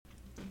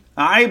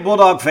All right,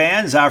 Bulldog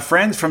fans, our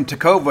friends from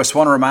Tecovas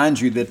want to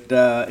remind you that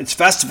it's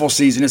festival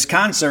season, it's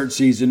concert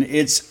season,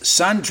 it's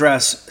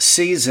sundress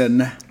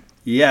season.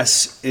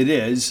 Yes, it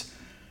is.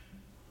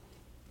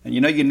 And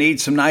you know you need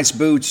some nice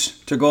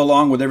boots to go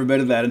along with every bit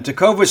of that. And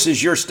Tecovas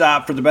is your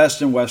stop for the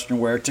best in Western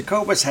wear.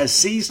 Tecovas has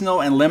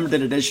seasonal and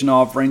limited edition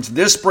offerings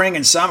this spring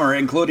and summer,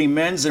 including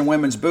men's and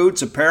women's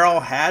boots,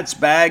 apparel, hats,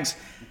 bags,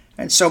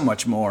 and so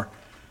much more.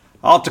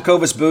 All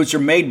Tecovas boots are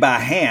made by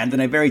hand in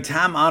a very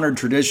time-honored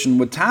tradition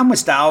with timeless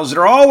styles that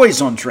are always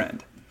on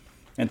trend.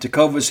 And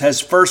Tecovas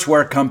has first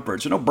wear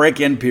comfort, so no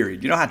break-in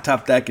period. You know how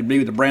tough that can be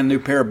with a brand new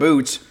pair of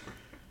boots.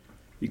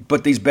 You can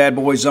put these bad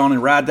boys on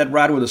and ride that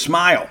ride with a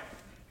smile.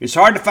 It's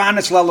hard to find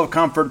this level of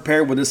comfort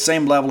paired with this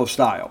same level of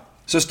style.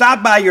 So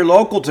stop by your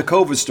local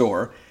Tecovas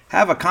store,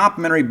 have a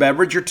complimentary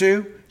beverage or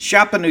two,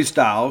 shop the new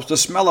styles, the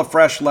smell of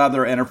fresh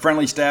leather, and a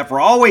friendly staff are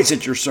always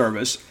at your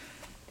service.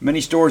 Many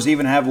stores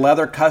even have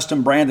leather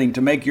custom branding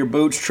to make your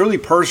boots truly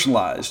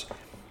personalized.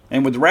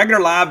 And with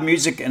regular live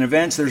music and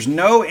events, there's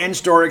no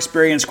in-store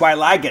experience quite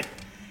like it.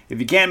 If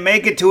you can't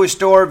make it to a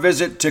store,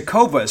 visit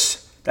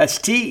Tecovas. That's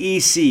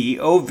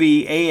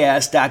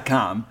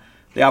TECOVAS.com.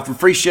 They offer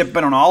free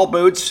shipping on all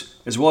boots,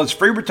 as well as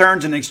free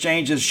returns and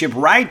exchanges shipped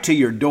right to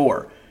your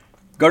door.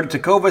 Go to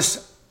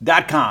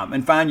Tecovas.com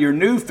and find your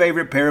new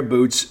favorite pair of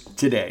boots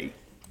today.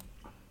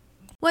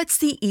 What's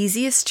the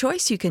easiest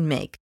choice you can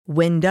make?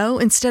 Window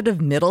instead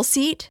of middle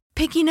seat?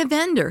 Picking a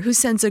vendor who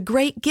sends a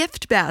great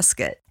gift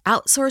basket?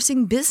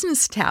 Outsourcing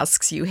business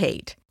tasks you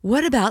hate?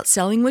 What about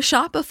selling with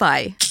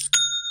Shopify?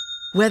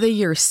 Whether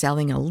you're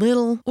selling a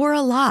little or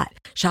a lot,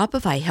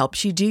 Shopify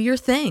helps you do your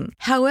thing,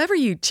 however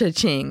you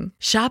cha-ching.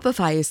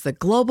 Shopify is the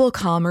global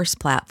commerce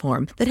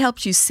platform that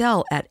helps you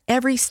sell at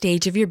every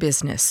stage of your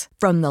business.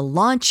 From the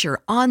launch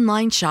your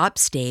online shop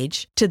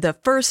stage to the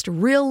first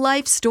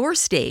real-life store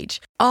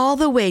stage, all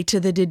the way to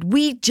the did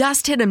we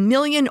just hit a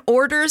million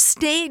orders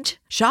stage.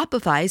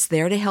 Shopify's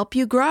there to help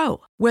you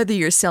grow. Whether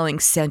you're selling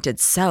scented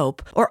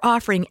soap or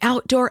offering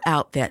outdoor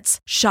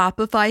outfits,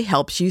 Shopify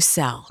helps you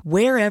sell.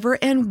 Wherever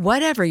and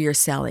whatever you're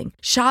selling,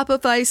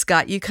 Shopify's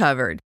got you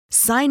covered.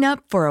 Sign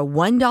up for a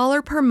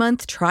 $1 per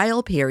month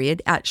trial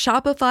period at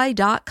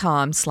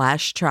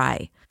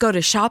shopify.com/try. Go to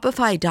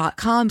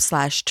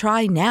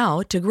shopify.com/try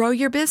now to grow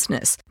your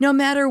business, no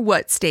matter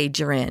what stage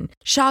you're in.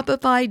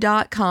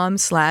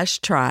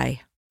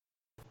 Shopify.com/try.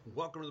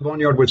 Welcome to the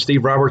Boneyard with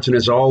Steve Robertson.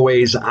 As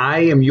always,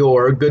 I am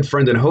your good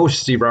friend and host,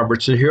 Steve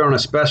Robertson, here on a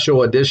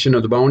special edition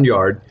of the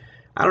Boneyard.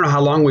 I don't know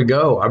how long we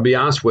go. I'll be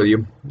honest with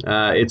you.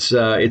 It's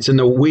in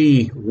the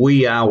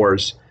wee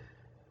hours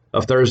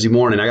of Thursday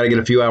morning. I got to get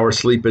a few hours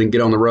sleep and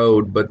get on the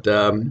road. But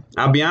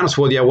I'll be honest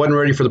with you, I wasn't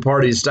ready for the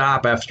party to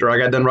stop after I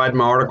got done writing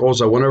my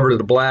articles. I went over to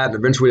the Blatt and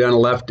eventually down to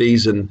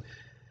Lefties and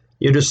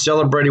just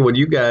celebrating with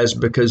you guys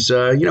because,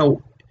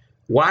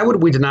 why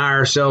would we deny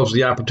ourselves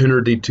the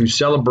opportunity to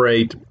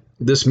celebrate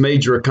this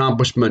major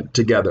accomplishment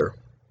together?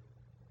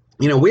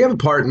 We have a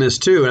part in this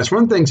too. And that's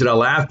one of the things that I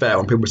laugh at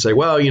when people say,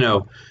 well,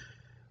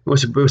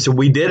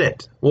 we did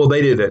it. Well,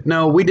 they did it.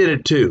 No, we did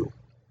it too.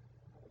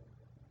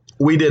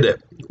 We did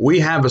it.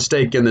 We have a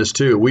stake in this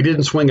too. We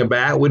didn't swing a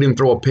bat. We didn't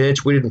throw a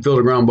pitch. We didn't field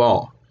a ground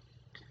ball.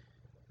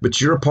 But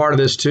you're a part of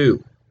this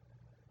too.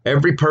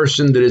 Every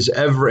person that has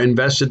ever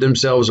invested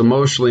themselves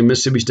emotionally in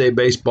Mississippi State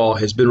baseball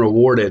has been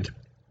rewarded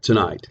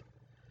tonight.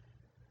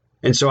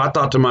 And so I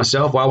thought to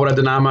myself, why would I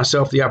deny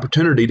myself the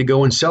opportunity to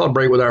go and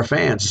celebrate with our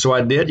fans? So I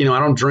did. I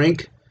don't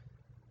drink.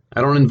 I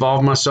don't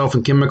involve myself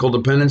in chemical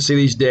dependency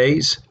these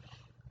days.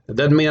 That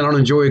doesn't mean I don't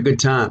enjoy a good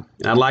time.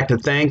 And I'd like to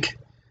thank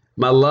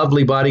my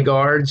lovely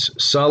bodyguards,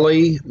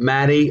 Sully,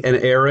 Maddie, and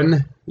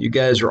Aaron. You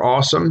guys are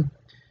awesome.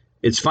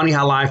 It's funny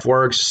how life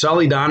works.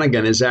 Sully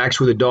Donegan is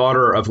actually the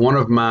daughter of one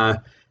of my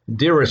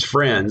dearest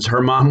friends.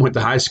 Her mom went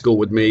to high school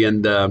with me,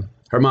 and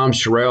her mom,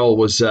 Sherelle,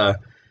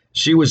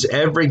 she was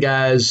every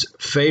guy's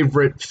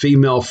favorite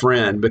female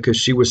friend because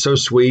she was so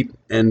sweet.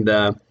 And,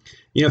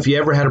 if you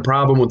ever had a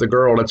problem with a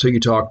girl, that's who you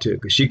talk to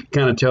because she could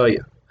kind of tell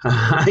you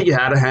how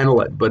to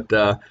handle it. But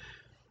I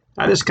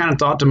just kind of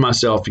thought to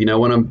myself,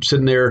 when I'm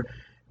sitting there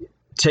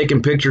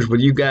taking pictures with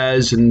you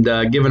guys and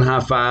giving high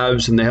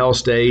fives and the Hell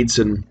States.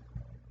 And,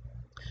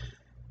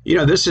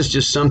 this is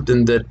just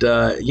something that,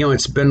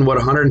 it's been,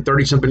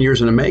 130-something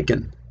years in the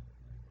making.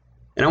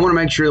 And I want to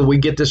make sure that we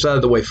get this out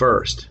of the way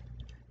first.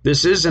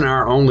 This isn't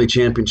our only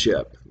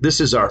championship.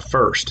 This is our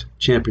first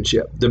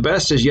championship. The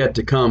best is yet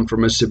to come for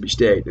Mississippi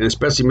State, and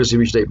especially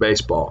Mississippi State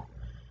baseball.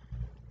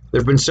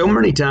 There have been so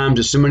many times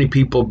that so many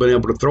people have been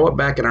able to throw it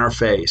back in our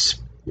face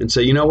and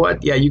say, you know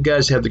what? Yeah, you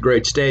guys have the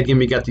great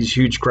stadium. You got these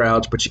huge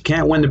crowds, but you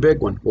can't win the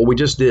big one. Well, we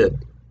just did.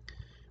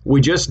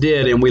 We just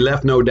did, and we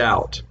left no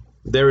doubt.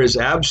 There is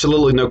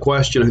absolutely no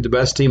question who the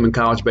best team in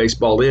college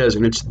baseball is,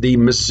 and it's the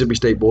Mississippi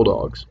State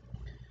Bulldogs.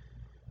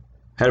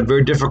 Had a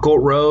very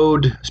difficult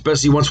road,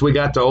 especially once we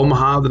got to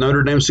Omaha. The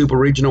Notre Dame Super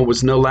Regional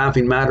was no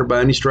laughing matter by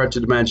any stretch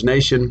of the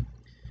imagination.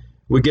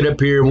 We get up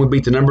here and we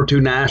beat the number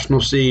 2 national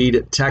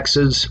seed,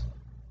 Texas.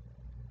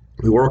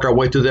 We work our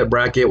way through that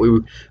bracket. We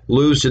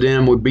lose to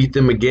them. We beat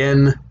them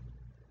again.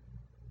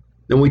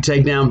 Then we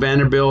take down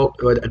Vanderbilt,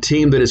 a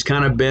team that has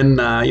kind of been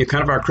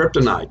kind of our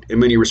kryptonite in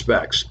many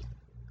respects.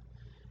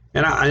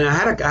 And I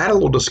had a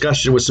little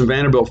discussion with some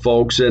Vanderbilt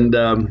folks, and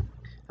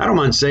I don't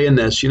mind saying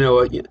this.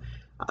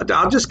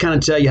 I'll just kind of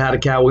tell you how the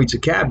cow eats a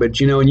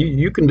cabbage, and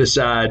you can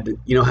decide,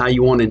 how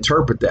you want to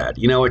interpret that.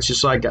 It's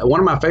just like one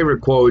of my favorite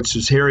quotes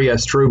is Harry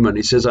S. Truman.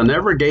 He says, "I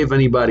never gave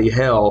anybody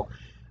hell.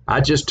 I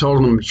just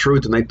told them the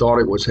truth, and they thought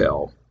it was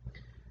hell."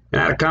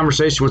 And I had a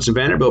conversation with some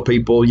Vanderbilt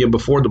people,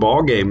 before the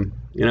ball game,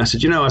 and I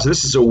said,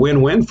 this is a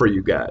win-win for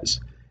you guys.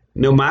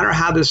 No matter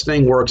how this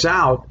thing works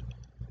out,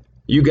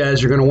 you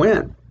guys are going to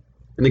win.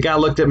 And the guy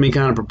looked at me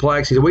kind of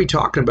perplexed. He said, "What are you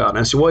talking about?" And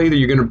I said, "Well, either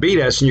you're going to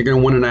beat us and you're going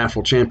to win a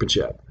national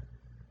championship,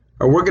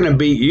 or we're going to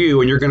beat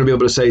you and you're going to be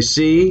able to say,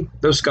 see,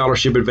 those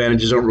scholarship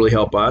advantages don't really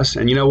help us.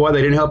 And you know what?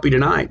 They didn't help you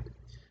tonight.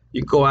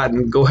 You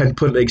can go ahead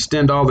and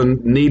extend all the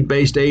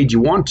need-based aid you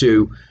want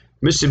to.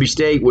 Mississippi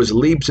State was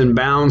leaps and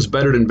bounds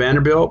better than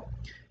Vanderbilt."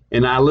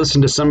 And I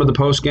listened to some of the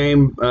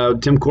post-game,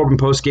 Tim Corbin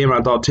post-game, and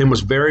I thought Tim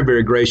was very,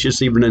 very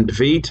gracious, even in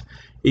defeat.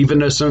 Even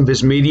though some of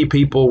his media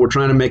people were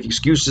trying to make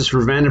excuses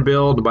for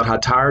Vanderbilt about how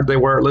tired they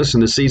were. Listen,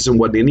 the season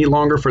wasn't any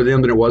longer for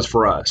them than it was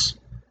for us.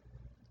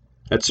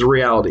 That's the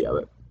reality of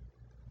it.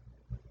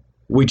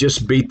 We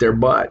just beat their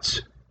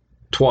butts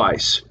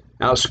twice,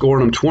 outscoring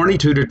them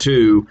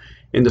 22-2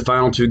 in the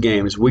final two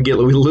games. We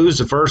lose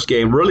the first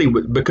game really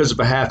because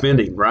of a half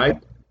inning,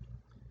 right?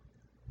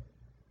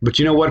 But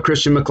you know what,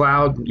 Christian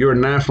McLeod? You're a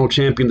national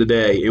champion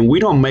today, and we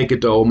don't make it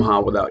to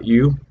Omaha without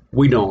you.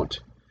 We don't.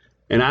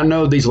 And I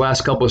know these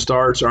last couple of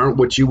starts aren't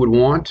what you would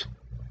want.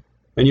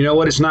 And you know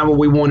what? It's not what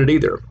we wanted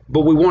either.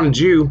 But we wanted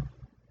you.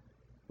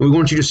 We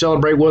want you to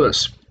celebrate with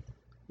us.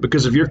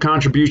 Because of your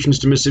contributions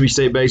to Mississippi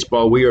State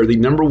baseball, we are the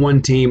number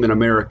one team in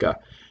America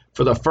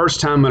for the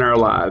first time in our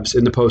lives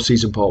in the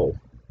postseason poll.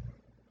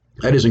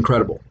 That is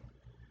incredible.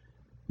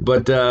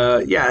 But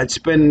it's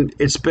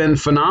been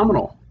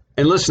phenomenal.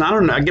 And listen, I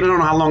don't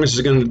know how long this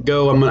is going to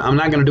go. I'm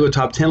not going to do a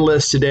top 10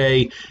 list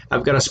today.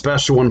 I've got a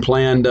special one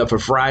planned for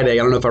Friday. I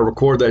don't know if I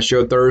record that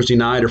show Thursday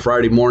night or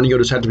Friday morning. You'll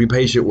just have to be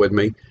patient with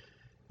me.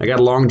 I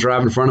got a long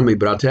drive in front of me,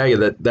 but I'll tell you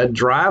that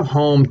drive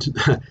home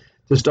to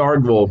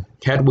Starkville,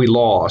 had we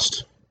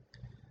lost,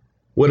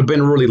 would have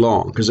been really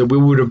long, because we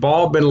would have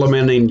all been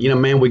lamenting,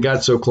 man, we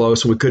got so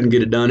close and we couldn't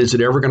get it done. Is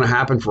it ever going to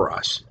happen for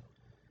us?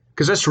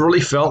 Because that's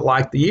really felt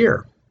like the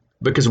year,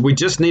 because we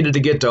just needed to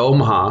get to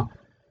Omaha.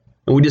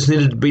 And we just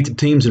needed to beat the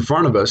teams in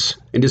front of us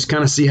and just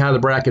kind of see how the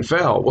bracket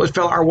fell. Well, it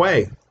fell our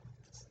way.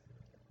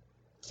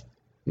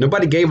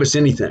 Nobody gave us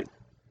anything.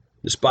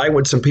 Despite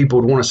what some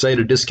people would want to say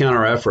to discount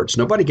our efforts,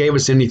 nobody gave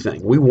us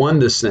anything. We won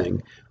this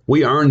thing.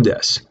 We earned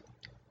this.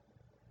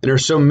 And there are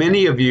so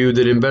many of you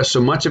that invest so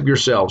much of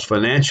yourselves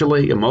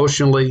financially,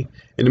 emotionally,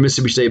 into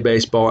Mississippi State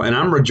baseball, and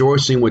I'm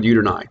rejoicing with you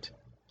tonight.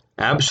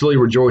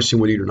 Absolutely rejoicing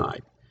with you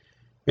tonight.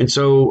 And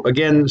so,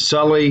 again,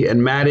 Sully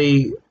and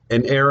Maddie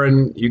and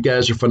Aaron, you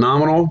guys are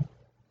phenomenal.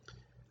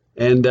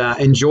 And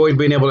enjoyed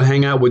being able to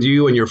hang out with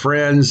you and your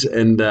friends.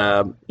 And,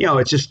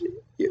 it's just,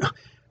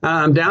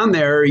 I'm down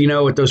there,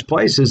 at those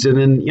places. And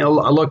then,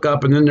 I look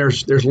up and then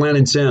there's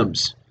Lennon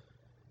Sims.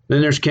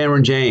 Then there's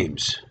Cameron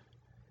James.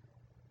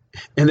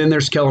 And then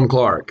there's Kellum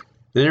Clark.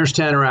 Then there's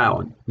Tanner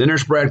Allen. Then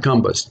there's Brad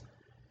Cumbus.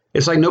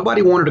 It's like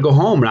nobody wanted to go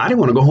home. And I didn't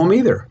want to go home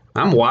either.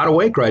 I'm wide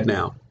awake right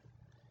now.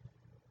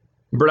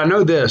 But I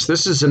know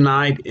this is a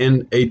night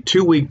in a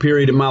 2-week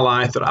period in my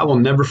life that I will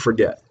never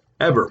forget,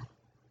 ever.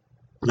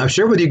 I've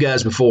shared with you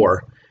guys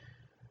before,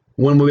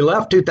 when we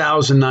left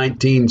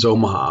 2019's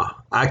Omaha,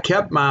 I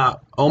kept my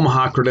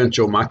Omaha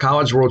credential, my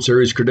College World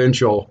Series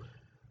credential,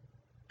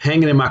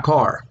 hanging in my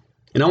car.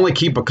 And I only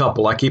keep a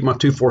couple. I keep my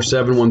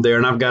 247 one there,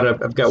 and I've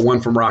got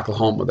one from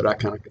Rocklahoma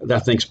that I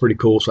think's pretty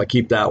cool, so I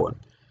keep that one.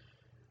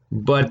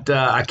 But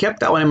I kept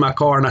that one in my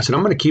car, and I said,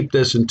 I'm going to keep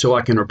this until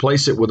I can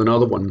replace it with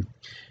another one.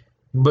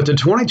 But the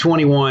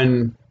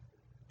 2021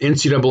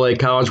 NCAA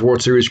College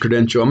World Series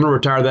credential, I'm going to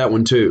retire that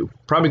one too.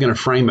 Probably going to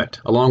frame it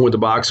along with the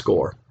box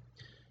score.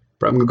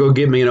 Probably going to go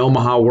get me an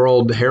Omaha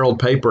World Herald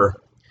paper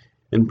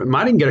and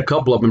might even get a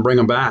couple of them and bring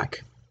them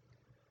back.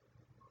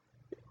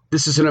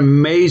 This is an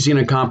amazing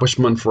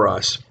accomplishment for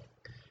us.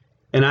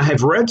 And I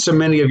have read so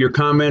many of your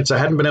comments. I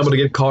hadn't been able to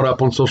get caught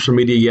up on social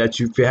media yet.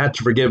 You had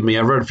to forgive me.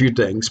 I've read a few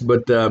things.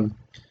 But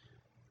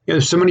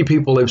so many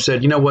people have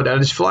said, you know what, I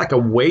just feel like a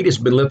weight has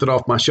been lifted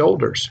off my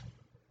shoulders.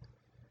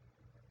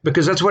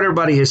 Because that's what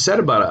everybody has said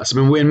about us. I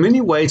mean, in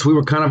many ways, we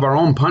were kind of our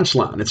own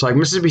punchline. It's like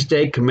Mississippi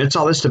State commits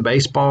all this to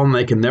baseball and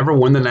they can never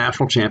win the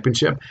national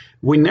championship.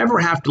 We never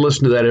have to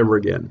listen to that ever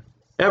again.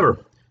 Ever.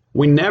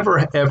 We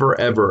never, ever,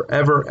 ever,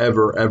 ever,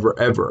 ever, ever,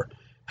 ever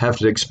have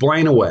to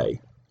explain away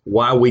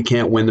why we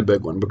can't win the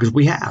big one, because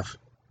we have.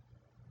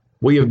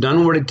 We have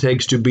done what it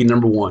takes to be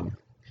number one.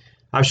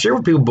 I've shared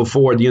with people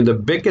before, the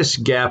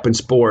biggest gap in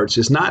sports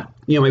is not,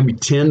 maybe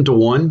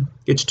 10-1.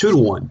 It's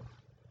 2-1.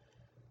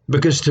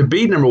 Because to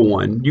be number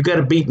one, you got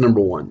to beat number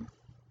one.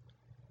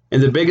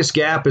 And the biggest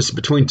gap is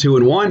between 2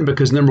 and 1,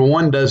 because number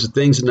one does the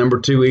things that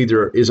number two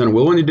either is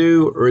unwilling to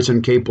do or is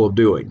incapable of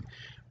doing.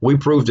 We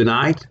proved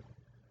tonight,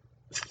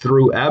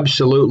 through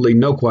absolutely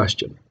no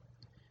question,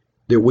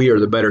 that we are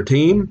the better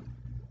team,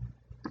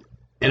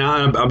 and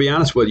I'll be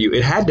honest with you,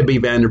 it had to be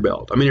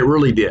Vanderbilt. I mean, it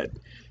really did.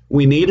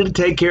 We needed to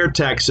take care of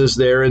Texas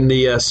there in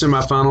the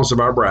semifinals of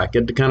our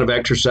bracket to kind of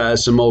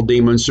exercise some old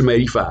demons from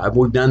 85.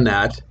 We've done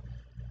that.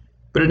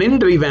 But it needed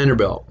to be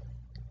Vanderbilt.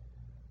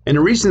 And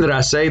the reason that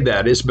I say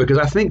that is because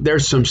I think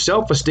there's some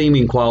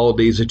self-esteeming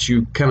qualities that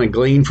you kind of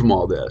glean from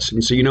all this.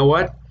 And so, you know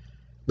what?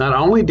 Not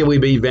only did we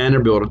beat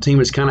Vanderbilt, a team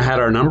that's kind of had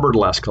our number the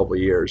last couple of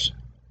years,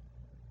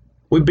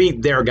 we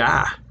beat their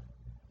guy.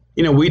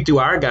 You know, we threw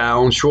our guy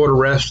on shorter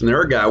rest than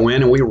their guy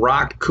went, and we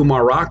rocked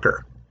Kumar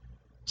Rocker.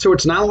 So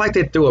it's not like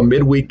they threw a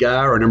midweek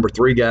guy or a number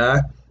 3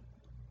 guy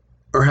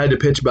or had to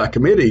pitch by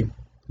committee.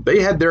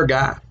 They had their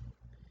guy,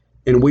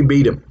 and we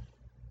beat him.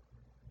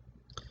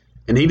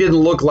 And he didn't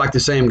look like the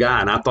same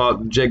guy. And I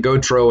thought Jake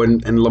Gautreau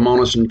and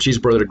Lamonis and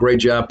Cheeseburger did a great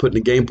job putting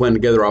the game plan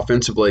together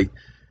offensively.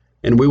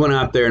 And we went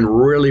out there and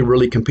really,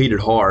 really competed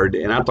hard.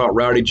 And I thought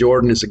Rowdy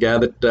Jordan is a guy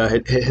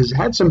that has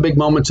had some big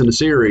moments in the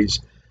series.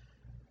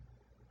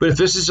 But if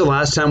this is the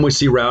last time we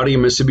see Rowdy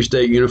in Mississippi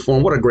State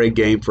uniform, what a great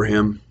game for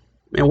him.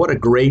 Man, what a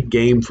great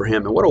game for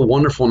him. And what a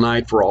wonderful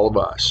night for all of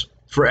us.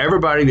 For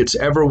everybody that's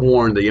ever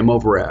worn the M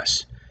over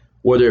S,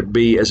 whether it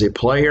be as a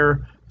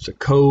player, as a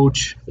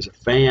coach, as a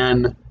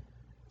fan,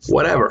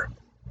 whatever.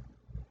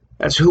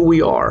 That's who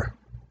we are.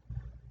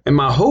 And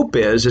my hope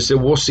is that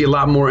we'll see a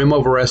lot more M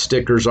over S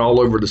stickers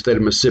all over the state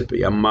of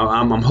Mississippi. I'm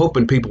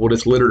hoping people will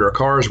just litter their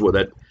cars with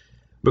it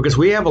because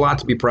we have a lot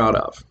to be proud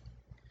of.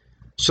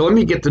 So let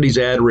me get to these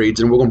ad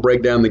reads, and we're going to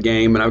break down the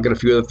game, and I've got a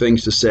few other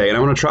things to say. And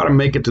I'm going to try to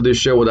make it to this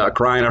show without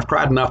crying. I've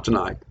cried enough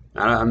tonight.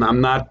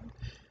 I'm not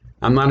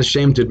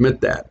ashamed to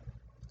admit that.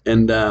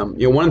 And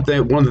one of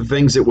the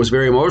things that was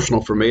very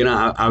emotional for me, and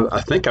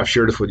I think I've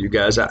shared this with you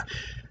guys.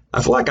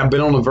 I feel like I've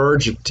been on the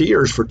verge of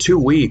tears for 2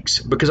 weeks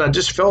because I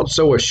just felt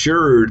so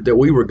assured that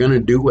we were going to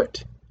do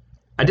it.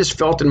 I just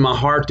felt in my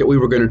heart that we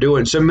were going to do it.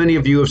 And so many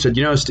of you have said,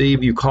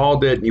 Steve, you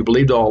called it and you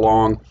believed all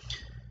along.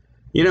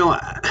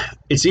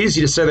 It's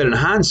easy to say that in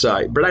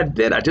hindsight, but I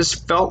did. I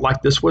just felt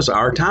like this was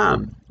our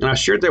time. And I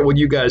shared that with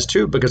you guys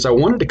too because I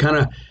wanted to kind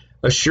of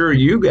assure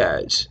you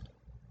guys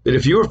that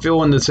if you were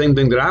feeling the same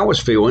thing that I was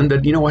feeling,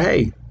 that,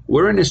 hey,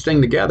 we're in this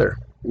thing together.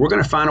 We're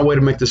going to find a way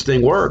to make this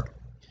thing work.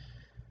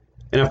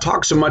 And I've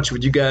talked so much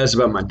with you guys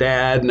about my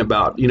dad and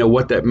about,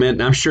 what that meant.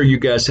 And I'm sure you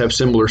guys have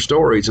similar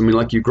stories. I mean,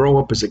 like you grow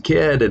up as a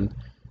kid and,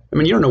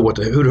 you don't know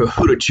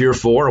who to cheer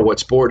for or what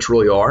sports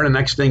really are. And the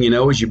next thing you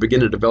know is you begin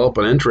to develop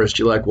an interest.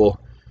 You're like, well,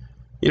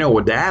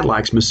 Dad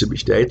likes Mississippi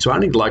State, so I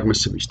need to like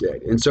Mississippi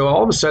State. And so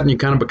all of a sudden you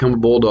kind of become a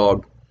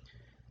Bulldog.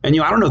 And,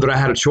 I don't know that I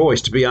had a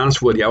choice, to be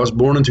honest with you. I was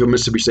born into a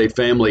Mississippi State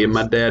family, and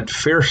my dad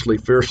fiercely,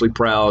 fiercely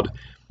proud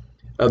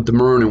of the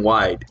maroon and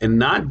white. And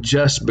not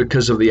just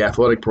because of the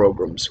athletic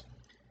programs.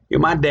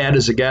 My dad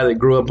is a guy that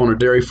grew up on a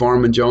dairy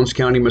farm in Jones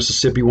County,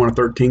 Mississippi, one of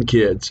 13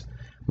 kids.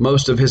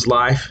 Most of his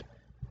life,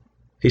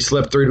 he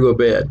slept 3 to a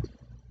bed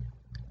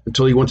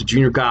until he went to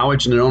junior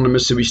college and then on to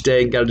Mississippi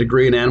State, got a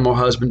degree in in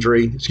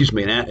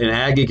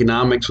ag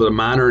economics with a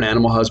minor in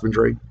animal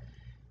husbandry.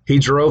 He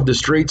drove the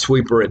street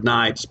sweeper at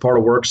night as part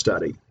of work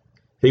study.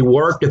 He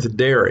worked at the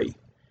dairy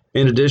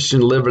in addition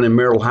to living in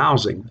marital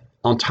housing.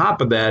 On top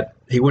of that,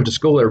 he went to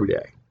school every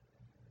day.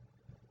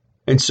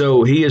 And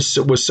so he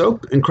was so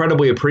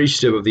incredibly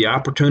appreciative of the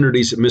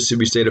opportunities that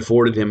Mississippi State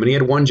afforded him. And he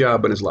had one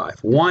job in his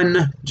life,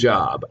 one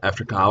job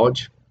after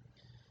college.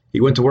 He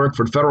went to work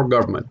for the federal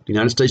government, the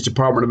United States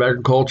Department of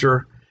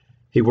Agriculture.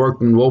 He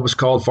worked in what was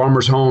called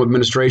Farmers Home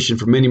Administration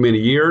for many, many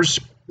years.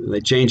 They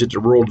changed it to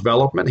rural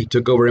development. He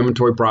took over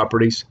inventory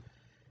properties.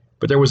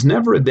 But there was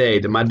never a day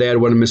that my dad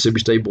wasn't a Mississippi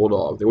State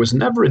Bulldog. There was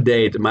never a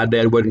day that my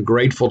dad wasn't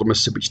grateful to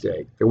Mississippi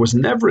State. There was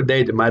never a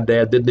day that my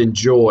dad didn't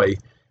enjoy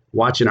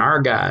watching our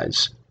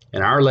guys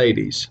and our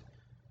ladies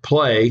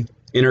play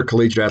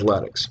intercollegiate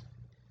athletics.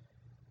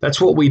 That's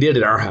what we did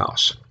at our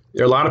house.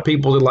 There are a lot of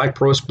people that like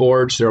pro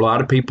sports. There are a lot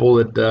of people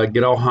that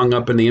get all hung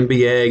up in the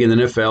NBA and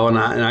the NFL, and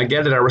I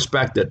get it. I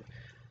respect it.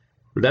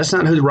 But that's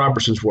not who the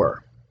Robertsons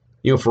were.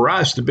 For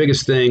us, the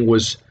biggest thing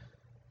was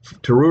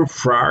to root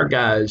for our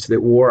guys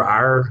that wore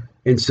our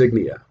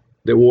insignia,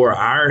 that wore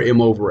our M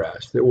over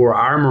S, that wore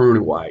our maroon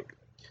and white,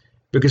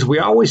 because we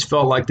always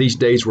felt like these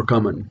days were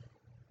coming.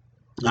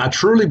 I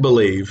truly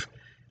believe,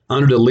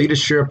 under the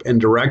leadership and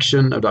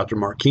direction of Dr.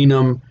 Mark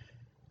Keenum,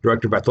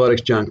 Director of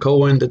Athletics John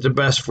Cohen, that the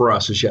best for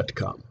us is yet to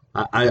come.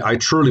 I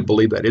truly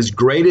believe that. As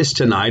great as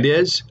tonight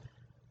is,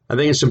 I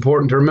think it's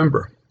important to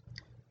remember.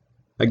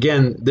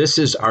 Again, this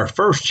is our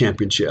first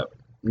championship,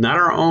 not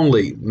our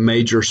only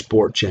major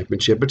sport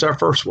championship. It's our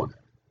first one.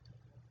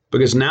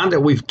 Because now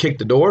that we've kicked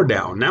the door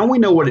down, now we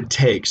know what it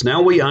takes.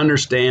 Now we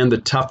understand the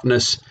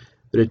toughness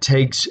that it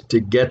takes to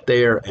get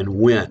there and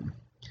win.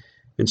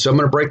 And so I'm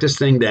going to break this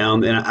thing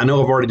down. And I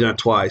know I've already done it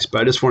twice,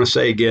 but I just want to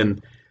say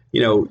again,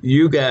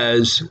 you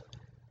guys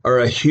are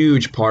a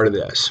huge part of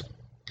this.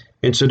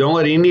 And so don't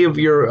let any of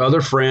your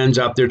other friends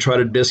out there try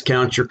to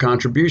discount your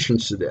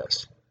contributions to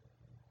this,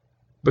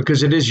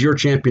 because it is your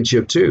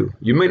championship too.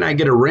 You may not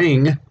get a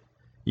ring.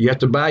 You have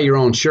to buy your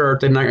own shirt.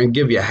 They're not going to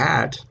give you a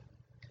hat.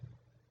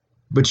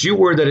 But you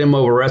wear that M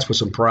over S with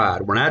some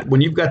pride.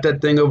 When you've got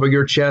that thing over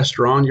your chest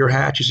or on your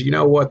hat, you say, you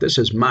know what? This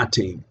is my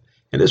team.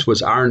 And this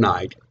was our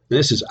night. And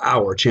this is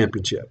our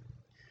championship.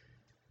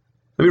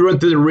 Let me run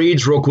through the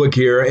reads real quick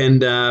here. And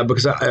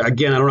because, I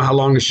don't know how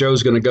long the show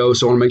is going to go,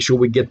 so I want to make sure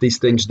we get these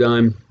things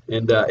done.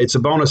 And it's a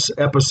bonus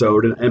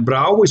episode. But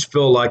I always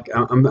feel like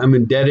I'm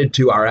indebted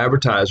to our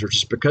advertisers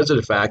just because of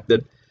the fact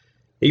that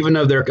even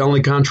though their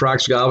only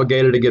contracts are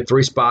obligated to get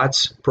 3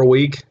 spots per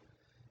week,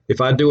 if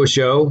I do a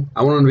show,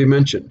 I want them to be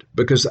mentioned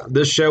because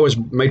this show is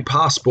made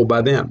possible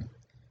by them.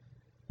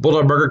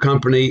 Bulldog Burger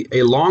Company,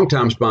 a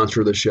longtime sponsor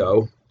of the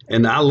show,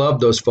 and I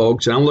love those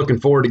folks, and I'm looking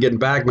forward to getting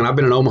back. Man, I've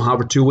been in Omaha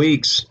for 2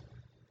 weeks.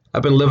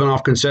 I've been living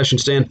off concession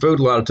stand food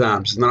a lot of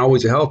times. It's not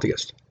always the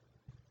healthiest.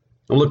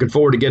 I'm looking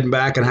forward to getting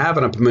back and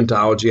having a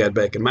pimentology at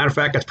bacon. Matter of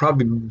fact, that's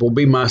probably will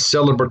be my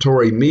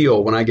celebratory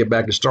meal when I get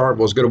back to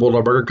Starkville is go to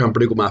Bulldog Burger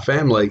Company with my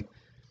family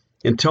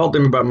and tell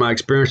them about my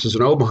experiences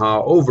in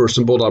Omaha over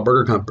some Bulldog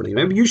Burger Company.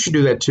 Maybe you should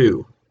do that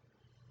too.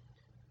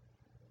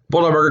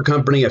 Bulldog Burger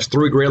Company has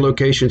 3 great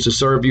locations to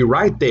serve you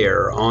right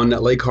there on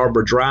Lake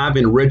Harbor Drive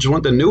in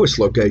Ridgeland, the newest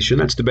location.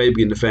 That's the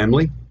baby and the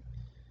family.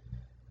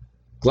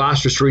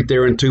 Gloucester Street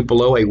there in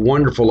Tupelo, a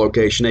wonderful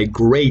location, a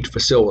great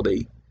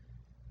facility.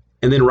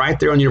 And then right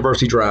there on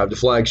University Drive, the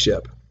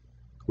flagship.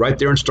 Right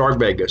there in Stark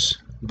Vegas,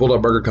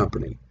 Bulldog Burger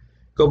Company.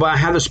 Go by,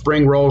 have the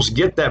spring rolls,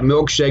 get that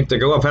milkshake to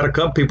go. I've had a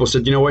couple people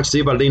said, you know what,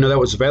 Steve, I didn't know that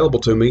was available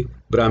to me,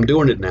 but I'm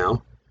doing it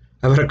now.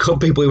 I've had a couple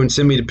people even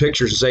send me the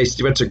pictures and say,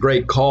 Steve, that's a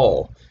great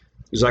call,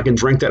 because I can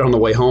drink that on the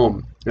way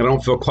home. I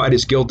don't feel quite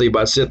as guilty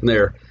by sitting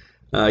there,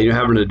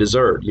 having a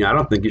dessert. I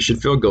don't think you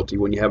should feel guilty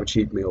when you have a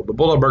cheap meal. But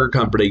Bulldog Burger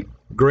Company,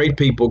 great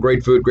people,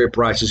 great food, great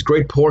prices,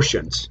 great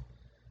portions.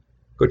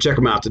 Go check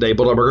them out today.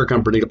 Bulldog Burger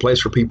Company, the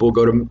place where people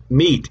go to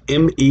meet,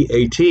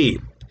 M-E-A-T.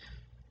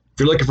 If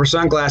you're looking for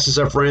sunglasses,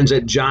 our friends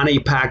at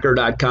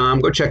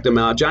johnnypacker.com, go check them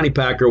out. Johnny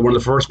Packer, one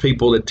of the first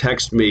people that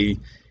texted me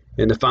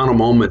in the final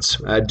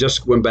moments. I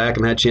just went back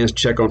and had a chance to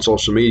check on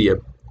social media.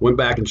 Went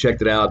back and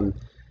checked it out, and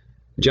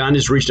John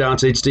just reached out and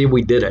said, Steve,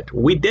 we did it.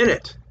 We did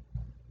it.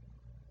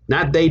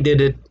 Not they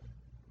did it.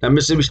 Not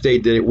Mississippi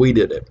State did it. We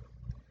did it.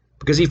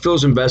 Because he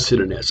feels invested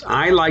in this.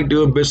 I like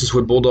doing business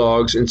with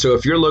Bulldogs, and so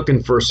if you're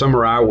looking for summer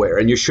eyewear,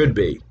 and you should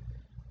be,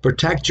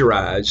 protect your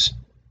eyes.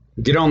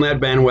 Get on that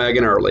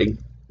bandwagon early.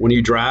 When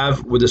you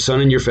drive with the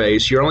sun in your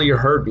face, you're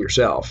hurting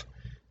yourself.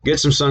 Get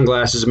some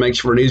sunglasses. It makes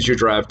for an easier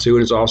drive, too,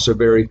 and it's also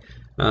very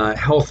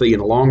healthy in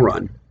the long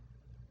run.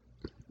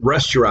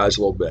 Rest your eyes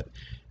a little bit.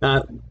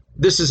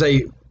 This is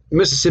a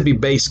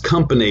Mississippi-based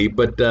company,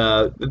 but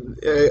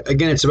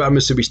again, it's about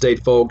Mississippi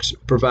State folks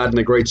providing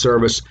a great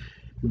service.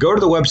 Go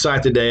to the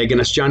website today. Again,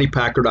 it's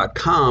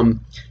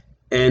johnnypacker.com.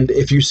 And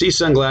if you see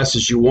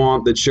sunglasses you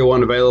want that show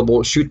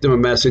unavailable, shoot them a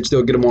message.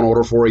 They'll get them on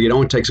order for you. It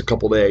only takes a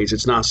couple days.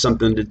 It's not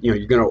something that you're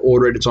going to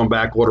order it. It's on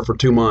back order for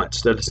 2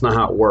 months. That's not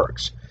how it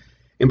works.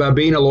 And by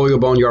being a loyal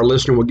Boneyard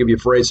listener, we'll give you a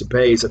phrase that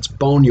pays. That's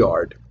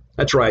Boneyard.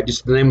 That's right.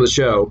 Just the name of the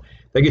show.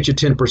 They get you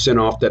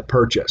 10% off that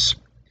purchase.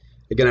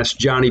 Again, that's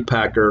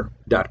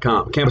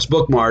johnnypacker.com. Campus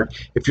Bookmart,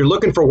 if you're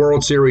looking for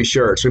World Series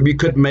shirts, maybe you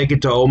couldn't make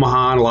it to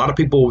Omaha, and a lot of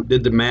people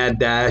did the mad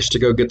dash to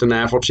go get the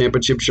national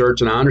championship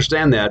shirts, and I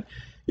understand that.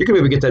 You can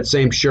maybe get that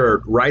same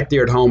shirt right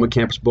there at home at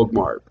Campus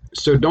Bookmart.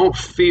 So don't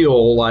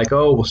feel like,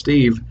 oh, well,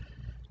 Steve,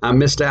 I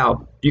missed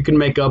out. You can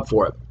make up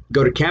for it.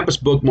 Go to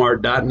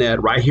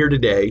campusbookmart.net right here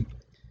today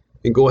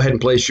and go ahead and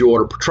place your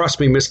order. Trust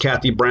me, Miss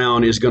Kathy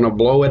Brown is going to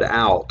blow it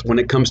out when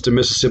it comes to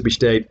Mississippi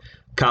State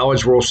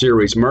College World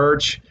Series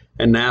merch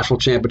and national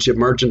championship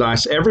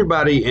merchandise.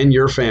 Everybody in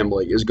your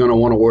family is going to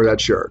want to wear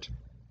that shirt.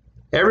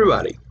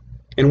 Everybody.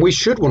 And we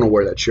should want to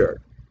wear that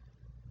shirt.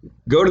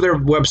 Go to their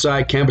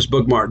website,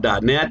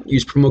 campusbookmart.net.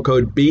 Use promo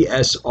code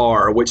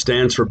BSR, which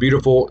stands for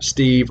Beautiful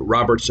Steve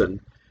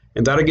Robertson.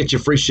 And that'll get you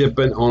free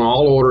shipping on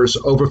all orders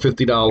over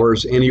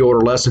 $50. Any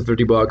order less than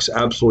 $50,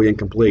 absolutely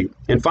incomplete.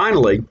 And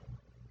finally,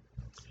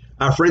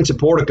 our friends at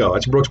Portico.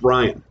 That's Brooks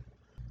Bryant.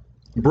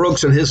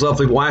 Brooks and his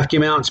lovely wife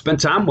came out and spent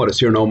time with us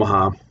here in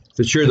Omaha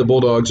to cheer the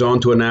Bulldogs on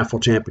to a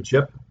national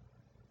championship.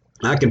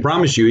 I can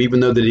promise you, even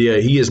though that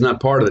he is not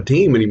part of the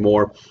team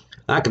anymore,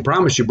 I can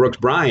promise you Brooks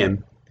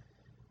Bryant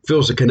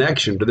feels a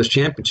connection to this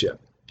championship.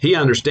 He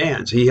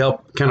understands. He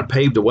helped kind of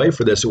pave the way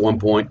for this at one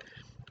point.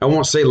 I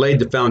won't say laid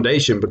the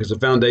foundation because the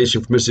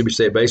foundation for Mississippi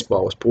State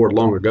baseball was poured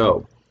long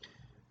ago.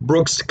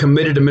 Brooks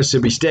committed to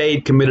Mississippi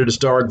State, committed to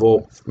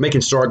Starkville, making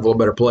Starkville a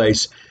better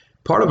place.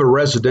 Part of a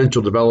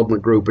residential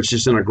development group. It's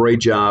just done a great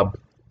job.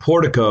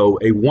 Portico,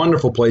 a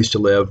wonderful place to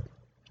live.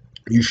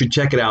 You should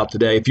check it out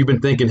today. If you've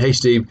been thinking, hey,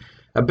 Steve,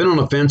 I've been on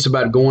the fence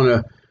about going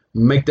to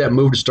make that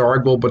move to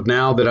Starkville, but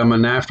now that I'm a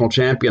national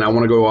champion, I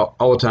want to go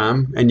all the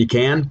time, and you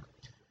can.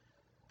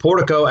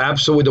 Portico,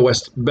 absolutely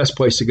the best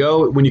place to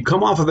go. When you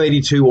come off of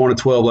 82 on a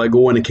 12 leg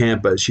going to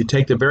campus, you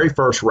take the very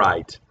first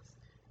right,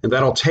 and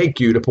that'll take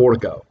you to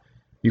Portico.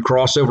 You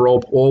cross over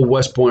old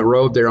West Point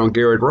Road there on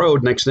Garrett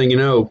Road. Next thing you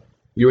know,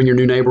 you're in your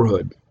new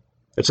neighborhood.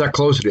 That's how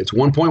close it is.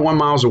 1.1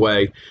 miles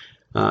away.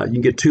 You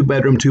can get 2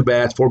 bedroom, 2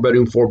 bath, 4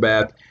 bedroom, 4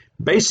 bath.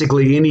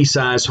 basically any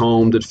size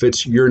home that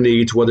fits your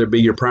needs, whether it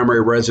be your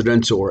primary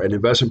residence or an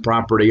investment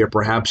property, or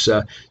perhaps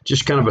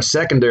just kind of a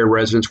secondary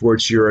residence where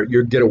it's your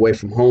get away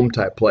from home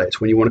type place.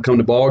 When you want to come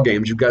to ball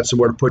games, you've got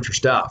somewhere to put your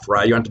stuff,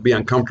 right? You don't have to be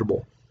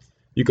uncomfortable.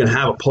 You can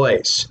have a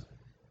place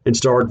in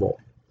Starkville.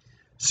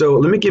 So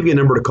let me give you a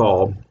number to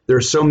call.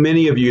 There's so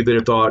many of you that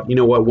have thought, you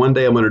know what, one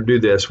day I'm going to do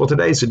this. Well,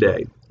 today's the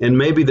day. And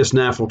maybe this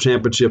national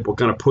championship will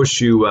kind of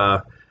push you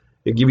and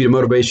give you the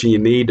motivation you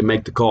need to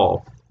make the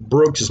call.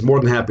 Brooks is more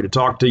than happy to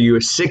talk to you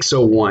at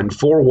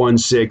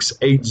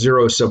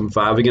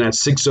 601-416-8075. Again,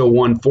 that's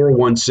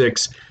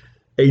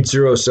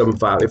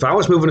 601-416-8075. If I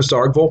was moving to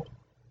Starkville,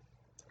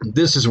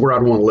 this is where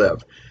I'd want to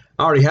live.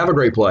 I already have a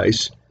great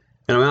place,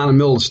 and I'm out in the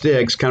middle of the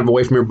sticks, kind of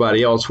away from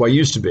everybody else, where I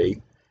used to be.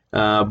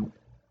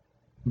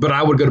 But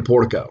I would go to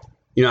Portico.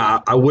 You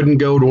know, I wouldn't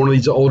go to one of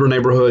these older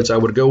neighborhoods. I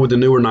would go with the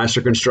newer,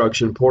 nicer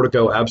construction.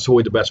 Portico,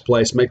 absolutely the best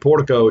place. Make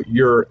Portico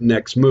your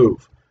next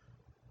move.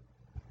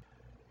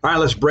 All right,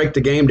 let's break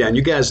the game down.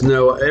 You guys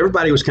know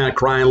everybody was kind of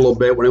crying a little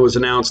bit when it was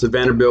announced that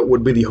Vanderbilt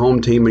would be the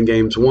home team in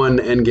games 1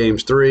 and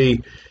games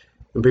 3.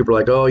 And people were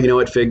like, oh, you know,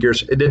 it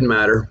figures. It didn't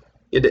matter.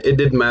 It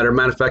didn't matter.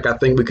 Matter of fact, I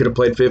think we could have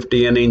played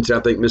 50 innings. I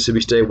think Mississippi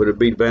State would have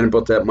beat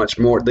Vanderbilt that much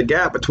more. The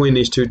gap between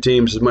these two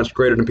teams is much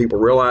greater than people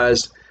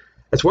realized.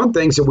 That's one of the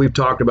things that we've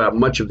talked about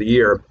much of the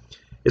year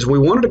is we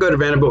wanted to go to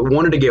Vanderbilt, we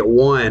wanted to get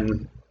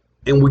one,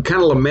 and we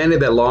kind of lamented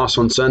that loss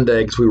on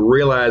Sunday because we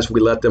realized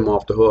we let them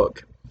off the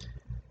hook.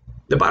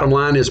 The bottom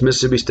line is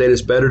Mississippi State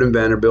is better than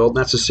Vanderbilt, and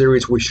that's a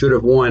series we should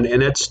have won,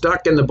 and it's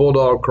stuck in the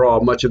Bulldog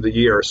craw much of the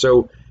year.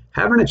 So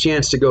having a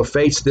chance to go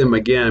face them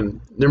again,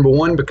 number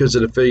one, because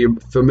of the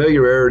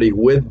familiarity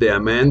with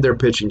them and their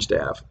pitching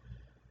staff,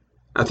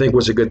 I think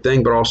was a good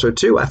thing, but also,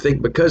 too, I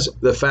think because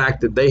the fact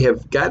that they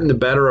have gotten the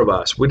better of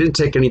us. We didn't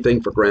take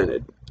anything for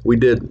granted. We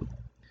didn't.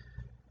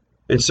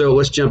 And so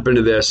let's jump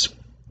into this.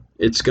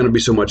 It's going to be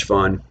so much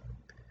fun.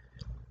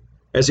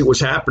 As it was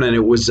happening,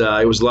 it was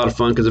a lot of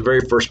fun because the very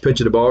first pitch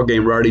of the ball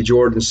game, Rowdy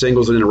Jordan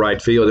singles it in the right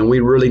field, and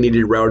we really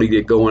needed Rowdy to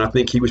get going. I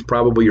think he was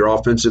probably your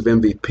offensive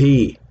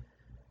MVP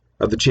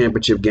of the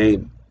championship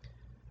game.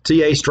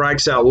 TA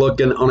strikes out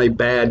looking on a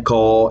bad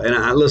call, and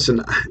I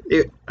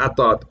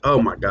thought,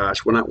 oh my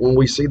gosh, when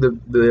we see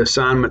the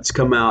assignments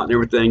come out and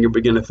everything, you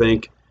begin to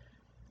think,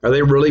 are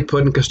they really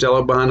putting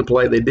Costello behind the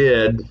plate? They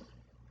did.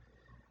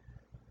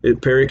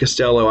 Perry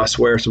Costello, I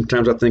swear,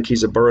 sometimes I think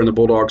he's a burr in the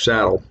Bulldog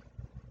saddle.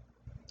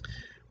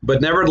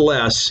 But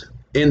nevertheless,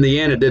 in the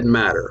end, it didn't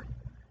matter.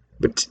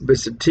 But the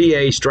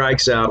TA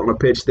strikes out on a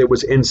pitch that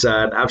was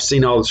inside. I've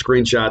seen all the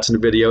screenshots in the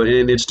video,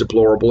 and it's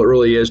deplorable. It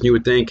really is. And you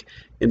would think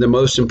in the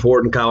most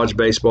important college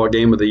baseball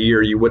game of the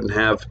year, you wouldn't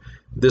have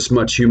this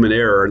much human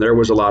error, and there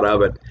was a lot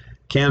of it.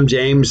 Cam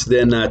James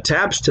then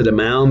taps to the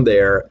mound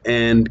there,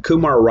 and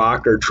Kumar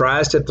Rocker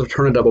tries to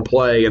turn a double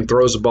play and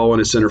throws the ball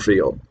into center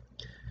field.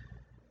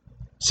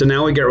 So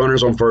now we get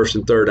runners on first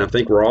and third. And I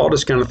think we're all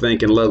just kind of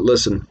thinking,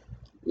 listen,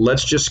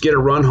 let's just get a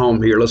run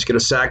home here. Let's get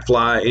a sac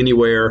fly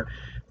anywhere.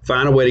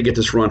 Find a way to get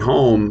this run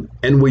home,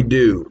 and we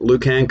do.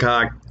 Luke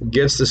Hancock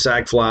gets the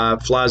sac fly,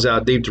 flies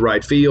out deep to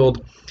right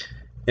field,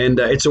 and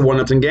it's a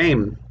 1-0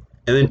 game.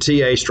 And then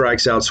TA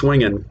strikes out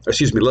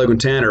Logan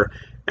Tanner,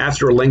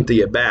 after a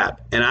lengthy at-bat.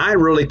 And I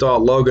really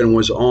thought Logan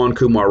was on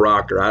Kumar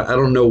Rocker. I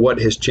don't know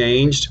what has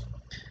changed.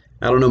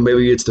 I don't know,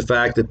 maybe it's the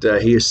fact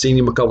that he has seen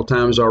him a couple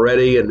times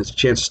already and it's a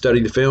chance to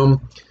study the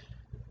film.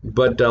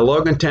 But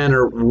Logan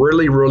Tanner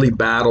really, really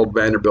battled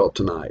Vanderbilt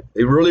tonight.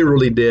 He really,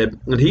 really did.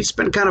 And he's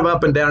been kind of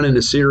up and down in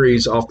the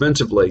series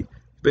offensively.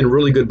 Been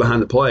really good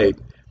behind the plate.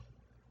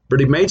 But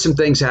he made some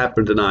things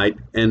happen tonight.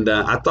 And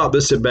I thought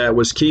this at-bat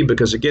was key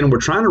because, again, we're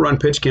trying to run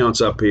pitch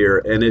counts up here.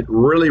 And it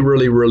really,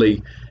 really,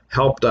 really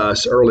helped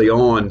us early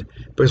on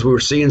because we were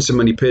seeing so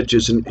many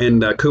pitches.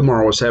 And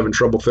Kumar was having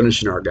trouble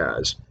finishing our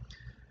guys.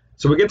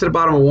 So we get to the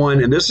bottom of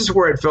one, and this is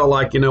where it felt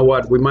like, you know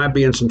what, we might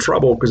be in some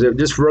trouble because it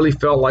just really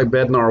felt like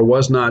Bednar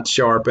was not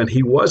sharp, and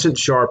he wasn't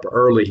sharp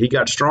early. He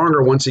got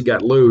stronger once he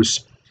got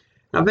loose.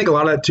 I think a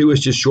lot of that, too,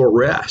 is just short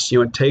rest. You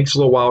know, it takes a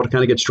little while to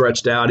kind of get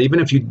stretched out. Even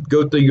if you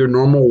go through your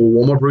normal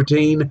warm-up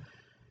routine,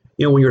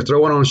 you know, when you're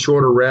throwing on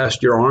shorter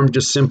rest, your arm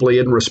just simply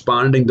isn't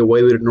responding the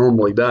way that it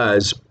normally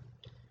does.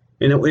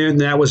 And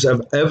that was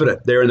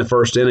evident there in the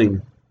first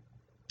inning.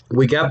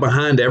 We got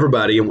behind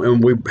everybody,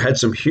 and we had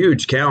some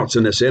huge counts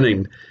in this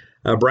inning.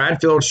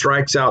 Bradfield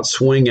strikes out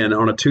swinging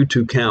on a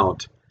 2-2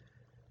 count.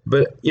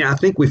 But, yeah, I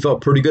think we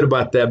felt pretty good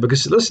about that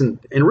because, listen,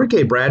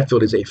 Enrique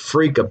Bradfield is a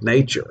freak of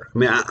nature. I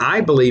mean,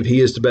 I believe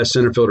he is the best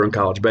center fielder in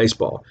college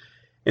baseball.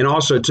 And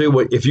also,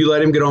 too, if you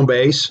let him get on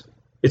base,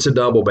 it's a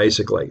double,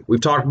 basically.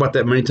 We've talked about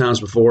that many times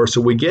before.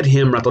 So we get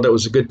him. I thought that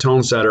was a good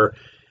tone setter.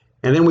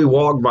 And then we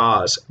walk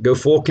Vaz. Go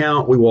full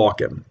count, we walk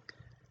him.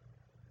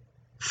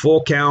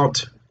 Full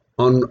count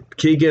on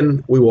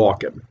Keegan, we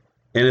walk him.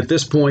 And at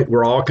this point,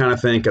 we're all kind of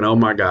thinking, oh,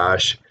 my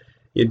gosh,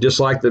 just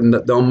like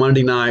on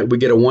Monday night, we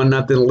get a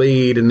 1-0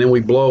 lead and then we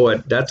blow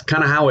it. That's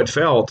kind of how it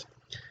felt.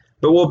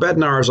 But Will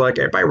Bednar is like,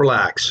 everybody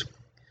relax.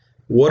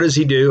 What does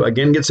he do?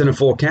 Again, gets in a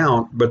full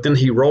count, but then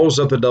he rolls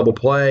up the double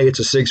play. It's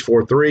a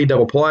 6-4-3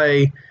 double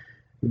play.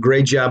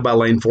 Great job by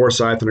Lane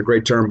Forsythe and a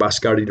great turn by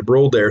Scotty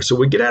DeBrule there. So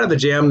we get out of the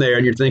jam there,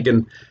 and you're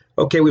thinking,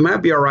 okay, we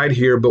might be all right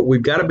here, but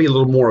we've got to be a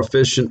little more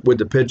efficient with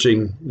the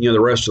pitching, the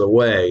rest of the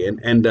way.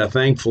 And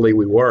thankfully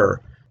we were.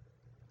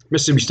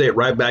 Mississippi State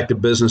right back to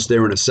business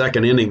there in the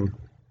second inning.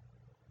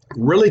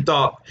 Really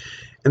thought,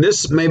 and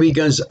this maybe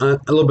goes a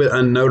little bit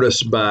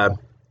unnoticed by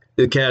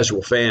the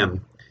casual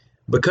fan,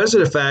 because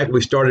of the fact we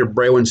started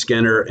Braylon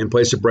Skinner in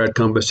place of Brad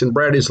Cumbus, and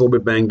Brad is a little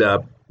bit banged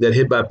up. That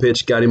hit by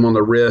pitch got him on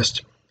the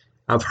wrist.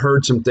 I've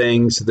heard some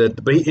things but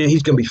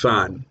he's going to be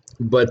fine.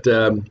 But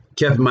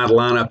kept him out of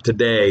lineup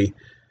today.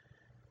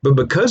 But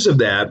because of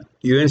that,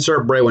 you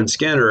insert Braylon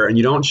Skinner and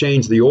you don't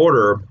change the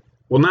order.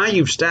 Well, now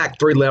you've stacked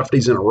 3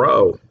 lefties in a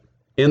row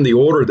in the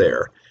order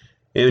there.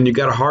 And you've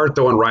got a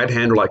hard-throwing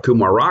right-hander like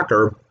Kumar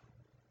Rocker.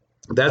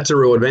 That's a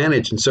real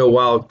advantage. And so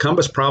while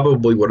Cumbus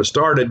probably would have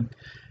started,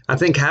 I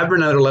think having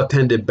another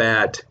left-handed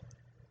bat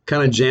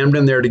kind of jammed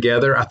in there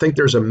together, I think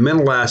there's a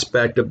mental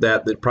aspect of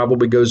that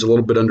probably goes a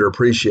little bit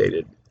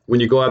underappreciated. When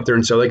you go out there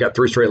and say, they got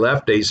 3 straight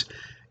lefties,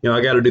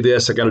 I got to do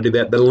this, I got to do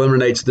that. That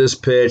eliminates this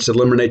pitch, that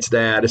eliminates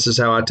that. This is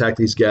how I attack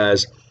these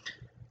guys.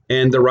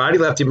 And the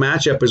righty-lefty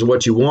matchup is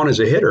what you want as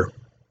a hitter.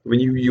 I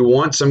mean, you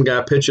want some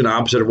guy pitching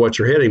opposite of what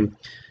you're hitting.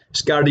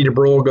 Scotty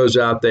DeBrule goes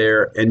out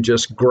there and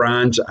just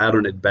grinds out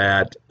an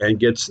at-bat and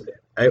gets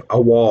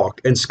a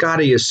walk. And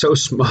Scotty is so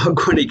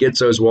smug when he gets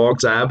those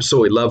walks. I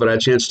absolutely love it. I had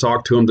a chance to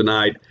talk to him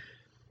tonight.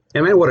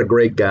 And, man, what a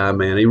great guy,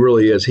 man. He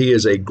really is. He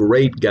is a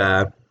great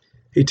guy.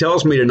 He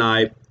tells me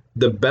tonight,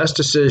 the best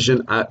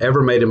decision I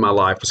ever made in my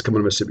life was coming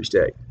to Mississippi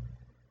State.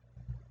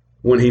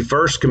 When he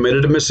first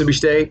committed to Mississippi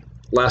State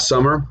last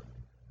summer,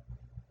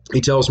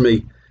 he tells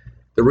me,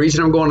 the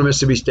reason I'm going to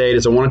Mississippi State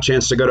is I want a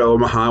chance to go to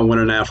Omaha and win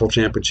a national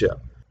championship.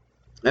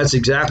 That's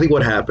exactly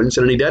what happens.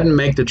 And he doesn't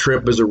make the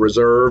trip as a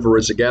reserve or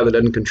as a guy that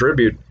doesn't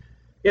contribute.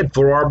 He had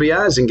 4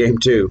 RBIs in game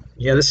 2.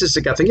 Yeah, this is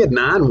I think he had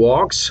 9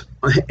 walks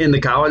in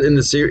the college in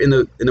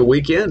the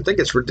weekend. I think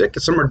it's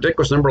ridiculous, some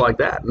ridiculous number like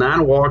that.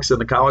 9 walks in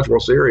the College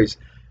World Series.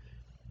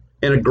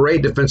 And a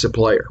great defensive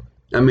player.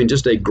 I mean,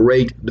 just a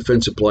great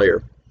defensive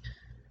player.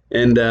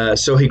 And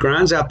so he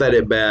grinds out that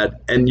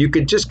at-bat, and you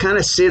could just kind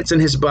of sense in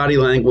his body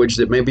language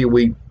that maybe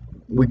we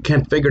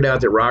kind of figured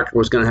out that Rocker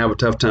was going to have a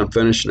tough time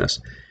finishing us.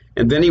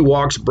 And then he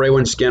walks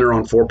Braylon Skinner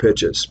on 4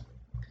 pitches.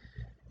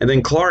 And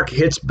then Clark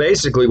hits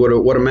basically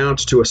what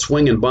amounts to a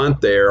swing and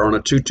bunt there on a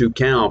 2-2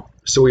 count.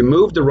 So we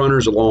moved the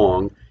runners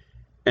along.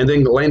 And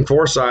then Lane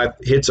Forsythe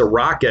hits a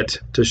rocket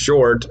to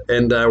short,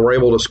 and we're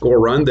able to score a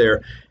run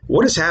there.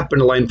 What has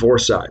happened to Lane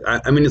Forsythe?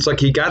 I mean, it's like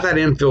he got that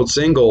infield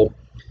single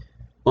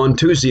on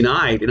Tuesday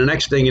night, and the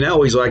next thing you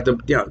know, he's like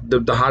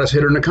the hottest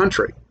hitter in the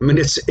country. I mean,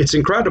 it's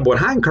incredible.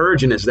 And how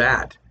encouraging is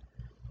that?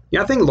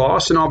 I think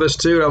loss and all this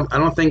too. I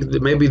don't think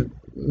that maybe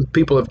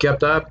people have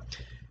kept up.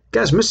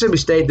 Guys, Mississippi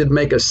State didn't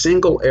make a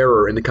single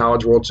error in the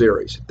College World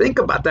Series. Think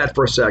about that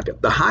for a second.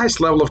 The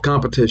highest level of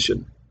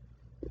competition,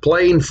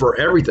 playing for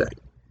everything.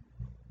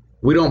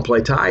 We don't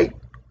play tight.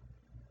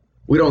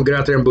 We don't get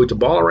out there and boot the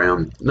ball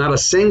around. Not a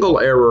single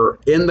error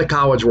in the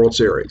College World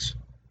Series.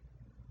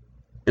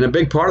 And a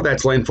big part of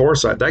that's Lane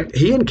Forsythe.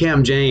 He and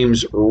Cam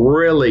James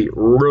really,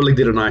 really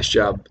did a nice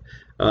job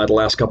the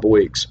last couple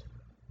weeks.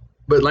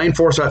 But Lane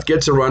Forsythe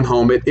gets a run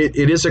home. It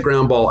is a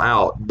ground ball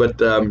out, but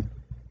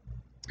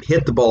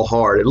hit the ball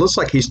hard. It looks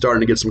like he's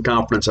starting to get some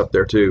confidence up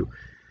there too.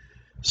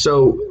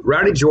 So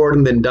Rowdy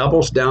Jordan then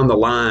doubles down the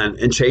line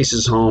and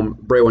chases home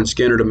Braylon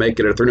Skinner to make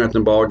it a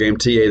 3-0 ball game.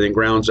 TA then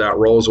grounds out,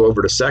 rolls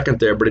over to second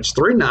there, but it's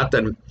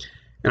 3-0.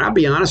 And I'll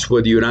be honest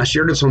with you, and I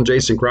shared this on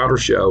Jason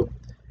Crowder's show,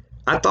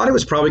 I thought it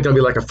was probably going to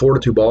be like a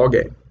 4-2 ball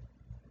game.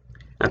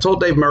 I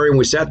told Dave Murray when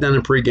we sat down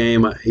in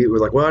pregame, he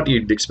was like, "Well, do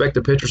you expect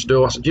the pitchers to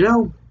do?" I said,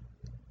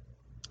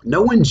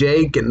 knowing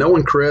Jake and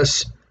knowing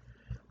Chris,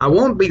 I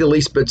won't be the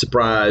least bit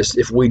surprised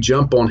if we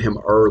jump on him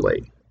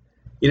early.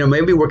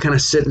 Maybe we're kind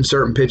of sitting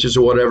certain pitches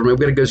or whatever. Maybe we're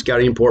going to go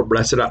scouting report. But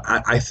I said,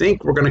 I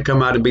think we're going to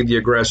come out and be the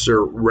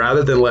aggressor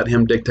rather than let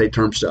him dictate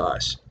terms to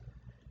us.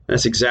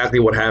 That's exactly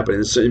what happened.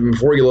 And so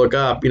before you look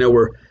up,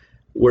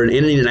 we're an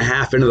inning and a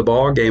half into the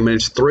ball game, and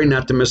it's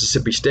 3-0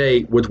 Mississippi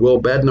State with Will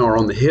Bednar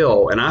on the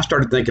hill. And I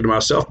started thinking to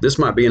myself, this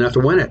might be enough to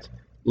win it.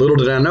 Little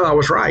did I know I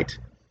was right.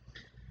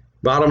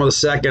 Bottom of the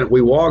second,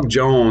 we walked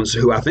Jones,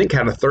 who I think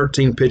had a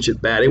 13-pitch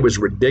at bat. It was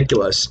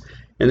ridiculous.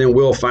 And then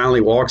Will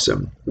finally walks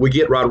him. We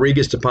get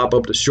Rodriguez to pop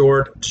up to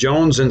short.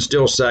 Jones in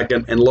still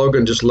second, and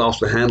Logan just lost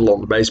the handle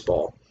on the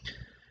baseball.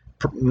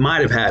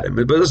 Might have had him.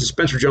 But listen,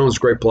 Spencer Jones is a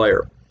great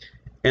player.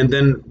 And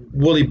then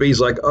Willie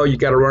B's like, "Oh, you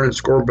got to run in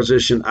scoring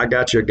position. I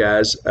got you,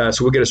 guys."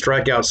 So we get a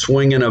strikeout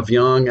swinging of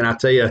Young. And I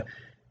tell you,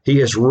 he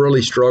has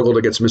really struggled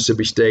against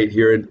Mississippi State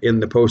here in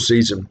the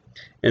postseason.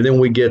 And then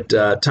we get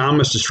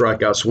Thomas to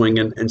strike out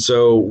swinging. And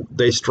so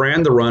they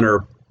strand the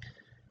runner.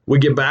 We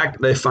get back.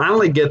 They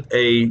finally get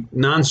a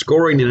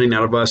non-scoring inning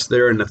out of us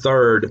there in the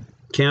third.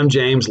 Cam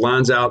James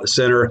lines out to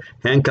center.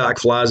 Hancock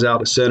flies out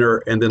to center.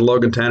 And then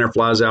Logan Tanner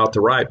flies out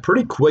to right.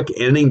 Pretty quick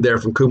inning there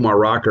from Kumar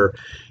Rocker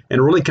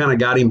and really kind of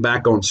got him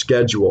back on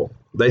schedule.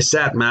 They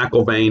sat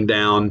McIlvain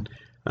down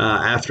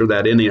after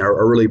that inning,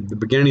 or really the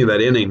beginning of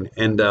that inning,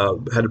 and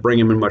had to bring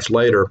him in much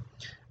later.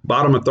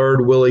 Bottom of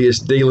third, Willie is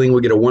dealing.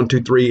 We get a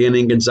 1-2-3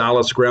 inning.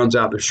 Gonzalez grounds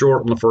out to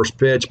short on the first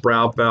pitch.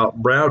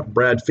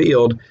 Brad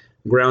Field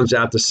grounds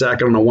out to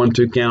second on a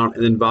 1-2 count,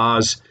 and then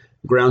Vaz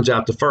grounds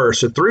out to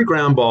first. So 3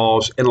 ground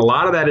balls, and a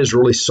lot of that is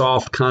really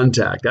soft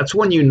contact. That's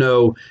when you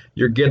know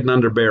you're getting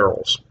under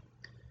barrels.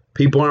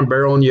 People aren't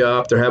barreling you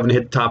up. They're having to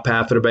hit the top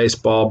half of the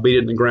baseball, beat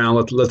it in the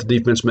ground, let the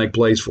defense make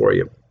plays for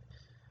you.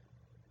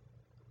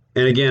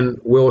 And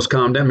again, Will was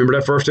calmed down. Remember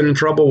that first inning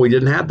trouble? We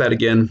didn't have that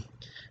again.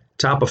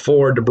 Top of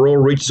 4,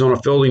 DeBrule reaches on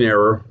a fielding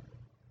error.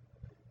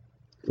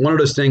 One of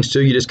those things,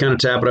 too, you just kind of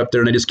tap it up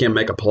there and they just can't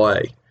make a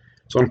play.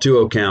 It's on a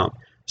 2-0 count.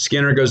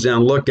 Skinner goes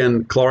down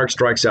looking, Clark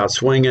strikes out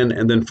swinging,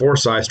 and then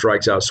Forsythe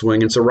strikes out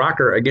swinging. So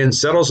Rocker, again,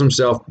 settles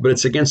himself, but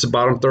it's against the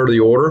bottom third of the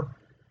order.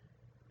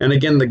 And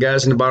again, the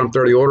guys in the bottom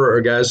third of the order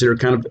are guys that are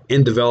kind of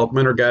in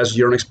development or guys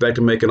you don't expect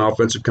to make an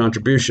offensive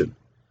contribution.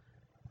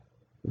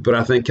 But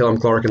I think Kellum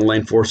Clark and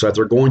Lane Forsythe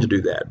are going to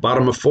do that.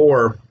 Bottom of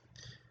 4,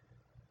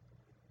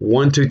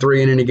 1-2-3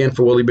 inning again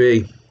for Willie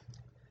B.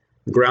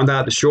 Ground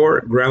out to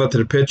short, ground out to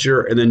the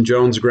pitcher, and then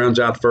Jones grounds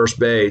out to first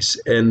base.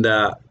 And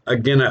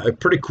again, a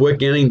pretty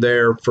quick inning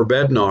there for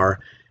Bednar.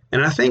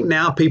 And I think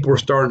now people are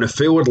starting to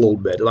feel it a little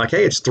bit. Like,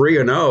 hey, it's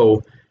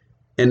 3-0,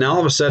 and now all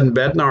of a sudden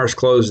Bednar's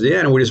closed in,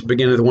 and we just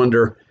begin to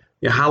wonder,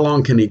 how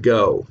long can he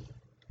go?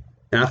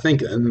 And I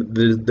think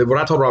what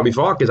I told Robbie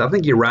Falk is I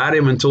think you ride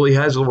him until he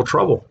has a little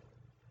trouble.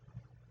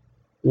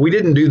 We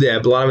didn't do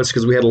that, but a lot of it's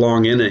because we had a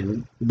long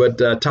inning. But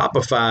top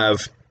of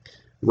 5,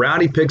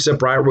 Rowdy picks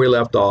up right where he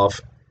left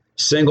off,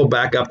 single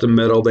back up the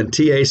middle, then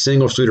T.A.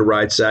 singles through the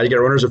right side. You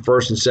got runners at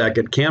first and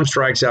second. Cam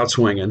strikes out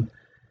swinging.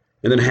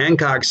 And then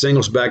Hancock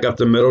singles back up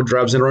the middle,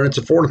 drives in a run. It's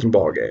a 4-0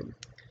 ball game.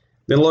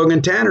 Then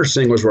Logan Tanner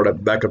singles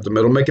back up the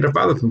middle, make it a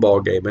 5-0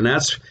 ball game. And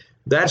that's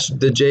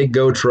the Jake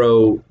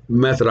Gautreaux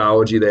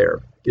methodology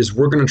there, is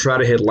we're going to try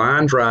to hit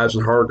line drives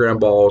and hard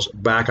ground balls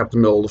back up the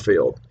middle of the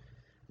field.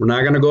 We're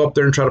not going to go up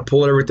there and try to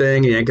pull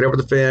everything and yank it over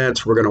the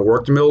fence. We're going to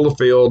work the middle of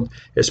the field,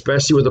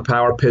 especially with a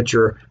power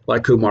pitcher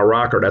like Kumar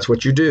Rocker. That's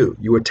what you do.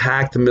 You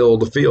attack the middle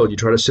of the field. You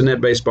try to send that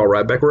baseball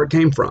right back where it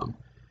came from.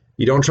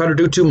 You don't try to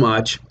do too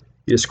much.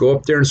 You just go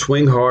up there and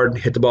swing hard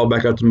and hit the ball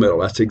back up the middle.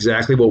 That's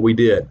exactly what we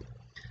did.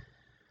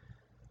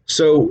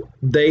 So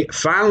they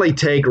finally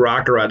take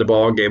Rocker out of the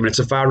ball game, and it's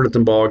a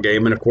 5-0 ball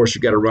game, and of course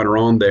you've got a runner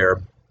on there.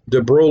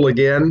 DeBrule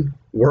again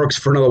works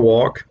for another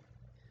walk.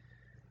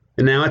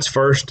 And now it's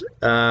first,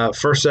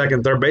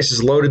 second, third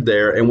bases loaded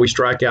there, and we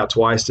strike out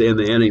twice to end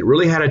the inning.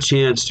 Really had a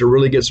chance to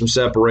really get some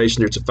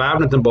separation there. It's a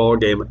 5-0 ball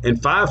game,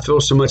 and 5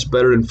 feels so much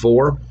better than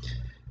 4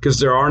 because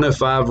there are no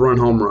 5-run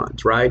home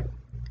runs, right?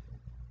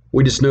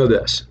 We just know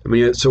this. I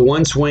mean, so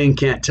one swing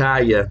can't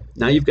tie you.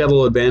 Now you've got a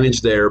little advantage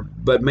there.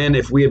 But, man,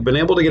 if we had been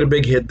able to get a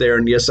big hit there,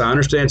 and, yes, I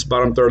understand it's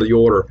bottom third of the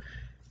order,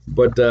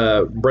 but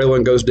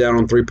Braylon goes down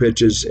on 3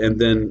 pitches, and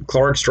then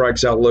Clark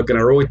strikes out looking.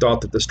 I really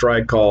thought that the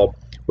strike call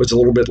was a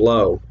little bit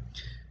low.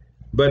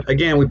 But,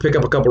 again, we pick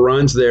up a couple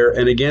runs there.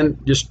 And, again,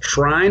 just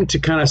trying to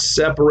kind of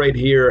separate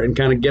here and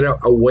kind of get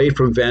away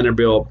from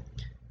Vanderbilt.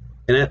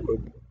 And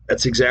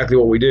that's exactly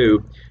what we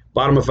do.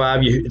 Bottom of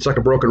 5, it's like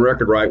a broken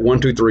record, right?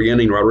 1-2-3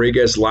 inning.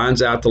 Rodriguez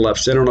lines out to left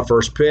center on the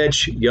first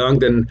pitch. Young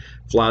then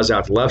flies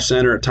out to left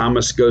center.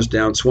 Thomas goes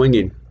down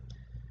swinging.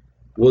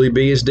 Willie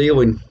B is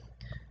dealing.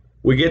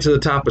 We get to the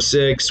top of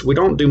 6. We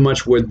don't do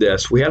much with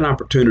this. We had an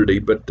opportunity,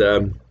 but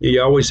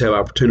you always have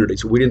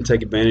opportunities. We didn't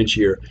take advantage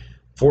here.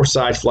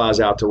 Forsythe flies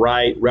out to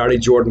right. Rowdy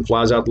Jordan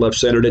flies out to left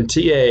center. Then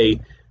T.A.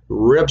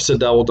 rips a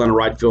double down the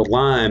right field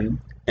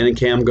line, and then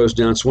Cam goes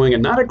down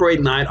swinging. Not a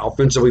great night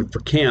offensively for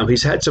Cam.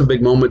 He's had some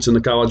big moments in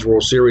the College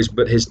World Series,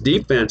 but his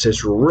defense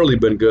has really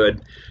been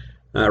good.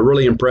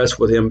 Really impressed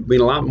with him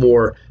being a lot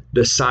more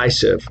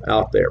decisive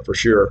out there for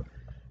sure.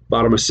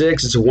 Bottom of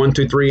 6, it's a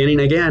 1-2-3 inning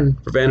again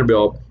for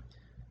Vanderbilt.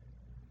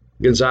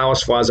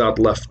 Gonzalez flies out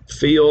to left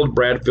field.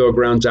 Bradfield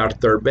grounds out to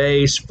third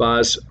base.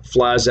 Vaz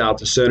flies out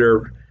to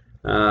center.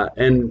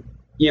 And,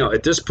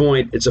 at this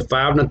point, it's a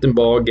 5-0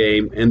 ball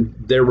game, and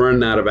they're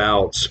running out of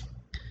outs.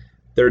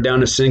 They're down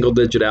to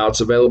single-digit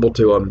outs available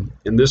to them.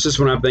 And this is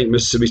when I think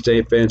Mississippi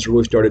State fans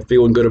really started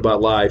feeling good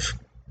about life.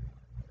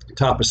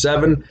 Top of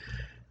 7,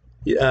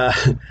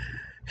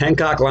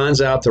 Hancock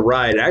lines out to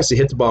right. Actually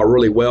hit the ball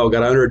really well,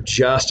 got under it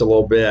just a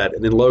little bit.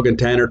 And then Logan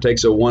Tanner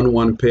takes a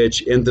 1-1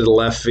 pitch into the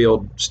left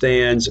field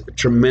stands.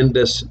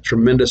 Tremendous,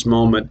 tremendous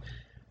moment.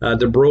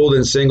 DeBrule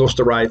then singles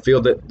to right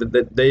field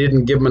that they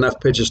didn't give him enough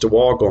pitches to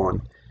walk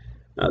on.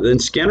 Then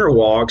Skinner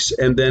walks,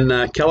 and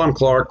then Kellum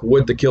Clark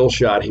with the kill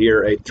shot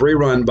here, a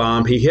 3-run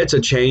bomb. He hits a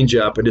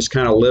changeup and just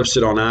kind of lifts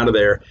it on out of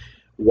there.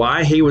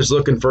 Why he was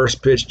looking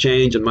first pitch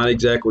change, I'm not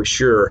exactly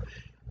sure.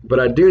 But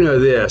I do know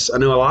this. I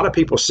know a lot of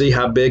people see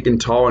how big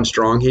and tall and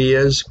strong he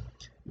is.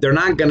 They're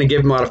not going to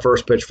give him a lot of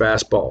first pitch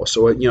fastball.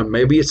 So,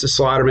 maybe it's a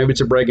slider, maybe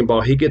it's a breaking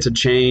ball. He gets a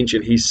change,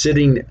 and he's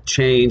sitting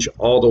change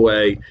all the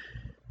way.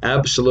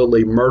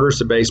 Absolutely murders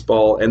the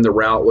baseball, and the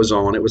route was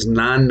on. It was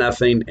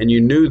 9-0, and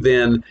you knew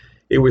then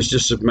It was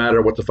just a matter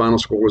of what the final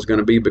score was going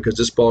to be because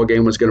this ball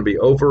game was going to be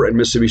over and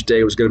Mississippi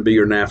State was going to be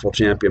your national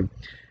champion.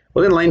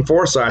 Well, then Lane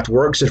Forsythe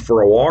works it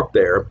for a walk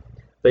there.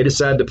 They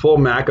decided to pull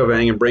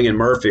McAvang and bring in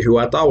Murphy, who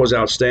I thought was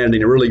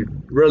outstanding. It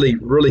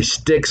really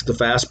sticks the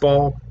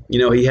fastball.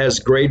 He has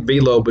great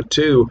velo, but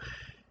too,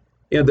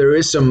 there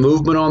is some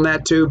movement on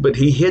that too, but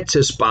he hits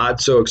his spot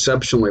so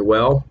exceptionally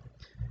well.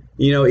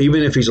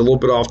 Even if he's a little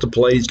bit off the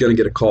plate, he's going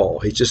to get a call.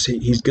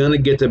 He's going to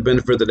get the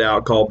benefit of the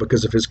doubt call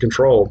because of his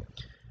control.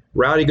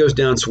 Rowdy goes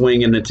down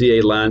swinging, and the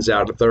TA lines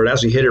out to third.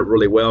 As he hit it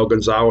really well,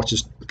 Gonzalez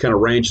just kind of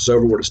ranges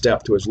over with a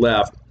step to his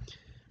left.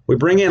 We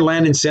bring in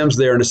Landon Sims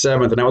there in the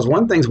seventh, and that was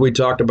one of the things we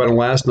talked about on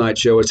last night's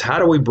show is how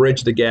do we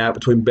bridge the gap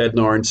between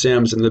Bednar and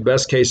Sims? And the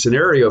best case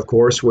scenario, of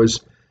course,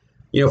 was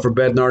for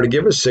Bednar to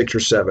give us 6 or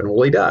 7.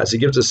 Well, he does. He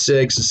gives us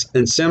 6,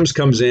 and Sims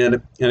comes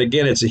in, and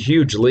again, it's a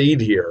huge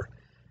lead here.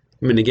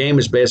 I mean, the game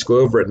is basically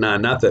over at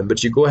 9-0,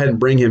 but you go ahead and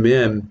bring him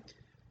in,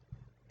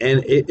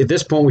 and at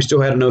this point, we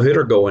still had a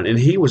no-hitter going, and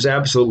he was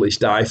absolutely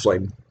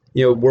stifling.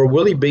 Where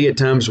Willie B at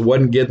times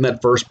wasn't getting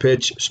that first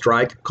pitch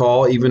strike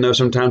call, even though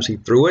sometimes he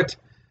threw it,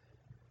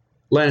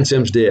 Landon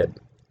Sims did.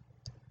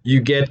 You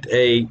get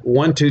a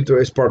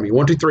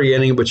 1-2-3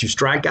 inning, but you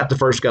strike out the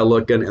first guy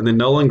looking, and then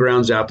Nolan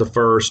grounds out the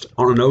first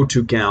on an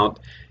 0-2 count,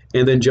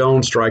 and then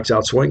Jones strikes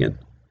out swinging.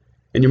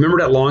 And you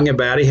remember that long at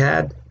bat he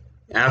had?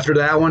 After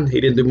that one,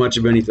 he didn't do much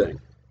of anything.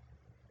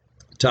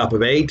 Top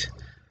of 8,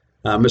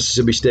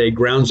 Mississippi State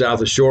grounds out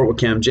the short with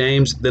Cam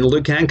James. Then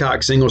Luke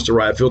Hancock singles to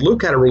right field.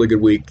 Luke had a really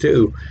good week,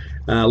 too.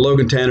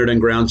 Logan Tanner then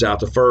grounds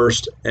out the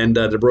first, and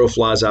DeBro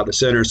flies out the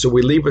center. So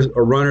we leave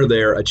a runner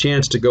there, a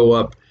chance to go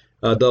up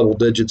double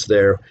digits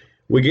there.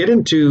 We get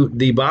into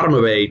the bottom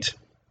of 8,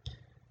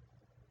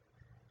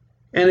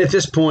 and at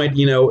this point,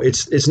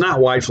 it's not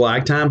white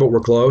flag time, but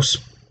we're close.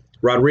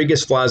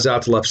 Rodriguez flies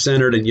out to left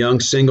center, and Young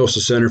singles to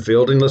center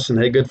field. And listen,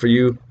 hey, good for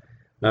you,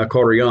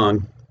 Carter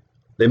Young.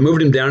 They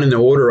moved him down in the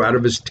order out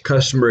of his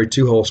customary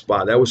 2-hole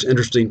spot. That was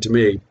interesting to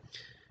me.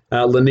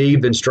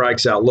 Leneve then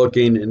strikes out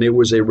looking, and it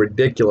was a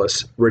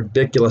ridiculous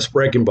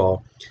breaking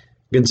ball.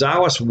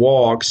 Gonzalez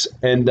walks,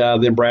 and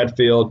then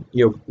Bradfield,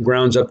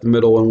 grounds up the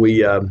middle, and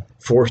we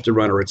forced a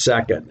runner at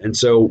second. And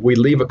so we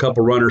leave a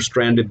couple runners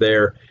stranded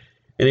there,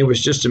 and it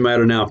was just a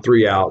matter now of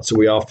 3 outs, so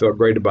we all felt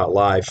great about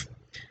life.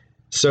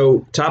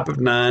 So top of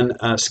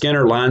 9,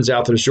 Skinner lines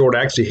out to the short,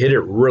 actually hit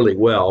it really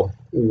well,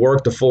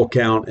 worked the full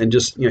count, and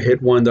just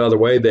hit one the other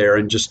way there,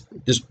 and just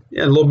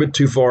a little bit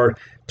too far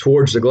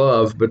towards the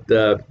glove, but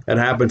that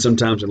happens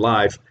sometimes in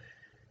life.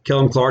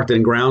 Kellum Clark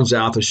then grounds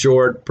out the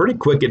short, pretty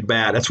quick at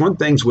bat. That's one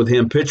thing with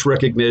him. Pitch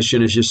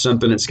recognition is just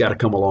something that's got to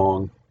come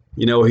along.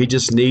 He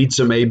just needs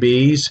some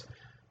ABs,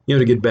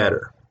 to get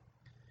better.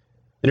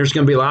 And there's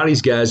going to be a lot of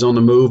these guys on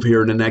the move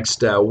here in the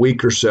next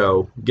week or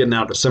so, getting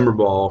out to summer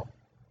ball.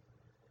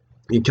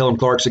 And Kellum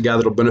Clark's a guy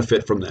that'll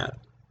benefit from that.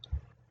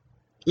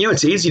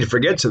 It's easy to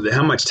forget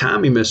how much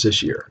time he missed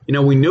this year.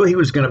 We knew he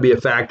was going to be a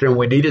factor, and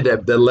we needed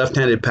that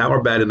left-handed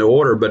power bat in the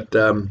order. But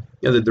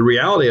the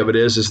reality of it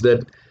is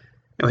that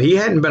he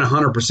hadn't been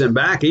 100%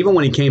 back. Even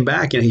when he came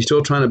back, he's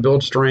still trying to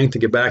build strength to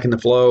get back in the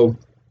flow.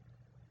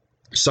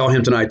 Saw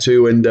him tonight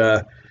too, and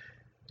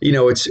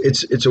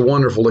it's a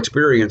wonderful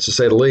experience to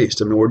say the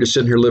least. I mean, we're just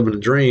sitting here living a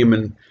dream,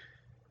 and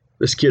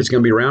this kid's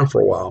going to be around for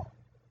a while.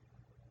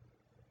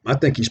 I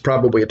think he's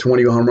probably a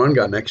 20 home run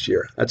guy next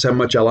year. That's how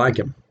much I like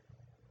him.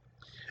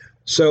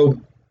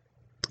 So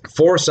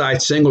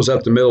Forsythe singles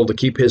up the middle to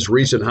keep his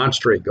recent hot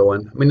streak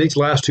going. I mean, these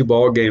last 2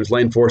 ball games,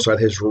 Lane Forsythe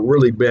has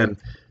really been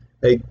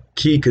a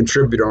key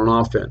contributor on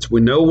offense.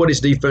 We know what his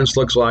defense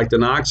looks like. The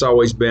knock's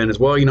always been as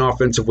well,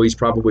 offensively, he's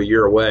probably a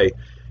year away.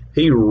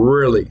 He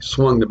really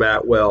swung the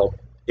bat well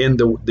in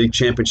the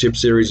championship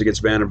series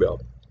against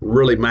Vanderbilt.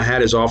 Really, my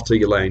hat is off to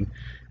you, Lane.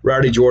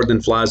 Rowdy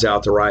Jordan flies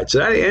out to right. So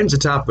that ends the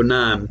top of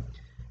 9.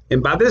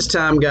 And by this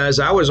time, guys,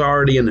 I was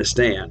already in the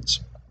stands.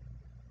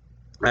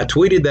 I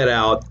tweeted that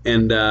out,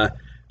 and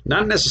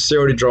not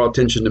necessarily to draw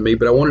attention to me,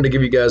 but I wanted to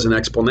give you guys an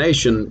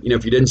explanation,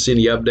 if you didn't see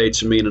any updates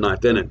from me in the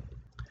 9th inning.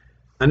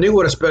 I knew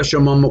what a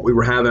special moment we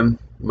were having.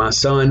 My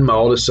son, my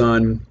oldest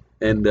son,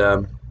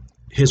 and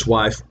his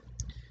wife,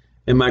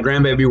 and my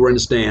grandbaby were in the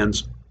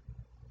stands.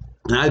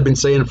 And I had been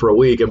saying for a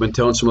week, I've been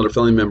telling some other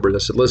family members, I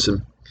said,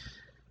 listen,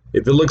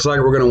 if it looks like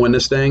we're going to win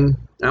this thing,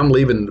 I'm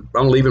leaving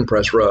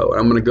press row.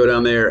 I'm going to go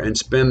down there and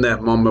spend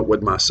that moment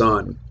with my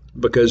son,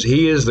 because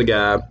he is the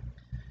guy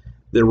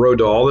that rode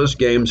to all those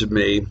games with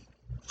me,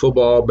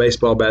 football,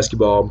 baseball,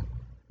 basketball,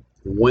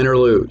 win or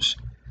lose.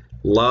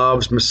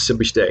 Loves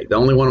Mississippi State. The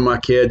only one of my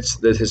kids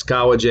that his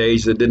college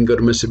age that didn't go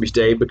to Mississippi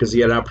State because he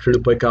had an opportunity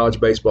to play college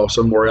baseball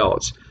somewhere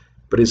else.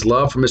 But his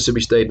love for Mississippi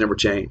State never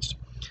changed.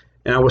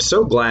 And I was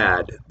so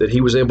glad that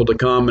he was able to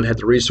come and had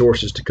the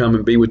resources to come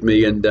and be with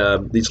me and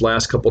these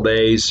last couple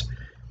days.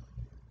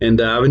 And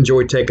I've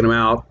enjoyed taking him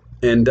out.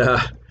 And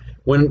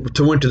went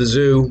to the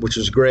zoo, which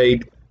was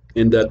great,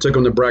 and took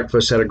him to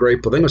breakfast. Had a great,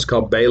 I think it was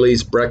called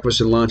Bailey's Breakfast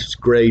and Lunch. It's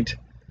great.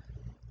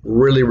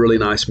 Really, really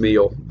nice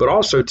meal. But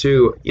also,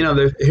 too,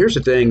 here's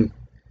the thing.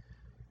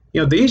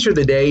 These are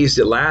the days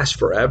that last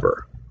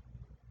forever.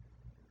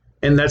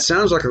 And that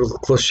sounds like a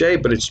cliche,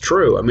 but it's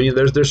true. I mean,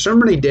 there's so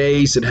many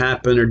days that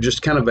happen are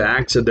just kind of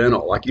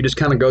accidental. Like you just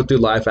kind of go through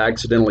life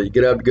accidentally. You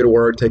get up, you go to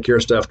work, take care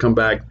of stuff, come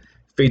back,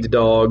 feed the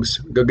dogs,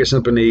 go get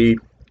something to eat,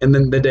 and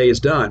then the day is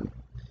done.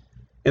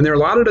 And there are a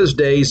lot of those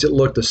days that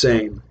look the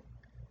same.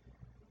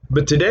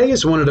 But today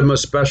is one of the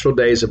most special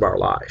days of our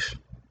life.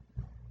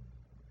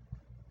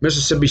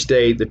 Mississippi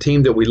State, the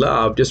team that we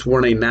love, just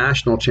won a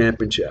national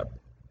championship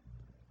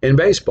in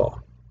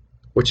baseball,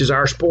 which is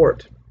our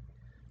sport,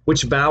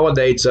 which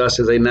validates us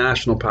as a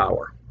national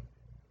power.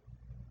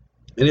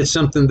 And it's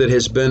something that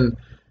has been,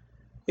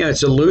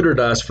 it's eluded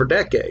us for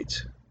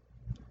decades.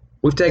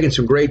 We've taken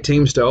some great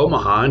teams to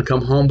Omaha and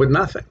come home with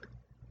nothing.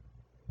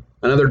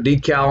 Another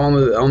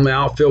decal on the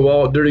outfield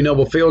wall at Duty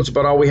Noble Field is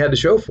about all we had to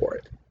show for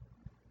it.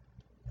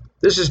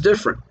 This is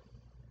different.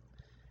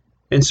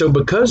 And so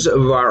because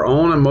of our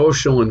own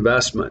emotional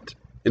investment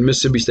in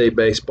Mississippi State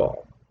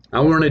baseball, I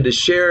wanted to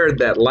share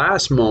that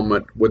last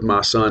moment with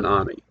my son,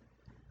 Ani.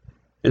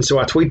 And so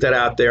I tweet that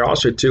out there.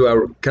 Also, too, I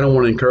kind of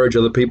want to encourage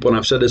other people, and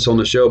I've said this on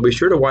the show, be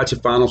sure to watch the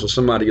finals with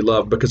somebody you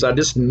love, because I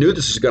just knew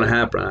this was going to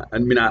happen.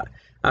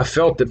 I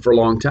felt it for a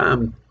long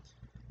time.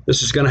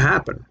 This is going to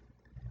happen.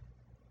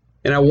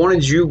 And I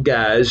wanted you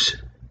guys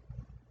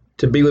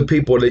to be with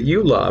people that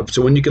you love.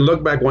 So when you can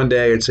look back one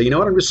day and say, you know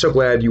what, I'm just so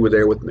glad you were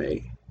there with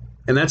me.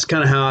 And that's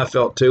kind of how I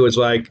felt, too. It's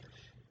like,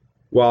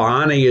 while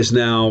Ani is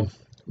now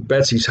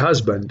Betsy's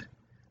husband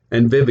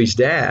and Vivi's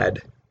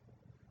dad,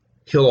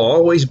 he'll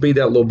always be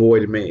that little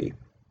boy to me,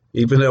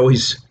 even though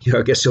he's,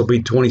 I guess he'll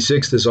be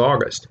 26 this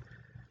August.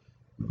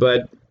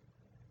 But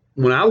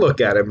when I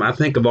look at him, I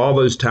think of all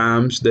those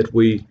times that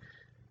we,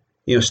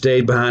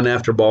 stayed behind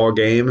after ball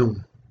game,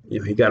 and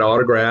he got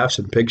autographs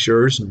and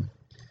pictures and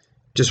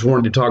just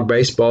wanted to talk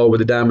baseball with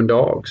the Diamond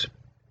Dogs.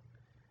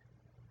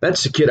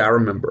 That's the kid I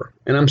remember.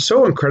 And I'm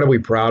so incredibly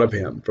proud of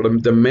him for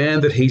the man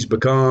that he's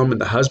become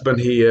and the husband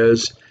he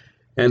is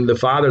and the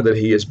father that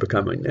he is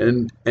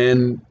becoming.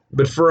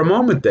 But for a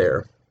moment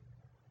there,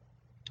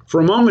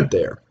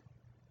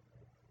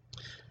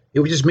 it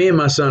was just me and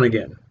my son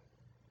again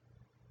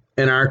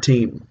and our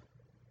team.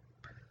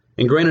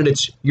 And granted,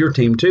 it's your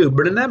team too.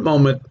 But in that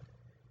moment,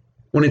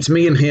 when it's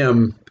me and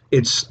him,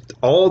 it's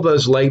all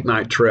those late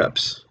night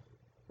trips,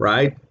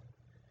 right?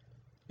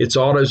 It's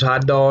all those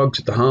hot dogs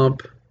at the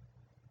hump.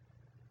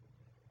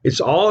 It's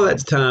all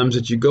that times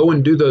that you go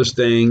and do those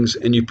things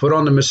and you put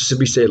on the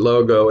Mississippi State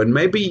logo, and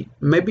maybe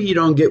you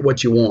don't get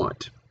what you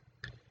want.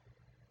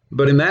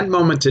 But in that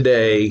moment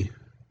today,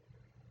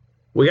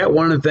 we got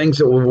one of the things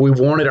that we've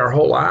wanted our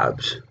whole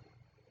lives,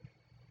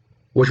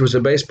 which was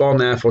a baseball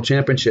national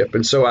championship.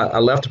 And so I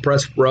left the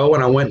press row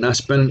and I went and I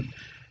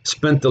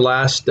spent the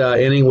last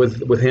inning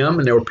with him,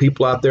 and there were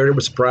people out there that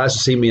were surprised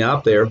to see me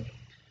out there.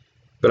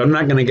 But I'm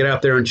not going to get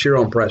out there and cheer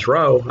on press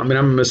row. I mean,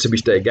 I'm a Mississippi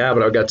State guy,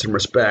 but I've got some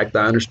respect.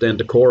 I understand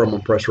decorum on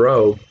press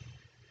row.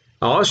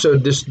 I also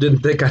just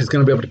didn't think I was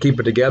going to be able to keep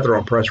it together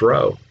on press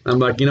row. I'm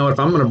like, if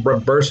I'm going to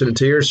burst into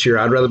tears here,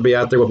 I'd rather be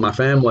out there with my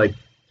family.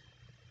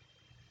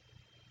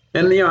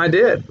 And, I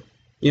did.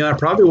 I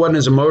probably wasn't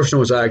as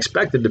emotional as I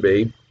expected to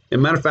be. As a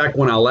matter of fact,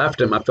 when I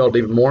left him, I felt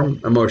even more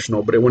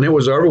emotional. But when it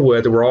was over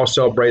with, and we're all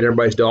celebrating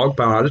everybody's dog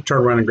pound, I just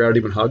turned around and grabbed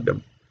him and hugged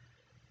him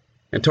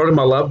and told him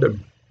I loved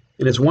him.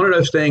 And it's one of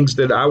those things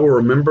that I will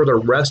remember the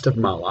rest of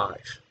my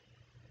life.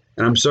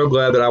 And I'm so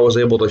glad that I was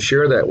able to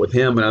share that with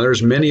him. And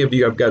there's many of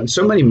you, I've gotten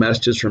so many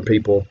messages from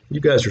people. You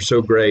guys are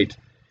so great.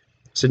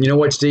 Said, you know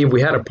what, Steve,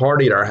 we had a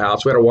party at our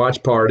house. We had a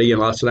watch party.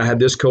 And I said, I had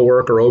this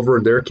coworker over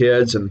and their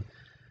kids. And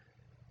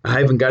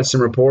I even got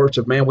some reports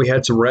of, man, we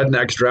had some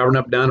rednecks driving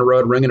up down the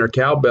road ringing their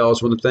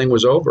cowbells when the thing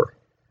was over.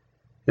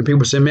 And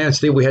people said, man,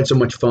 Steve, we had so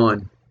much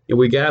fun. And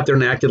we got out there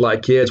and acted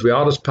like kids. We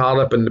all just piled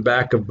up in the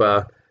back of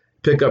a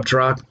pickup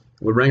truck.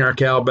 We ring our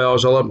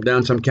cowbells all up and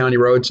down some county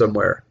road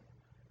somewhere.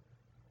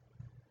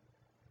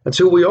 That's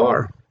who we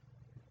are.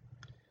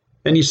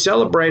 And you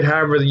celebrate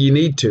however you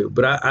need to.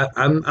 But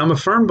I'm a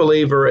firm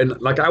believer in,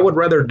 I would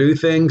rather do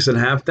things than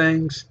have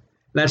things.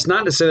 And that's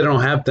not to say that I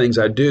don't have things,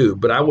 I do.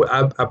 But I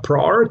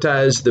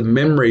prioritize the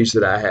memories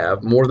that I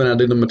have more than I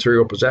do the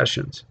material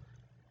possessions.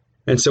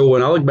 And so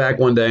when I look back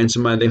one day and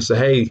somebody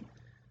say,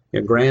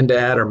 hey,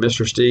 Granddad or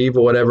Mr. Steve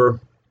or whatever,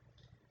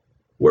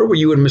 where were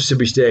you in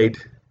Mississippi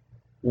State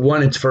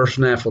won its first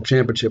national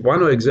championship? Well, I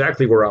know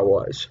exactly where I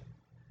was.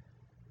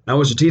 I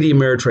was at TD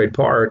Ameritrade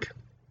Park.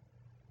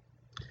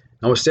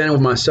 I was standing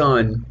with my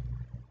son,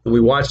 and we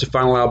watched the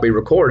final out be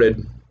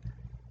recorded,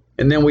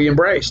 and then we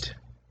embraced.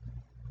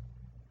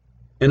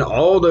 And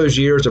all those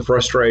years of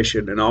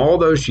frustration and all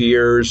those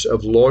years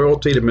of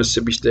loyalty to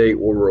Mississippi State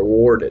were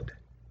rewarded.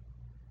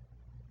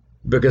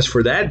 Because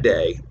for that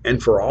day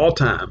and for all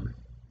time,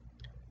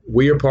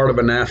 we are part of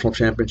a national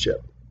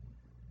championship.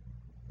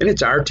 And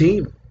it's our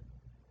team.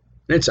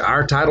 It's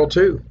our title,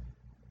 too.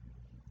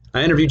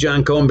 I interviewed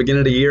John Cohen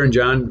beginning of the year, and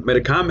John made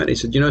a comment. He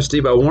said,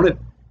 Steve, I want it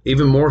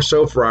even more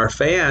so for our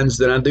fans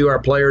than I do our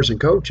players and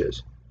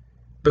coaches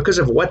because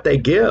of what they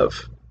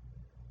give.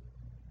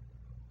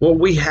 What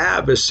we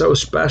have is so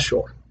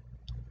special.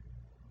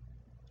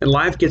 And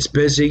life gets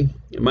busy,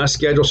 and my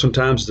schedule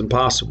sometimes is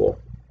impossible.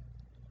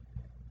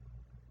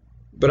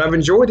 But I've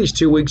enjoyed these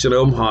 2 weeks in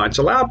Omaha. It's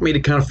allowed me to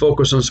kind of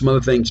focus on some other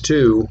things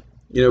too,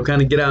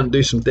 kind of get out and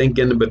do some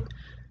thinking, but,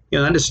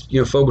 not just,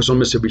 focus on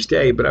Mississippi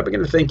State. But I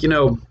began to think,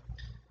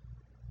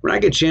 when I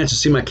get a chance to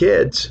see my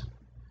kids,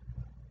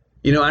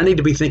 I need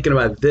to be thinking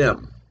about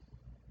them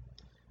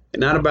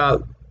and not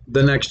about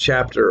the next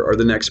chapter or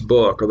the next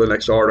book or the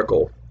next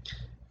article.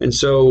 And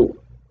so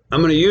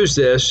I'm going to use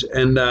this,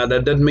 and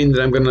that doesn't mean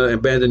that I'm going to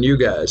abandon you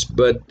guys,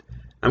 but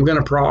I'm going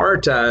to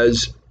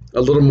prioritize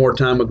a little more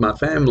time with my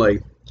family.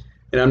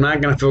 And I'm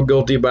not going to feel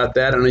guilty about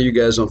that. I know you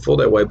guys don't feel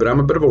that way, but I'm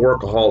a bit of a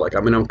workaholic.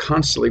 I mean, I'm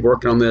constantly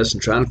working on this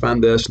and trying to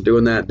find this and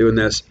doing that and doing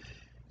this.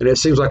 And it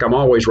seems like I'm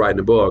always writing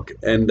a book.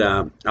 And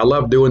I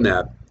love doing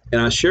that. And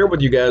I shared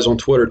with you guys on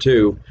Twitter,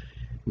 too,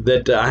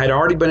 that I had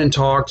already been in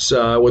talks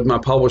with my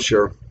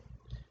publisher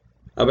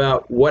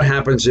about what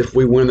happens if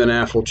we win the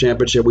national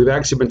championship. We've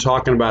actually been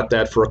talking about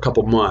that for a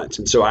couple months.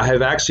 And so I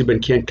have actually been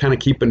kind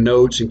of keeping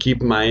notes and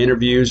keeping my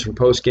interviews from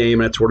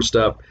post-game and that sort of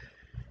stuff.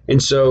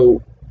 And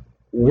so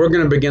we're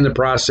going to begin the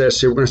process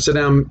here. We're going to sit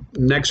down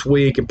next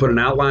week and put an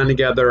outline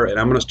together, and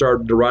I'm going to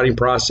start the writing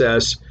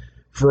process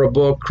for a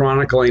book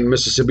chronicling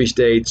Mississippi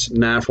State's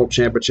national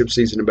championship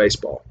season in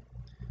baseball.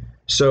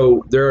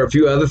 So there are a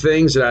few other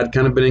things that I'd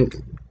kind of been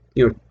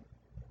in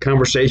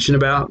conversation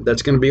about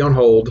that's going to be on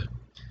hold.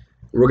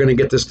 We're going to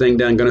get this thing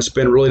done. Going to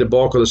spend really the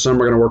bulk of the summer.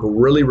 Going to work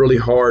really, really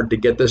hard to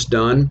get this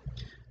done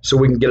so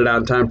we can get it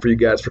out in time for you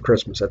guys for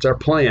Christmas. That's our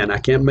plan. I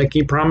can't make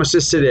any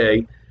promises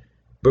today,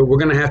 but we're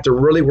going to have to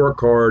really work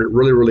hard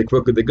really, really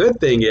quickly. The good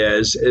thing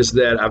is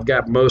that I've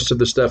got most of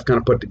the stuff kind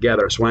of put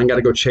together, so I ain't got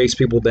to go chase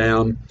people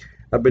down.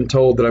 I've been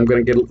told that I'm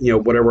going to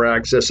get whatever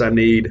access I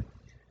need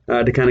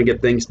to kind of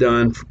get things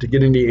done, to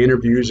get any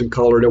interviews and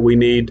color that we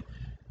need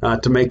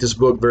to make this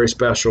book very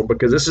special,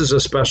 because this is a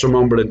special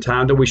moment in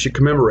time that we should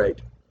commemorate.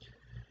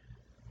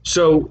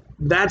 So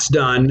that's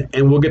done,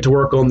 and we'll get to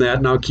work on that,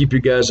 and I'll keep you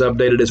guys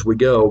updated as we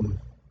go.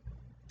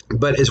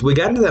 But as we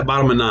got into that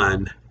bottom of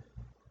 9,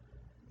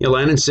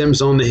 Landon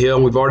Sims on the hill,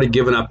 and we've already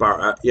given up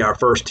our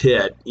first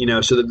hit,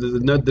 so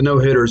the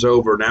no-hitter is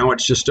over. Now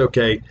it's just,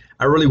 okay,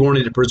 I really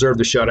wanted to preserve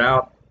the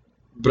shutout,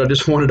 but I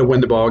just wanted to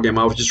win the ball game.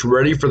 I was just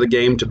ready for the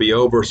game to be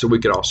over so we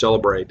could all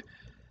celebrate.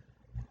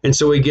 And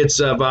so he gets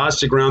Vaz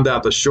to ground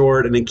out the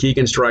short, and then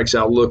Keegan strikes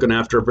out looking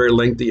after a very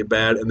lengthy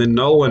at-bat, and then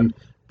Nolan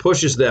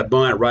pushes that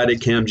bunt right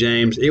at Cam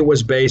James. It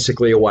was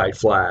basically a white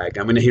flag.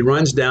 I mean, he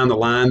runs down the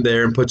line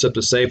there and puts up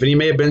the safe, and he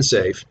may have been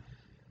safe.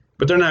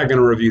 But they're not going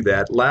to review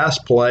that.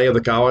 Last play of the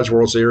College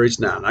World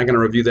Series, no, not going to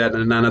review that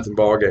in a 9-0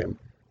 ball game.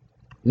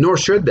 Nor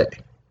should they.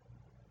 I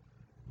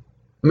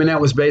mean, that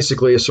was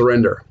basically a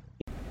surrender.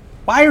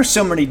 Why are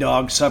so many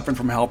dogs suffering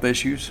from health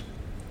issues?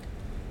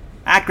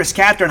 Actress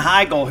Katherine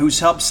Heigl,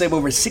 who's helped save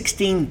over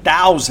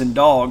 16,000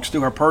 dogs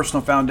through her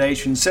personal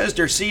foundation, says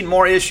they're seeing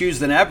more issues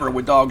than ever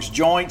with dogs'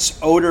 joints,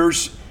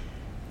 odors,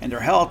 and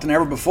their health than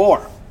ever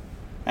before.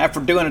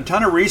 After doing a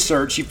ton of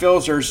research, she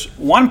feels there's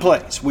one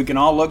place we can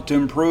all look to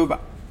improve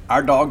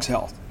our dog's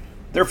health: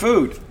 their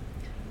food.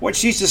 What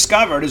she's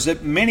discovered is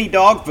that many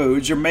dog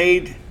foods are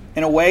made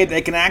in a way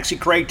they can actually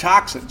create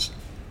toxins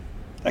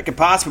that could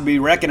possibly be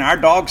wrecking our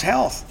dog's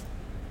health.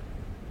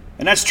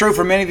 And that's true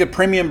for many of the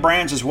premium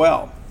brands as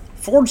well.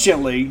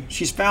 Fortunately,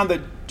 she's found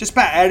that just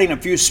by adding a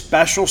few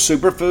special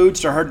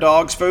superfoods to her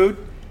dog's food,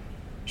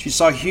 she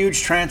saw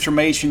huge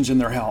transformations in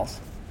their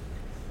health.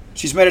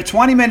 She's made a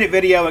 20-minute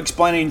video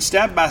explaining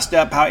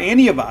step-by-step how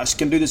any of us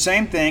can do the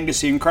same thing to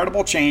see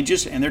incredible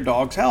changes in their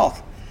dog's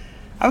health.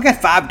 I've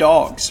got 5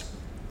 dogs.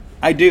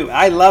 I do.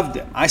 I love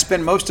them. I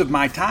spend most of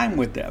my time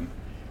with them.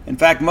 In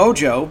fact,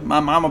 Mojo, my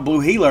Mama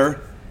Blue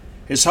Healer,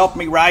 has helped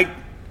me write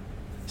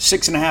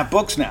 6.5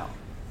 books now.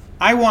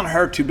 I want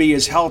her to be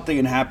as healthy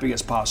and happy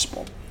as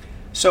possible.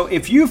 So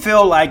if you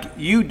feel like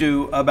you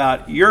do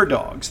about your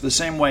dogs the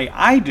same way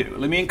I do,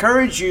 let me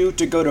encourage you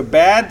to go to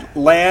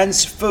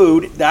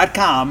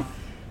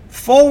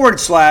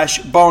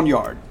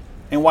badlandsfood.com/boneyard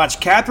and watch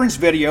Catherine's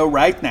video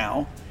right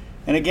now.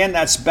 And again,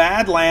 that's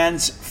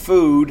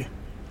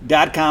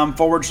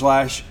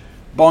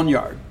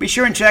badlandsfood.com/boneyard. Be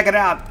sure and check it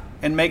out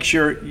and make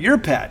sure your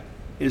pet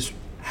is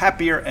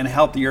happier and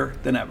healthier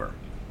than ever.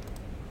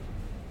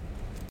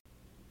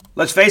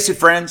 Let's face it,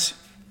 friends,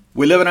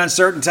 we live in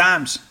uncertain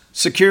times.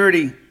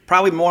 Security,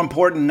 probably more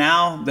important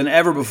now than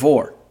ever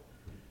before.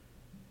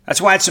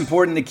 That's why it's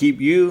important to keep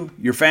you,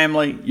 your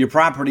family, your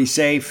property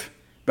safe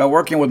by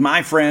working with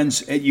my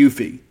friends at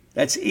Eufy.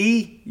 That's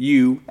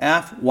EUFY.com.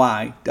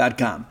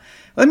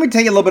 Let me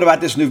tell you a little bit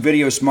about this new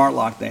video smart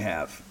lock they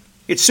have.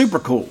 It's super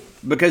cool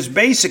because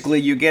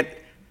basically you get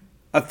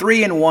a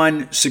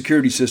 3-in-1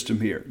 security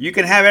system here. You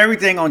can have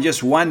everything on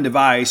just one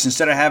device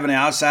instead of having the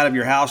outside of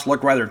your house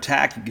look rather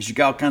tacky because you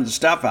got all kinds of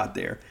stuff out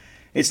there.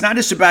 It's not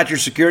just about your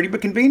security,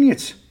 but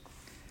convenience.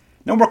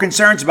 No more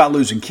concerns about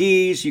losing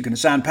keys. You can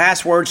assign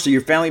passwords to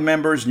your family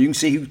members, and you can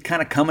see who's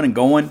kind of coming and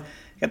going. You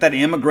got that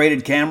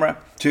integrated camera,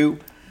 too.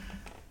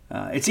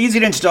 It's easy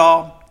to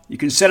install. You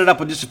can set it up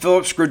with just a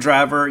Phillips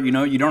screwdriver.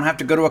 You don't have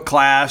to go to a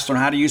class on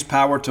how to use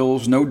power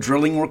tools. No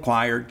drilling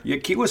required. You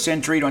get keyless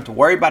entry. You don't have to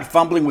worry about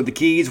fumbling with the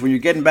keys when you're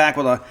getting back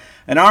with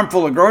an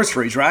armful of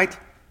groceries, right?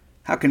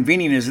 How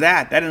convenient is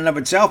that? That in and of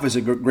itself is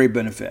a great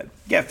benefit.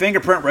 You got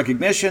fingerprint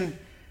recognition.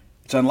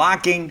 It's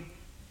unlocking.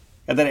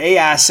 Got that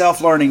AI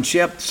self-learning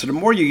chip. So the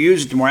more you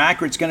use it, the more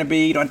accurate it's going to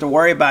be. You don't have to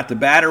worry about the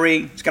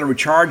battery. It's got a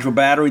rechargeable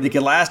battery that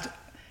can last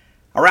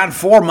around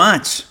 4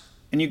 months.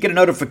 And you get a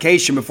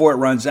notification before it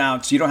runs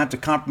out, so you don't have to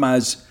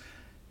compromise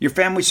your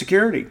family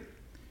security.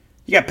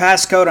 You got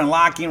passcode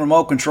unlocking,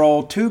 remote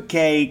control,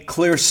 2K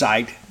clear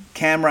sight,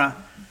 camera.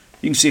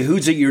 You can see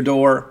who's at your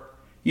door.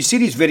 You see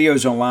these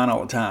videos online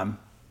all the time.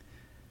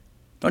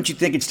 Don't you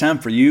think it's time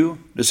for you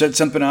to set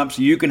something up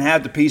so you can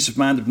have the peace of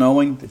mind of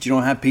knowing that you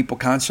don't have people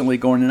constantly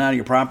going in and out of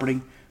your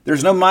property?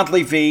 There's no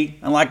monthly fee.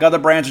 Unlike other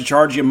brands that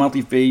charge you a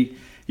monthly fee,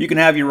 you can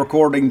have your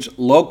recordings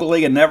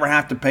locally and never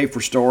have to pay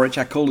for storage.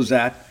 How cool is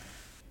that?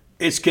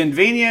 It's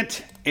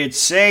convenient. It's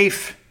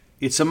safe.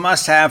 It's a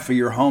must-have for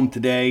your home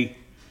today.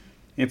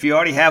 If you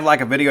already have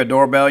like a video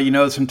doorbell, you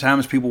know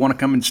sometimes people want to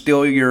come and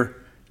steal your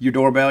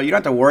doorbell. You don't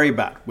have to worry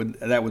about with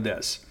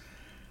this.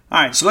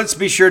 All right, so let's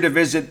be sure to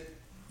visit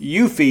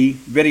Eufy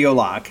Video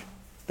Lock.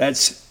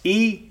 That's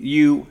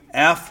EUFY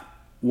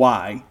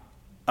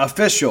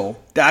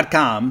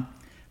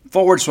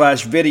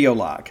official.com/video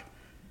lock.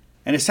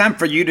 And it's time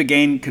for you to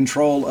gain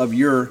control of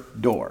your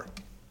door.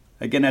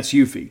 Again, that's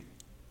Eufy.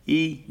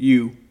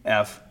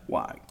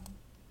 EUFY.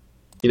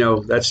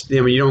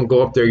 You don't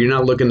go up there, you're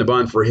not looking to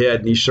bunt for hit,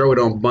 and you sure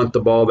don't bunt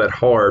the ball that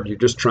hard. You're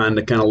just trying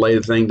to kind of lay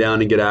the thing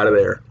down and get out of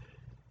there.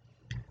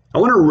 I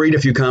want to read a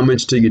few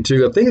comments to you,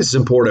 too. I think it's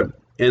important.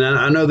 And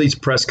I know these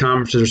press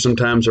conferences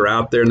sometimes are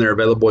out there and they're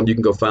available and you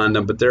can go find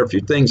them, but there are a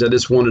few things I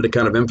just wanted to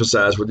kind of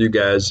emphasize with you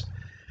guys.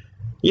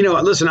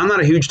 Listen, I'm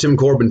not a huge Tim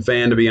Corbin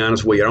fan, to be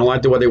honest with you. I don't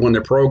like the way they won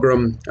their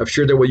program. I've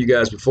shared that with you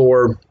guys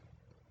before.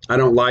 I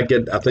don't like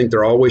it. I think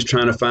they're always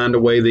trying to find a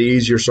way, the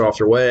easier,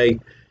 softer way.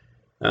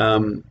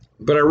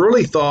 But I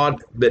really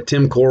thought that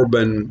Tim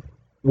Corbin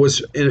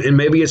was, and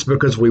maybe it's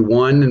because we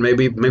won, and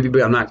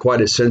maybe I'm not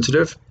quite as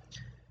sensitive,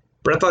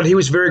 but I thought he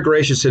was very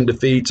gracious in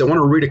defeats. I want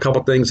to read a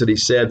couple things that he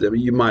said that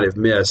you might have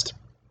missed.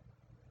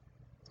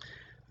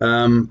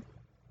 There's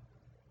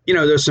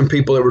some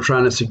people that were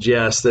trying to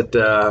suggest that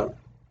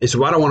he said,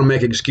 well, I don't want to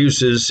make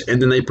excuses,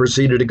 and then they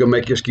proceeded to go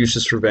make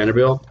excuses for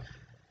Vanderbilt.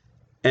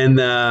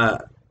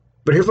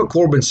 But here's what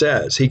Corbin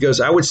says. He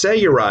goes, I would say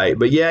you're right,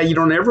 but yeah, you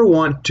don't ever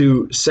want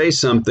to say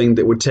something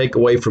that would take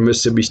away from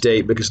Mississippi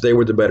State because they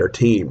were the better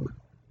team.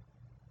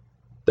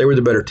 They were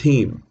the better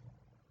team.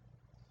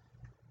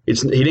 He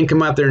didn't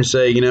come out there and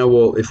say,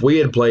 well, if we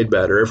had played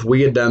better, if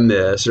we had done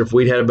this, or if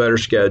we'd had a better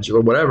schedule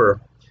or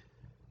whatever.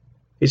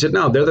 He said,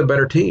 no, they're the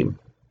better team.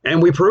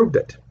 And we proved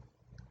it.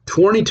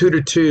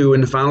 22-2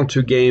 in the final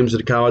two games of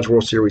the College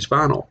World Series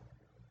final.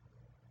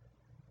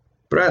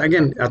 But I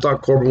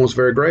thought Corbin was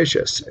very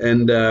gracious.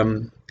 And,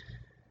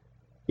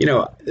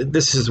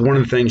 this is one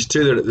of the things,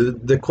 too.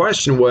 The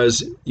question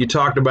was, you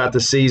talked about the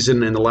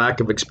season and the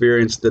lack of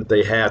experience that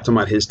they have, talking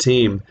about his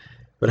team.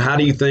 But how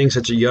do you think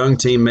such a young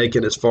team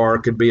making it as far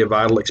could be a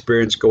vital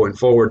experience going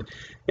forward?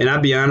 And I'll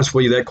be honest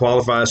with you, that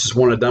qualifies as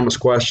one of the dumbest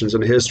questions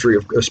in the history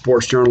of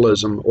sports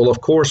journalism. Well,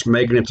 of course,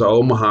 making it to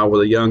Omaha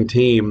with a young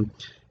team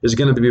is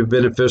going to be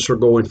beneficial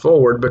going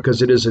forward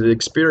because it is an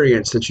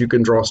experience that you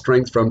can draw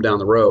strength from down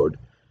the road.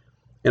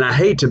 And I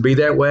hate to be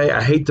that way.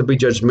 I hate to be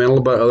judgmental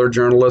about other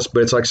journalists,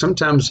 but it's like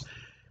sometimes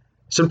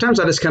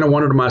I just kind of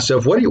wonder to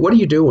myself, what are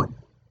you doing?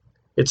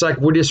 It's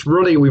like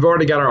we've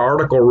already got our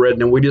article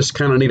written and we just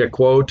kind of need a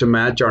quote to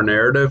match our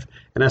narrative.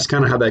 And that's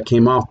kind of how that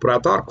came off. But I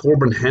thought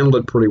Corbin handled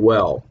it pretty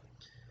well.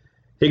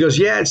 He goes,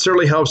 yeah, it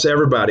certainly helps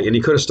everybody. And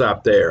he could have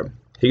stopped there.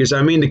 He goes,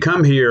 to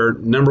come here,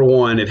 number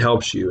one, it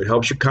helps you. It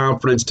helps your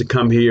confidence to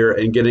come here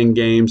and get in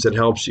games that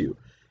helps you.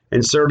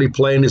 And certainly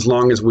playing as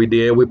long as we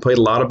did. We played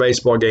a lot of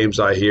baseball games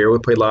out here. We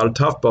played a lot of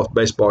tough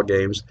baseball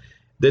games.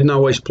 Didn't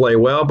always play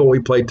well, but we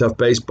played tough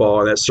baseball.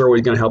 And that's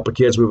certainly going to help the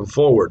kids moving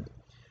forward.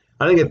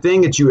 I think a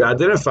thing that you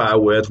identify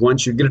with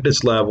once you get at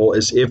this level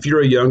is if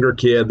you're a younger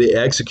kid, the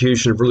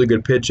execution of really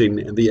good pitching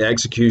and the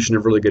execution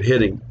of really good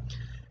hitting.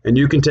 And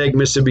you can take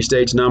Mississippi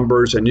State's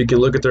numbers and you can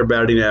look at their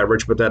batting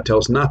average, but that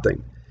tells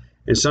nothing.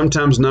 And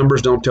sometimes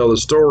numbers don't tell the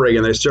story,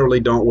 and they certainly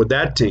don't with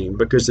that team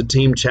because the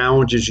team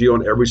challenges you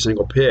on every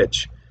single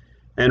pitch.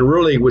 And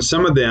really, with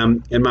some of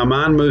them, and my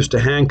mind moves to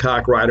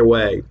Hancock right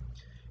away.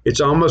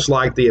 It's almost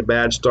like the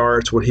at-bat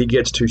starts when he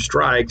gets 2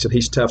 strikes and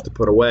he's tough to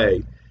put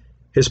away.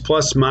 His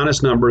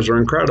plus-minus numbers are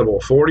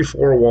incredible,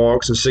 44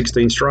 walks and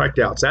 16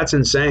 strikeouts. That's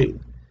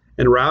insane.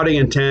 And Rowdy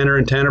and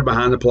Tanner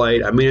behind the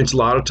plate, it's a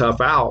lot of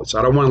tough outs.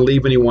 I don't want to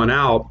leave anyone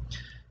out.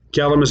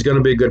 Kellum is going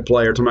to be a good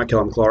player. Talking about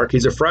Kellum Clark.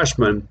 He's a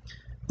freshman.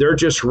 They're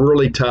just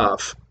really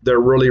tough. They're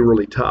really,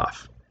 really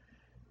tough.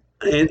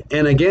 And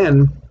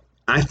again,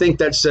 I think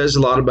that says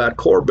a lot about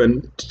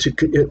Corbin.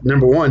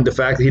 Number one, the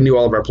fact that he knew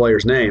all of our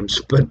players'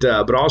 names,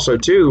 but also,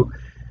 too,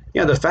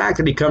 the fact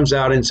that he comes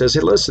out and says,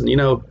 hey, listen,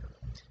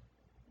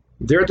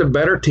 they're the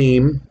better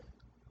team.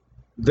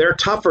 They're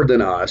tougher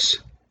than us.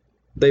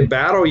 They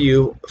battle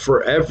you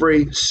for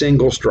every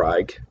single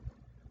strike.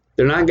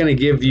 They're not going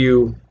to give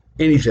you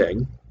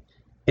anything.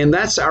 And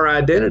that's our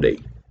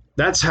identity.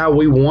 That's how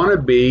we want to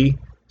be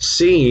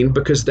seen,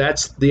 because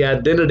that's the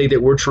identity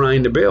that we're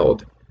trying to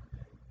build,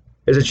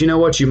 is that, you know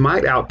what, you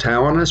might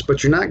out-talent us,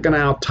 but you're not going to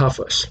out-tough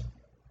us.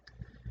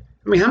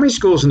 I mean, how many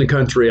schools in the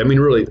country, I mean,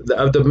 really,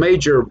 of the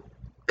major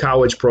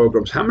college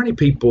programs, how many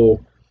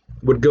people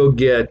would go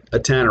get a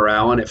Tanner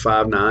Allen at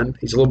 5'9"?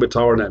 He's a little bit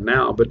taller than that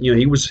now, but, you know,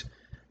 he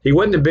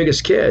wasn't the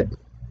biggest kid.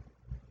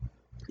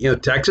 You know,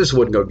 Texas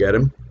wouldn't go get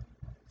him.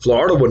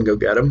 Florida wouldn't go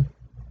get him.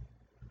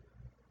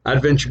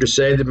 I'd venture to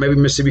say that maybe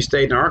Mississippi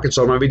State and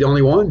Arkansas might be the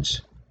only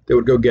ones that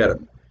would go get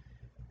him.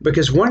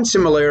 Because one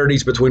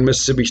similarities between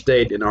Mississippi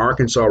State and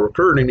Arkansas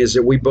recruiting is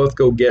that we both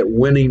go get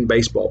winning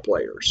baseball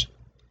players.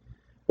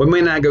 We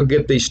may not go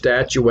get these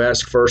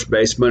statuesque first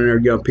basemen or,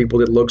 you know, people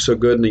that look so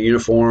good in the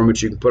uniform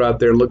that you can put out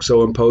there and look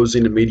so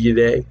imposing to media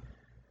day.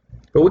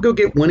 But we go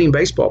get winning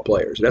baseball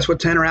players. That's what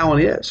Tanner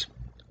Allen is.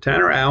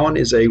 Tanner Allen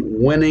is a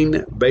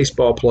winning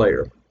baseball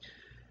player.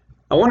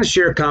 I want to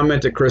share a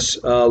comment that Chris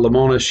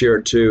Lamona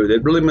shared too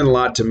that really meant a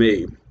lot to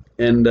me.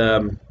 And,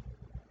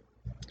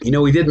 you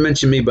know, he did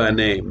mention me by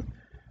name.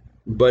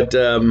 But,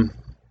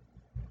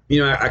 you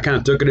know, I kind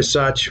of took it as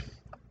such.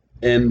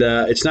 And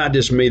it's not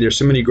just me. There's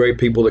so many great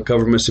people that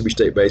cover Mississippi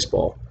State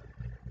baseball.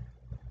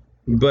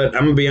 But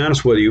I'm going to be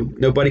honest with you.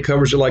 Nobody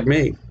covers it like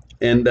me.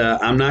 And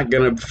I'm not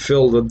going to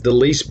feel the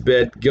least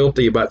bit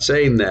guilty about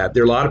saying that.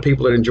 There are a lot of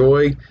people that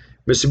enjoy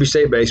Mississippi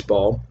State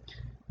baseball,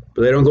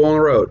 but they don't go on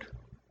the road.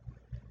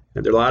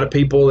 And there are a lot of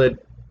people that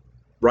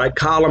write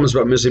columns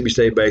about Mississippi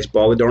State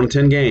baseball that don't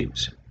attend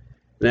games.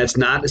 And that's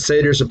not to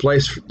say there's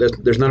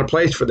not a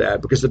place for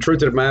that, because the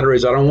truth of the matter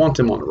is I don't want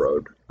them on the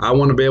road. I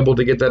want to be able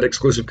to get that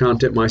exclusive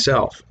content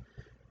myself.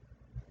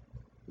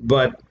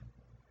 But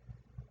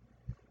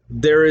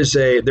there's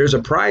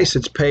a price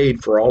that's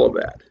paid for all of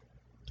that.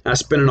 I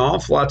spend an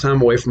awful lot of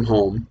time away from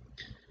home,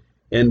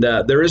 and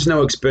there is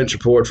no expense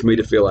report for me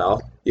to fill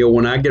out. You know,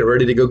 when I get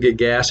ready to go get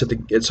gas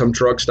at some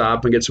truck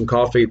stop and get some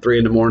coffee at 3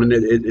 in the morning,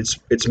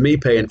 it's me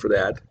paying for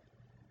that.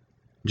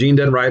 Gene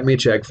doesn't write me a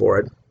check for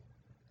it.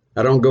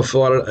 I don't go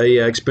fill out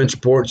a expense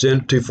reports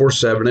in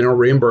 247. They don't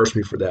reimburse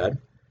me for that.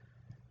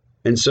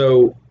 And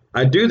so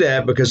I do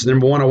that because,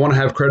 number one, I want to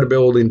have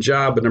credibility in the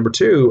job. But number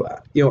two,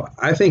 you know,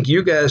 I think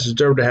you guys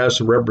deserve to have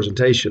some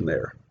representation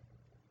there.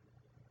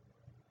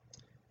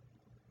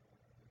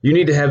 You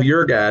need to have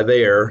your guy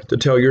there to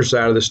tell your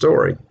side of the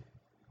story.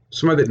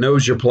 Somebody that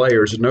knows your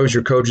players, that knows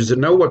your coaches, that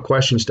know what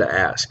questions to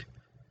ask.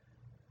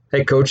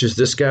 Hey, coach, is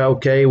this guy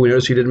okay? We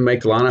noticed he didn't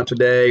make the lineup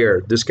today,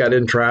 or this guy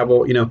didn't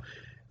travel. You know,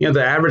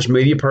 the average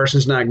media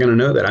person's not going to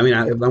know that. I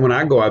mean, when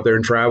I go out there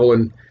and travel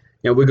and,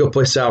 you know, we go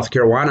play South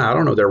Carolina, I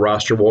don't know their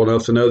roster well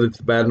enough to know that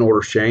the batting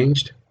order's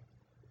changed.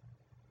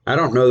 I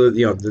don't know that,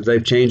 you know, that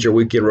they've changed their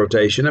weekend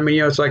rotation. I mean,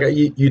 you know, it's like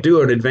you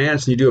do an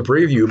advance and you do a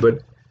preview, but,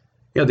 you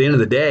know, at the end of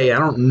the day, I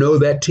don't know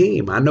that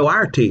team. I know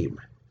our team.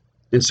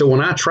 And so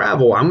when I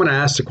travel, I'm going to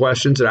ask the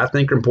questions that I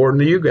think are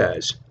important to you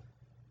guys.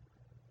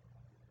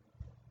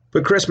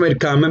 But Chris made a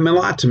comment, meant a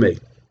lot to me.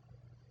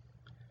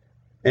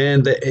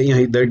 And you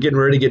know, they're getting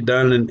ready to get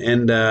done,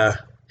 and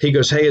he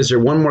goes, hey, is there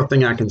one more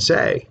thing I can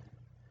say?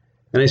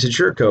 And I said,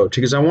 sure, coach.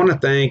 He goes, I want to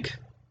thank.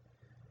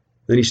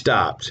 Then he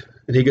stopped.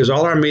 And he goes,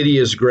 all our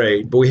media is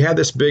great, but we have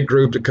this big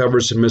group that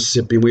covers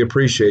Mississippi, and we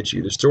appreciate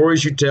you. The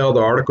stories you tell,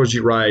 the articles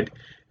you write,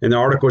 and the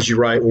articles you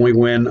write when we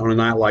win on a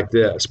night like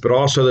this, but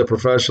also the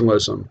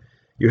professionalism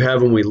you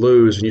have when we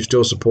lose, and you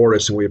still support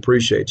us, and we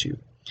appreciate you.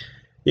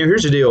 You know,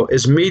 here's the deal.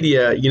 As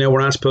media, you know,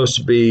 we're not supposed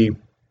to be,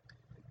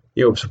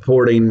 you know,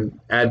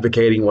 supporting,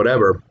 advocating,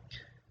 whatever.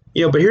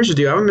 You know, but here's the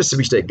deal. I'm a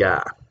Mississippi State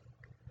guy.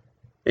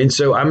 And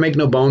so I make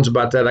no bones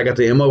about that. I got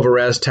the M over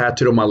S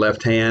tattooed on my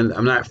left hand.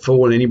 I'm not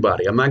fooling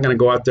anybody. I'm not going to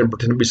go out there and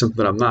pretend to be something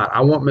that I'm not.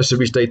 I want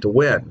Mississippi State to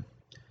win.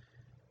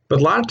 But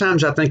a lot of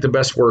times I think the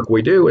best work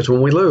we do is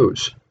when we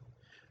lose.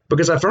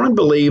 Because I firmly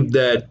believe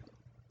that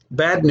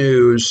bad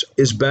news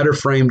is better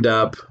framed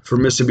up for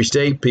Mississippi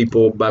State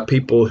people by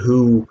people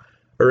who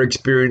are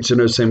experiencing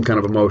those same kind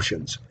of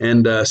emotions.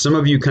 And some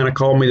of you kind of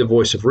call me the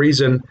voice of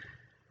reason.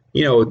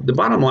 You know, the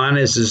bottom line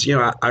is you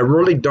know, I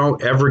really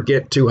don't ever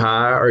get too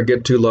high or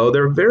get too low.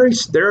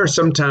 There are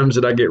some times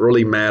that I get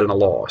really mad in a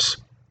loss,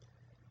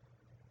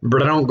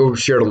 but I don't go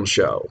share it on the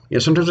show. You know,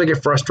 sometimes I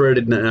get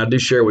frustrated and I do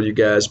share with you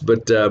guys,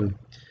 but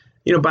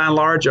you know, by and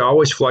large, I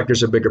always feel like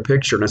there's a bigger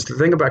picture. And that's the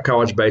thing about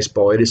college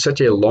baseball. It is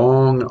such a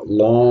long,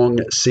 long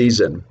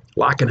season. A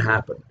lot can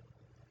happen,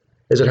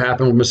 as it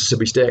happened with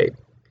Mississippi State.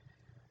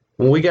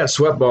 When we got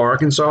swept by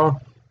Arkansas,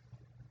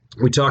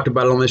 we talked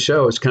about it on this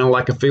show. It's kind of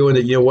like a feeling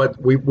that, you know what,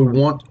 we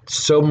want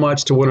so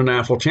much to win a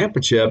national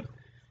championship,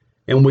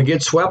 and we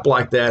get swept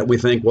like that. We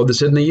think, well,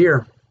 this isn't the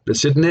year.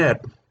 This isn't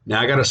it. Now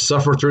I got to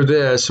suffer through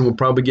this, and we'll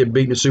probably get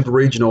beaten in super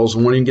regionals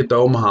and won't even get to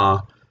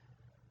Omaha,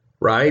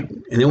 right?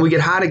 And then we get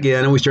hot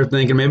again, and we start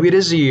thinking maybe it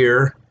is the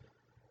year,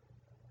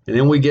 and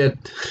then we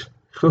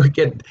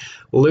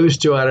lose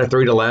 2 out of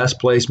 3 to last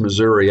place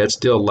Missouri. I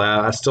still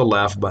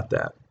laugh about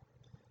that.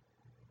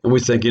 And we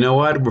think, you know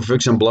what, we're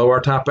fixing to blow our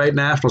top 8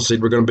 national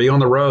seed. We're going to be on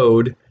the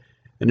road.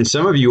 And then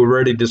some of you were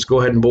ready to just go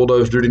ahead and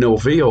bulldoze Duty Noble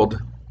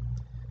Field.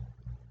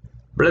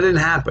 But it didn't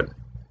happen.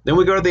 Then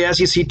we go to the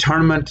SEC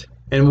tournament,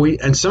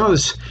 And some of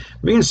this,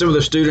 me and some of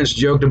the students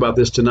joked about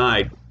this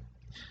tonight.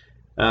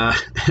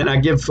 And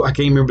I can't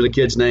remember the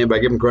kid's name, but I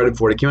give him credit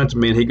for it. He came up to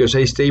me and he goes,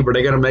 "Hey, Steve, are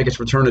they going to make us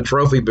return the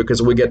trophy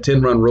because we got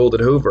 10-run ruled at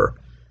Hoover?"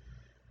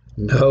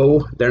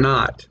 No, they're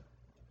not.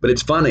 But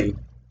it's funny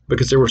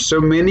because there were so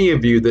many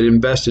of you that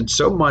invested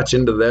so much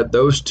into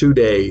those 2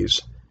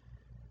 days.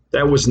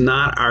 That was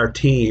not our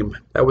team.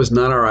 That was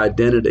not our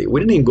identity.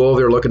 We didn't even go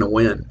over there looking to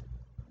win.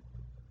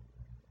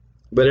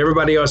 But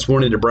everybody else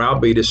wanted to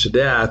browbeat us to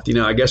death,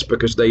 I guess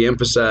because they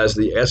emphasize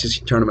the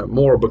SEC tournament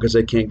more because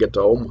they can't get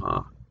to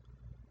Omaha.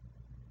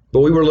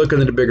 But we were looking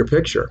at the bigger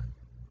picture.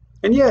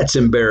 And yeah, it's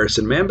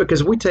embarrassing, man,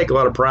 because we take a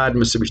lot of pride in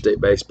Mississippi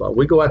State baseball.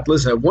 We go out,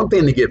 listen, one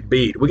thing to get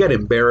beat, we got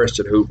embarrassed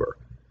at Hoover.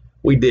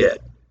 We did.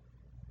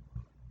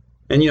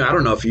 And, I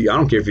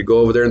don't care if you go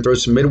over there and throw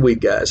some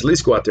midweek guys, at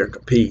least go out there and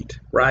compete,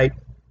 right?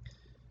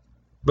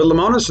 But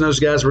Lamonis and those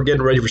guys were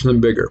getting ready for something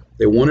bigger.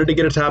 They wanted to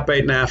get a top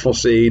 8 national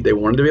seed. They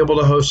wanted to be able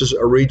to host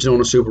a regional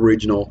and a super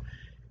regional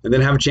and then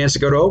have a chance to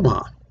go to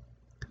Omaha.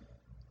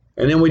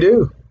 And then we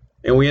do.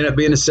 And we end up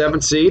being the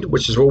 7th seed,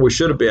 which is what we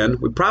should have been.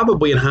 We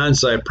probably, in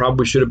hindsight,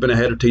 should have been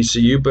ahead of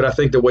TCU, but I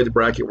think the way the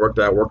bracket worked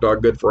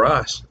out good for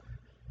us.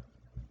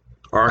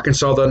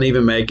 Arkansas doesn't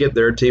even make it.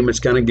 They're a team that's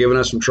kind of given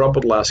us some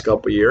trouble the last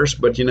couple of years.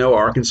 But,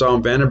 Arkansas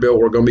and Vanderbilt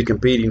were going to be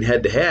competing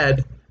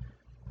head-to-head,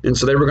 and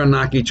so they were going to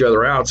knock each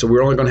other out. So we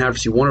were only going to have to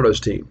see one of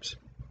those teams.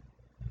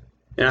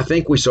 And I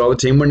think we saw the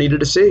team we needed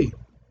to see.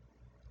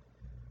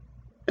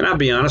 And I'll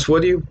be honest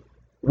with you,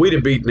 we'd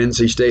have beaten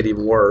NC State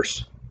even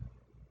worse.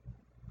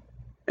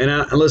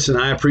 And listen,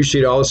 I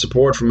appreciate all the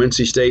support from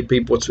NC State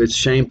people. It's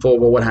shameful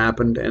about what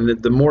happened.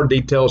 And the more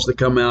details that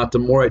come out, the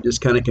more it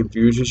just kind of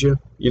confuses you,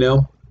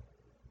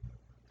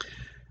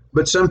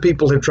 But some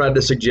people have tried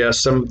to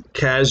suggest, some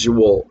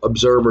casual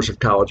observers of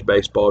college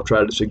baseball have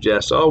tried to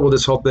suggest,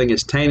 this whole thing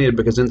is tainted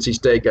because NC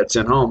State got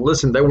sent home.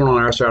 Listen, they weren't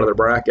on our side of the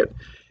bracket.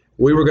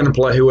 We were going to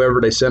play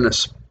whoever they sent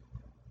us.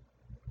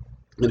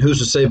 And who's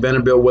to say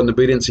Vanderbilt wouldn't have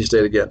beat NC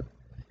State again,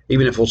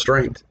 even at full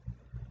strength?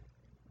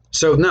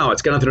 So, no,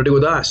 it's got nothing to do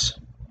with us.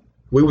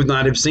 We would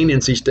not have seen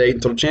NC State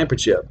until the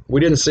championship.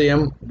 We didn't see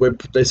them.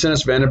 They sent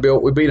us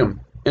Vanderbilt. We beat them.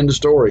 End of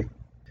story.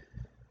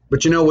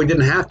 But, we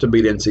didn't have to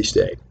beat NC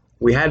State.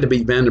 We had to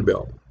beat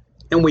Vanderbilt.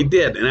 And we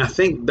did. And I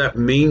think that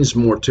means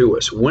more to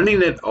us.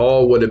 Winning it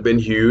all would have been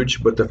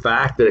huge, but the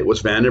fact that it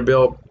was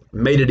Vanderbilt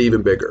made it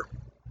even bigger.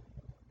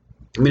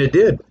 I mean, it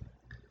did.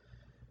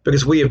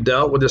 Because we have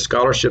dealt with this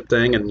scholarship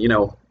thing, and,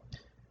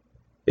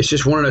 it's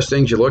just one of those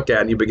things you look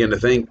at and you begin to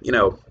think,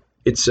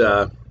 it's,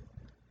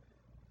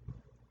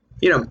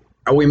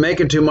 are we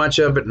making too much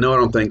of it? No, I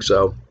don't think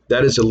so.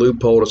 That is a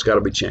loophole that's got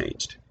to be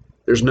changed.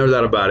 There's no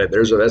doubt about it.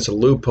 That's a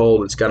loophole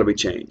that's got to be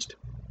changed.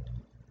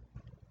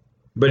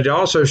 But it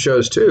also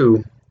shows,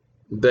 too,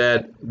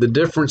 that the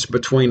difference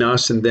between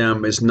us and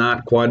them is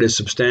not quite as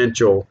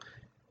substantial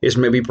as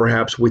maybe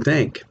perhaps we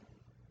think.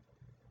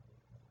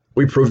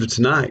 We proved it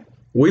tonight.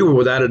 We were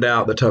without a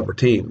doubt the tougher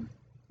team.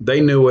 They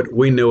knew it.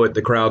 We knew it.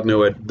 The crowd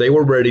knew it. They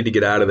were ready to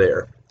get out of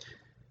there.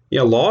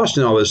 Lost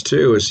in all this,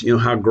 too, is,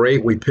 how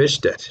great we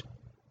pitched it.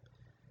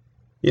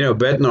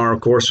 Bednar,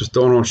 of course, was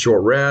thrown on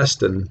short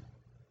rest, and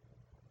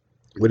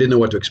we didn't know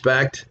what to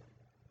expect.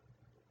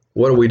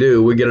 What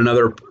do? We get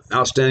another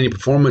outstanding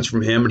performance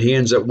from him, and he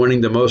ends up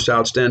winning the most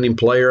outstanding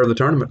player of the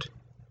tournament,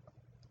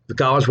 the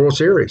College World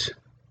Series.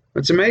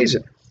 It's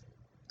amazing.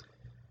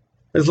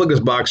 Let's look at this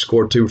box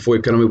score, too, before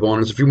we kind of move on.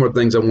 There's a few more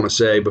things I want to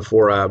say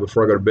before I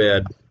go to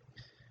bed.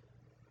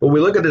 But we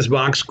look at this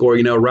box score.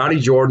 Rowdy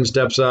Jordan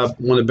steps up,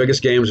 one of the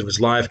biggest games of his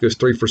life, goes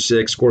 3 for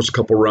 6, scores a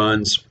couple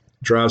runs,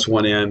 drives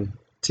one in.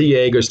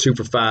 T.A. goes 2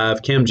 for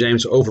 5. Cam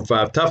James 0 for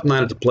 5. Tough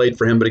night at the plate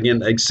for him, but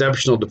again,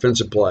 exceptional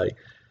defensive play.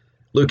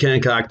 Luke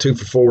Hancock 2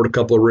 for 4 with a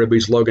couple of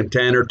ribbies. Logan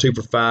Tanner 2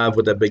 for 5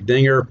 with that big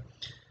dinger.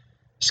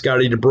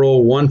 Scotty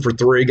DeBrule 1 for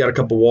 3, got a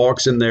couple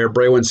walks in there.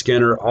 Braylon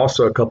Skinner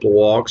also a couple of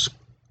walks.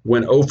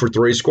 Went 0 for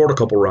 3, scored a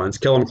couple runs.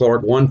 Kellum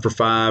Clark 1 for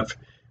 5,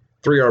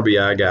 3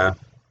 RBI guy.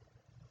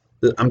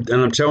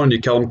 I'm telling you,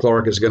 Kellum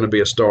Clark is going to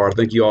be a star. I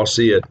think you all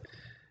see it.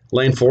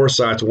 Lane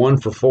Forsythe's 1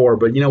 for 4,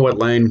 but you know what,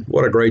 Lane?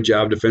 What a great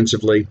job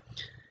defensively.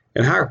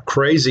 And how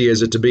crazy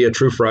is it to be a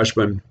true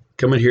freshman,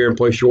 come in here and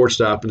play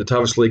shortstop in the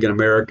toughest league in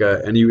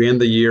America, and you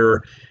end the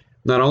year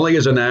not only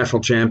as a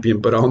national champion,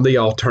 but on the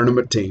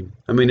all-tournament team.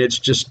 I mean,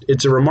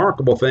 it's a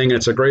remarkable thing, and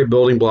it's a great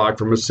building block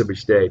for Mississippi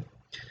State.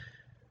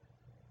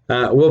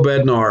 Will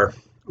Bednar,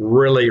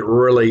 really,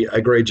 really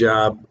a great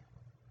job.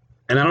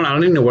 And I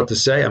don't even know what to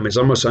say. I mean, it's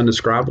almost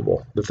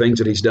indescribable, the things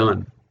that he's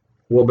done.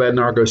 Will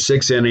Bednar goes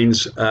 6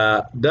 innings,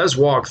 does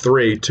walk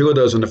 3, 2 of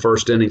those in the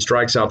first inning,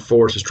 strikes out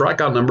 4. So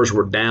strikeout numbers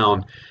were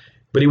down,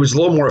 but he was a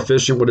little more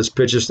efficient with his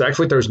pitches.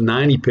 Actually, there's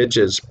 90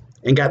 pitches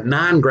and got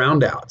 9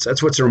 ground outs.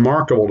 That's what's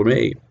remarkable to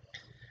me.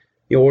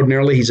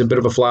 Ordinarily, he's a bit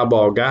of a fly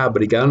ball guy,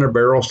 but he got under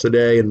barrels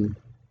today and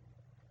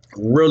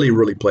really,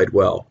 really played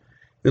well.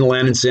 Then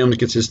Landon Sims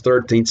gets his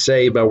 13th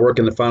save by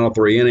working the final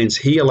 3 innings.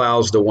 He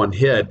allows the 1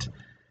 hit.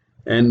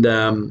 And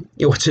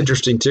what's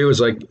interesting too is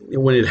like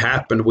when it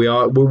happened, we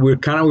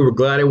were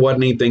glad it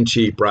wasn't anything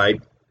cheap,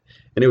 right?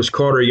 And it was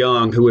Carter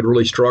Young who had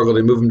really struggled.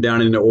 They moved him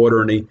down into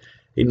order, and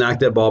he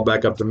knocked that ball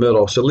back up the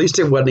middle. So at least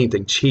it wasn't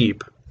anything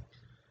cheap.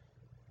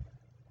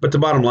 But the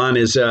bottom line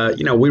is,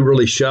 we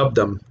really shoved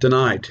them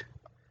tonight.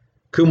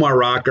 Kumar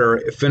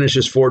Rocker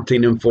finishes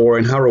 14-4,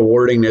 and how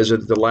rewarding is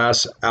it that the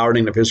last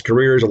outing of his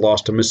career is a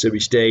loss to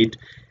Mississippi State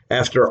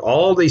after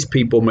all these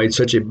people made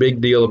such a big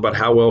deal about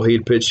how well he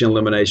had pitched in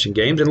elimination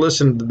games. And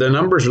listen, the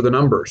numbers are the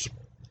numbers.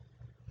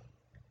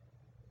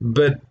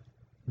 But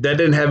that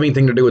didn't have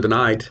anything to do with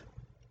tonight,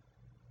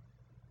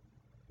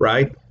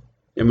 right?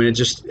 I mean,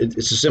 it's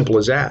as simple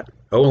as that.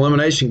 Oh,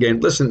 elimination game.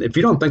 Listen, if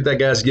you don't think that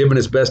guy's giving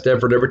his best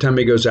effort every time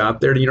he goes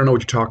out there, then you don't know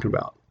what you're talking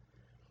about.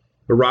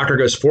 The Rocker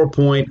goes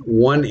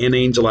 4.1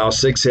 innings, allows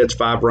 6 hits,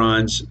 5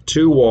 runs,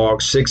 2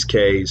 walks, 6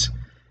 Ks,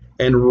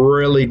 and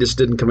really just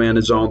didn't command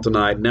his own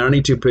tonight.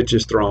 92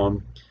 pitches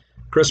thrown.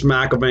 Chris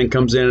McElvain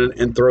comes in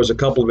and throws a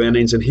couple of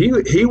innings, and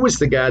he was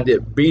the guy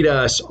that beat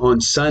us on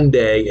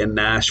Sunday in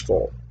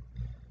Nashville.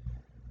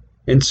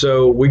 And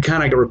so we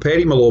kind of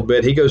repaid him a little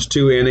bit. He goes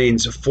 2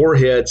 innings, 4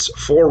 hits,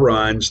 4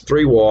 runs,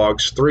 3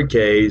 walks, 3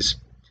 Ks.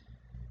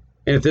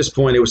 And at this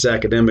point, it was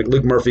academic.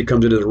 Luke Murphy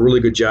comes in and does a really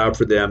good job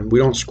for them. We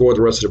don't score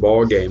the rest of the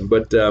ball game,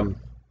 but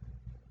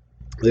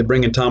they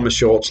bring in Thomas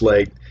Schultz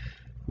late.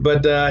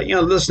 But,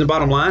 listen, the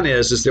bottom line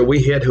is that we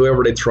hit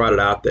whoever they trotted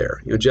out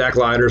there. Jack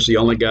Leiter's the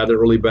only guy that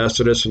really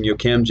bested us, and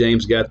Cam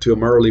James got to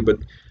him early. But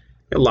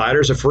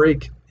Leiter's a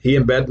freak. He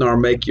and Bednar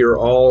make your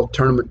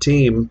all-tournament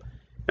team,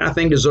 and I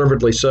think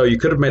deservedly so. You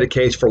could have made a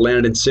case for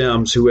Landon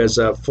Sims, who has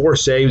 4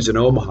 saves in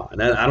Omaha.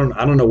 And I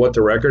don't know what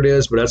the record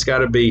is, but that's got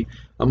to be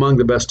among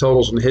the best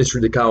totals in the history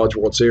of the College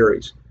World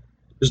Series.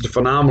 Just a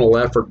phenomenal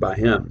effort by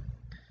him.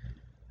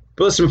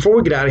 But listen, before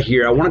we get out of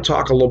here, I want to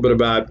talk a little bit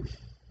about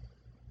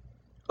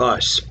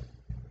us.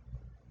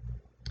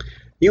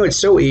 It's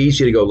so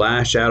easy to go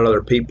lash out at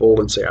other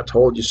people and say, I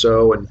told you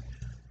so. And,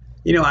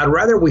 I'd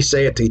rather we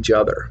say it to each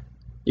other.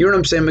 You know what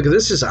I'm saying? Because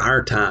this is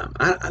our time.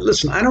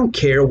 Listen, I don't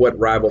care what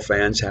rival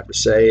fans have to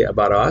say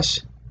about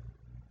us.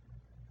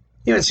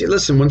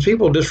 Listen, when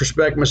people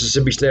disrespect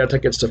Mississippi State, I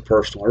take that stuff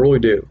personal. I really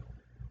do.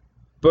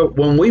 But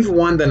when we've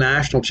won the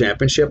national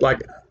championship,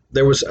 like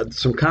there was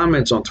some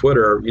comments on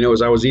Twitter,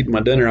 as I was eating my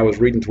dinner, I was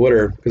reading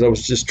Twitter because I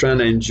was just trying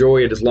to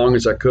enjoy it as long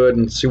as I could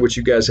and see what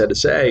you guys had to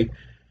say. And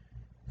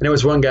there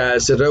was one guy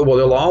that said, oh, well,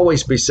 they'll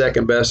always be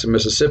second best in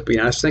Mississippi.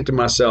 And I just think to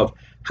myself,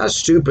 how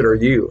stupid are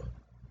you?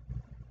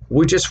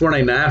 We just won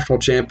a national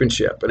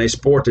championship in a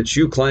sport that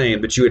you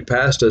claimed that you had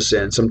passed us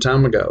in some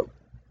time ago.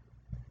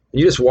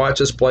 You just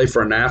watch us play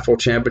for a national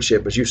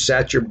championship as you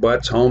sat your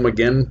butts home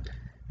again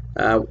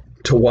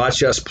to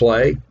watch us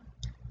play.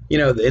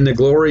 In the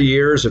glory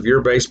years of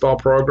your baseball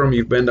program,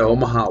 you've been to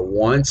Omaha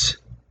once,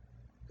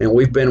 and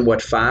we've been,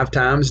 5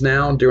 times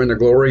now during the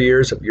glory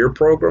years of your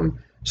program?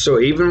 So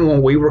even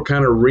when we were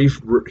kind of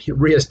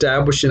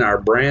reestablishing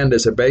our brand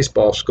as a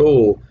baseball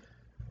school,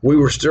 we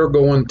were still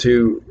going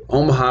to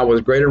Omaha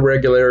with greater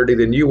regularity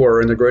than you were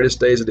in the greatest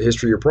days of the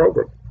history of your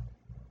program.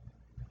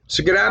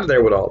 So get out of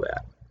there with all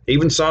that.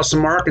 Even saw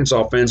some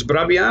Arkansas fans, but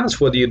I'll be honest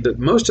with you, that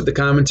most of the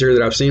commentary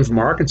that I've seen from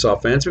Arkansas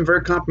fans has been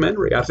very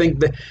complimentary. I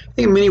think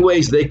in many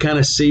ways they kind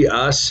of see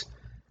us.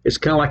 It's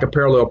kind of like a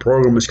parallel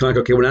program. It's kind of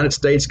like, okay, well, United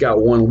States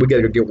got one, we got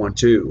to go get one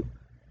too.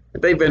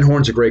 Dave Van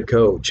Horn's a great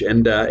coach,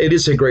 and it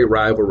is a great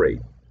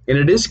rivalry. And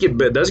it does get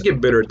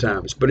bitter at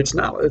times, but it's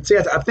not. See,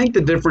 I think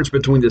the difference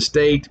between the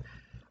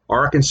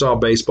State-Arkansas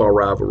baseball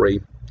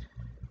rivalry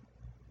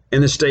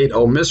and the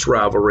State-Ole Miss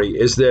rivalry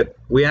is that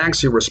we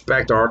actually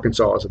respect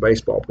Arkansas as a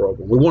baseball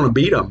program. We want to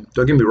beat them,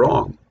 don't get me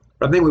wrong.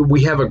 But I think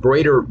we have a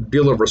greater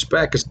deal of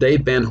respect because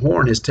Dave Van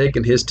Horn has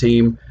taken his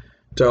team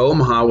to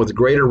Omaha with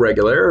greater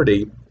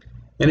regularity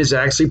and has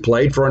actually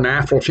played for a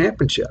national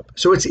championship.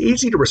 So it's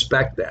easy to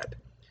respect that.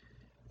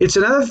 It's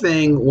another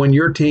thing when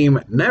your team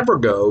never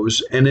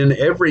goes and then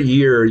every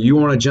year you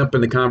want to jump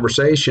in the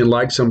conversation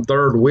like some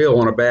third wheel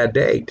on a bad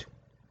date.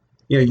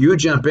 You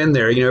jump in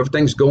there,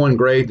 everything's going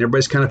great and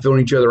everybody's kind of filling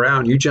each other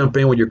out. And you jump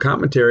in with your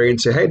commentary and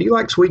say, hey, do you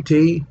like sweet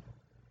tea?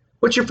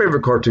 What's your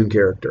favorite cartoon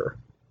character?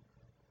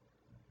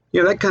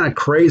 That kind of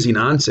crazy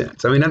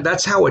nonsense. I mean,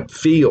 that's how it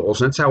feels.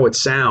 That's how it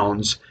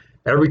sounds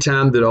every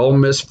time that Ole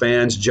Miss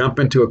fans jump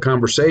into a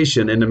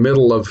conversation in the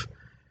middle of,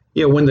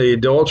 when the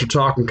adults are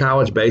talking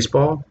college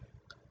baseball.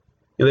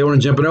 They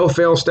want to jump in,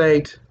 fail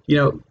State.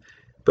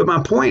 But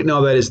my point in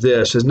all that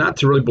is not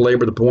to really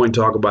belabor the point and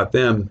talk about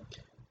them,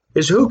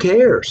 is who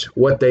cares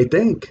what they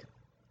think?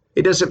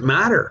 It doesn't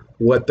matter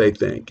what they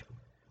think.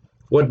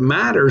 What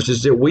matters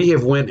is that we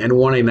have went and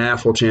won a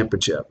national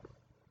championship.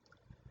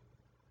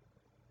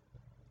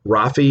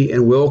 Rafi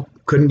and Will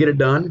couldn't get it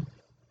done.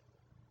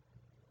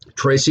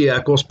 Tracy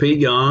Eccles, Pete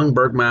Young,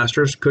 Burke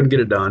Masters couldn't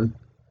get it done.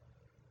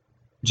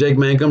 Jake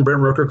Mangum,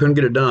 Brent Rooker couldn't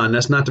get it done.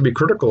 That's not to be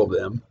critical of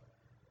them,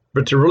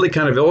 but to really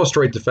kind of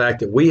illustrate the fact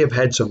that we have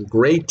had some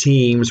great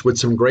teams with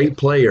some great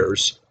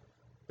players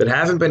that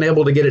haven't been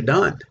able to get it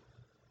done.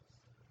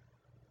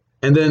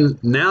 And then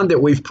now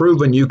that we've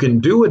proven you can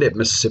do it at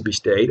Mississippi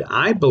State,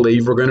 I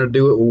believe we're going to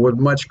do it with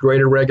much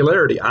greater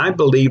regularity. I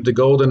believe the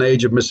golden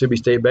age of Mississippi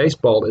State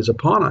baseball is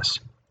upon us.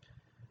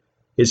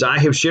 is I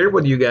have shared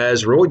with you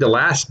guys really the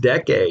last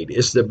decade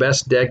is the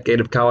best decade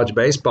of college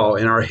baseball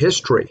in our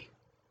history.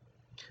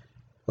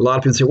 A lot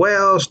of people say,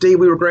 well, Steve,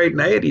 we were great in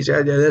the 80s.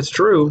 Yeah, that's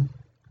true.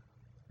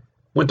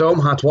 Went to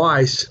Omaha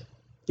twice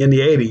in the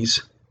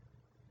 80s,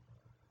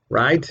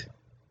 right?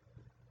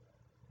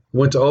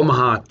 Went to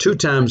Omaha 2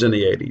 times in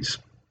the 80s.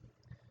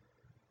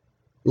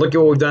 Look at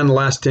what we've done the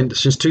last 10,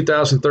 since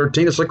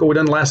 2013. Let's look at what we've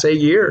done the last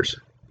 8 years.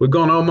 We've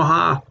gone to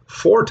Omaha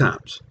 4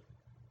 times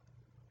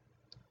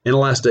in the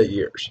last 8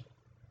 years.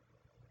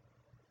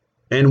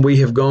 And we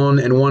have gone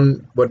and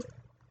won,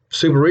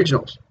 super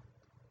regionals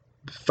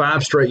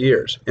 5 straight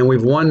years. And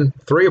we've won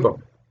 3 of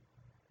them.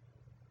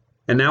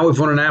 And now we've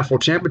won a national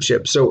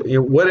championship. So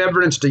what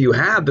evidence do you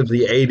have that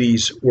the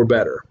 80s were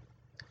better?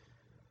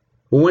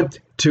 We went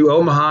to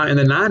Omaha in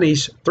the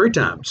 90s 3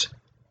 times.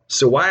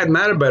 So why isn't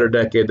that a better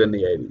decade than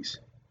the 80s?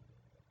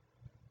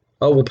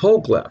 Oh, well,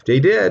 Polk left.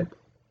 He did.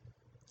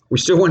 We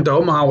still went to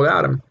Omaha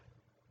without him.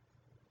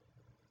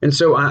 And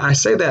so I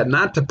say that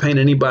not to paint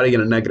anybody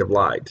in a negative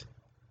light,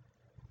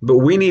 but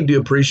we need to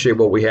appreciate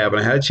what we have.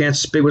 And I had a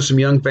chance to speak with some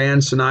young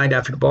fans tonight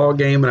after the ball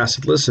game, and I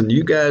said, listen,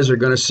 you guys are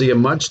going to see a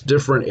much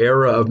different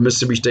era of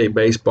Mississippi State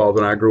baseball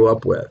than I grew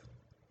up with.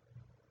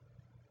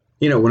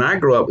 When I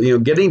grew up,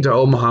 getting to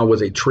Omaha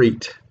was a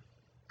treat.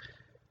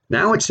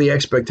 Now it's the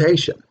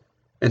expectation.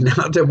 And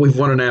now that we've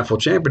won a national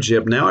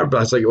championship, now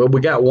everybody's like, well, we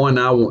got 1,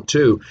 now I want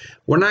 2.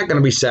 We're not going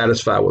to be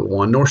satisfied with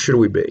 1, nor should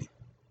we be.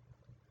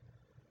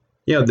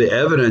 The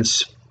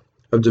evidence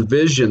of the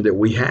vision that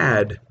we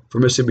had for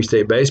Mississippi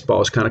State baseball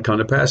has kind of come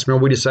to pass.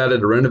 Remember, we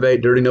decided to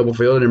renovate Dirty Noble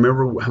Field, and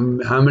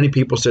remember how many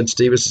people said,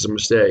 Steve, this is a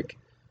mistake.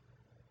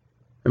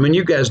 I mean,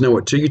 you guys know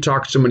it too. You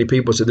talk to so many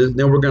people, said,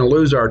 no, we're going to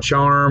lose our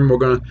charm. We're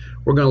going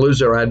to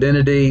lose our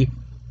identity.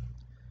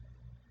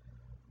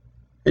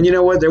 And you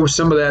know what? There was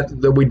some of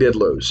that we did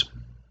lose.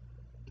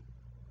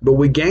 But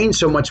we gained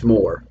so much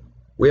more.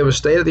 We have a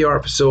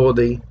state-of-the-art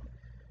facility.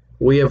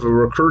 We have a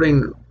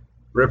recruiting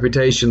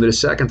reputation that is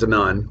second to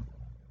none.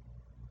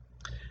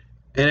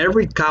 And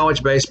every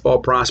college baseball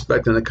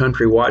prospect in the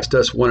country watched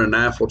us win a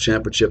national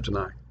championship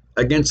tonight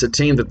against a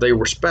team that they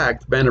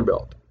respect,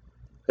 Vanderbilt.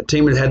 A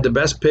team that had the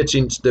best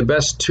pitching, the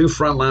best 2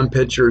 frontline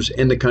pitchers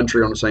in the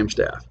country on the same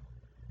staff.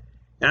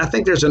 And I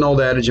think there's an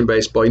old adage in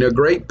baseball,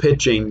 great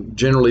pitching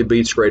generally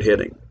beats great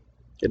hitting.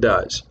 It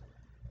does.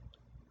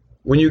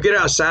 When you get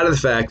outside of the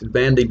fact that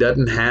Vandy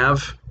doesn't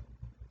have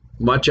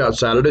much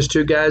outside of those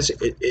 2 guys,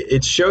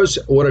 it shows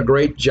what a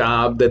great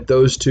job that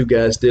those 2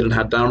 guys did and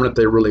how dominant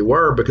they really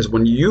were, because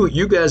when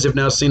you guys have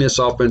now seen this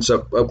offense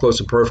up close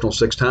and personal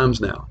 6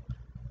 times now,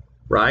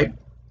 right?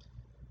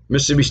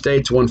 Mississippi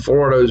State's won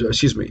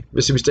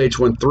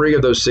 3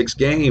 of those 6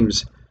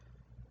 games.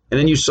 And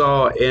then you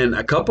saw in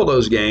a couple of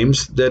those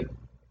games that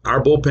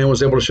our bullpen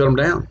was able to shut them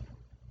down.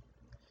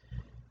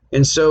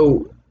 And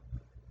so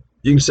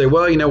you can say,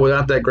 well,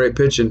 without that great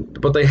pitching,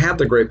 but they have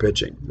the great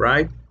pitching,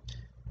 right?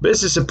 But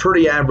this is a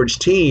pretty average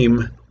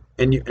team.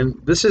 And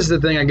this is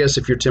the thing, I guess,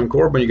 if you're Tim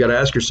Corbin, you got to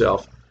ask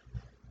yourself,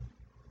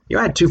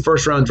 I had 2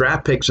 first-round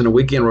draft picks in a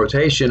weekend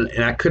rotation,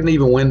 and I couldn't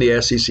even win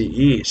the SEC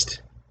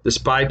East,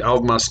 despite all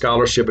of my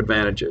scholarship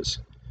advantages.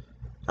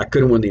 I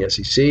couldn't win the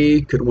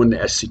SEC, couldn't win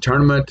the SEC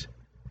tournament,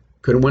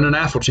 couldn't win a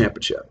national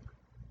championship,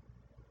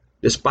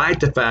 despite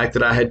the fact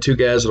that I had 2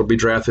 guys that will be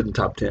drafted in the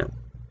top 10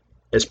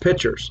 as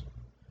pitchers.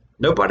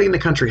 Nobody in the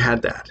country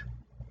had that.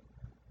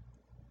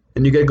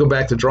 And you got to go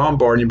back to the drawing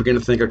board and you begin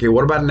to think, okay,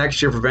 what about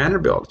next year for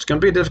Vanderbilt? It's going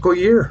to be a difficult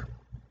year.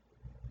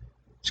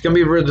 It's going to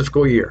be a really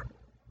difficult year.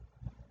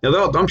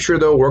 Now, I'm sure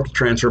they'll work the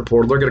transfer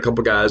portal. They'll get a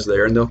couple guys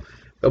there, and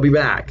they'll be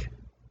back.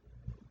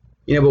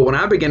 But when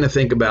I begin to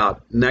think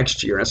about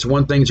next year, that's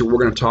one thing that we're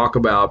going to talk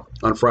about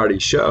on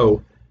Friday's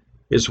show,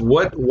 is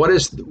what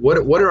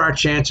are our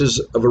chances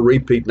of a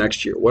repeat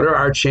next year? What are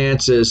our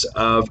chances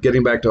of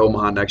getting back to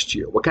Omaha next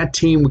year? What kind of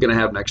team we're going to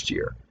have next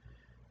year?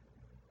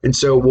 And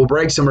so we'll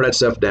break some of that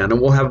stuff down, and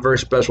we'll have a very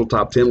special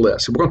top 10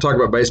 list. We're going to talk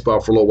about baseball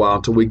for a little while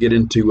until we get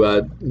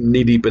into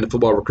knee-deep into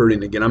football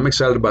recruiting again. I'm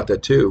excited about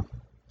that too.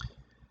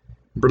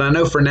 But I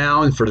know for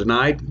now and for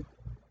tonight,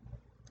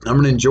 I'm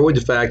going to enjoy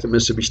the fact that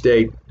Mississippi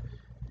State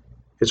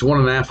has won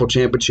a national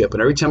championship.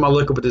 And every time I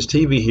look up at this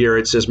TV here,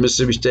 it says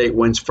Mississippi State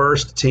wins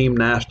first team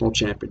national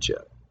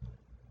championship.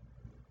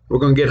 We're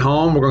going to get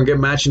home. We're going to get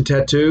matching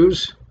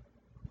tattoos.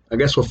 I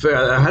guess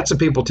I had some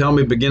people tell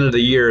me beginning of the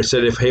year,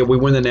 said, if we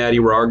win the Natty,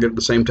 we're all getting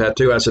the same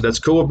tattoo. I said, that's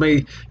cool with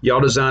me. Y'all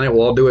design it.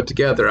 We'll all do it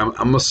together. I'm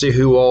going to see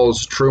who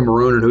all's true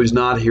maroon and who's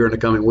not here in the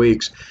coming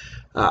weeks.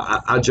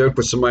 I joked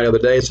with somebody the other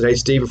day. I said, hey,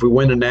 Steve, if we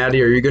win the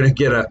Natty, are you going to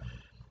get a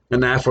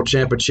national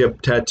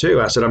championship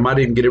tattoo? I said, I might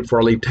even get it before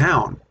I leave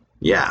town.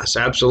 Yes,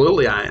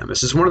 absolutely I am.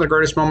 This is one of the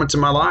greatest moments in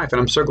my life, and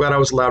I'm so glad I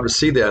was allowed to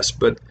see this.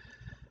 But,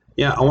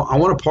 yeah, I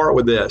want to part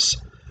with this.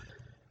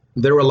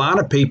 There were a lot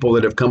of people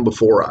that have come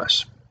before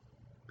us,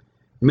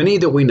 many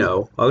that we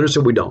know, others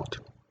that we don't,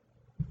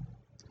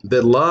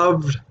 that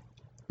loved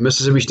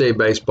Mississippi State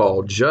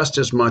baseball just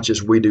as much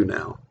as we do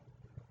now.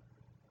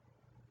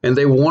 And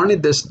they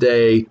wanted this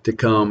day to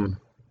come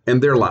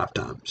in their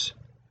lifetimes.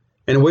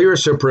 And we were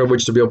so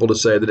privileged to be able to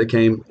say that it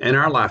came in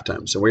our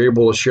lifetimes. And we were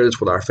able to share this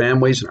with our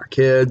families and our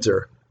kids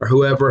or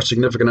whoever, our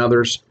significant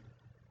others.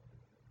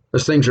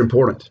 Those things are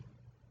important.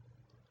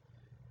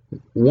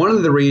 One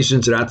of the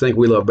reasons that I think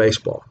we love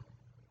baseball,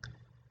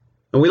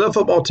 and we love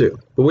football too,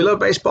 but we love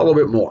baseball a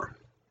little bit more,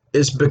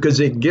 is because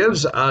it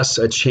gives us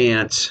a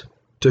chance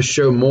to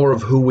show more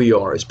of who we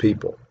are as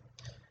people.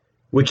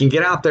 We can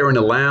get out there in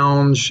the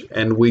lounge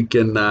and we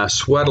can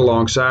sweat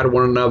alongside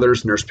one another.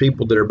 And there's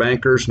people that are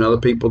bankers and other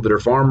people that are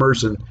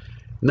farmers, and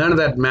none of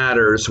that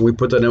matters. We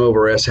put that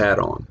M/S hat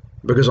on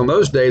because on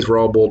those days we're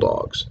all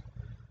Bulldogs.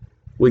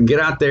 We can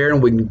get out there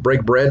and we can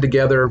break bread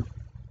together.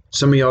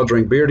 Some of y'all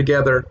drink beer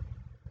together.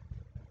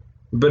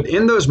 But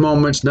in those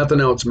moments,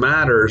 nothing else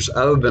matters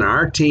other than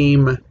our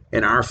team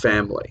and our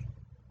family,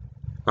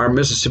 our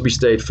Mississippi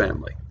State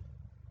family.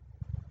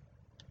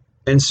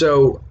 And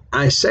so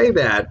I say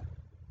that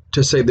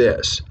to say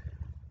this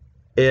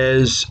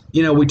is,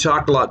 we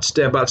talked a lot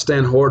about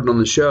Stan Horton on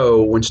the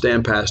show when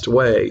Stan passed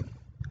away.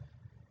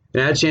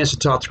 And I had a chance to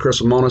talk to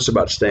Chris Lamonis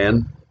about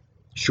Stan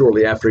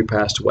shortly after he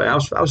passed away. I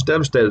was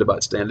devastated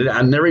about Stan.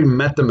 I never even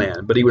met the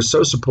man, but he was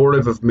so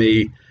supportive of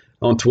me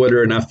on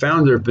Twitter. And I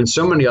found there have been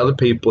so many other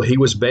people. He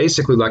was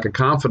basically like a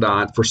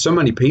confidant for so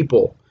many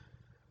people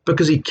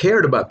because he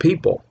cared about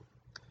people.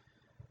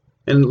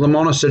 And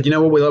Lamonis said,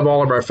 we love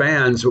all of our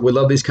fans, but we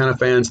love these kind of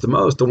fans the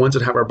most, the ones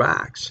that have our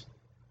backs.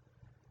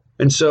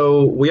 And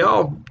so we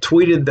all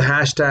tweeted the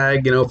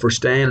hashtag, for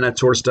Stan and that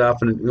sort of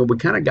stuff. And we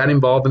kind of got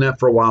involved in that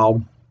for a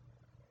while.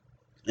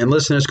 And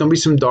listen, there's going to be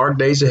some dark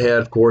days ahead,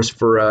 of course,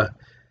 for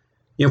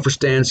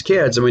Stan's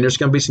kids. I mean, there's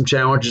going to be some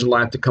challenges in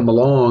life to come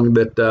along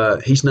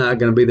that he's not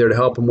going to be there to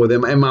help them with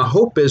them. And my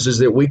hope is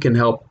that we can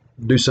help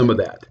do some of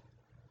that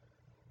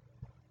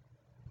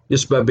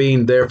just by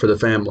being there for the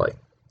family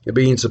and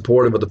being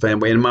supportive of the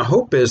family. And my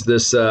hope is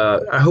this,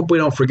 I hope we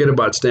don't forget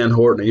about Stan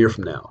Horton a year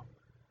from now.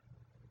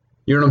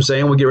 You know what I'm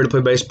saying? We get ready to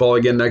play baseball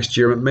again next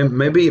year.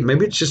 Maybe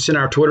it's just in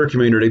our Twitter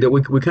community that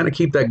we kind of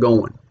keep that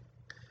going.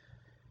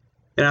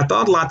 And I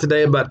thought a lot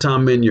today about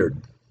Tom Minyard.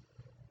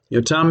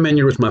 Tom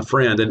Minyard was my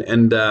friend.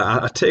 And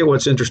I'll tell you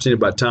what's interesting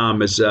about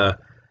Tom is I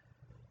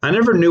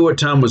never knew what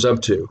Tom was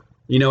up to.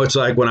 It's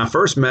like when I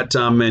first met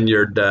Tom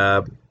Minyard,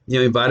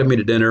 he invited me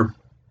to dinner.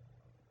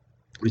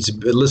 He's a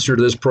listener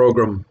to this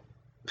program.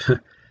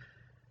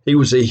 He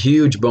was a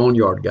huge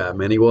boneyard guy,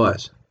 man. He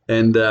was.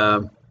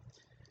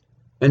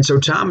 And so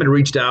Tom had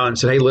reached out and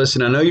said, hey,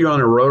 listen, I know you're on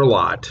the road a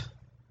lot.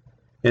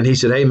 And he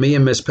said, hey, me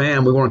and Miss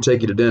Pam, we want to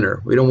take you to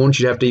dinner. We don't want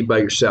you to have to eat by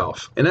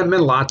yourself. And that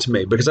meant a lot to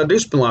me because I do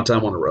spend a lot of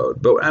time on the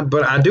road.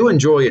 But I do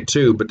enjoy it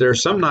too. But there are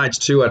some nights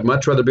too, I'd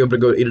much rather be able to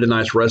go eat at a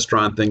nice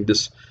restaurant than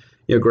just,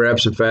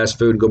 grab some fast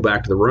food and go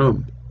back to the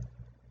room.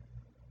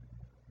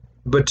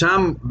 But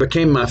Tom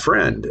became my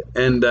friend.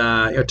 And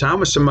Tom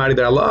was somebody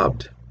that I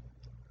loved.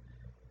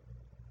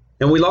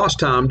 And we lost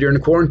Tom during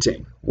the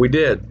quarantine. We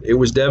did. It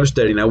was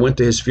devastating. I went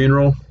to his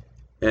funeral,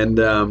 and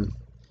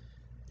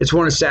it's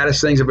one of the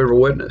saddest things I've ever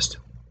witnessed.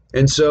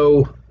 And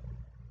so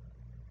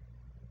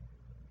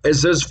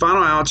as those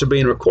final outs are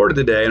being recorded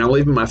today, and I'm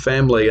leaving my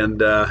family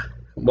and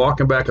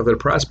walking back up to the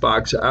press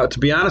box, to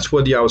be honest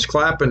with you, I was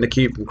clapping to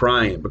keep from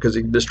crying because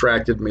it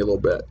distracted me a little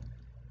bit.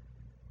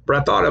 But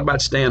I thought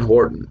about Stan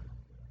Horton.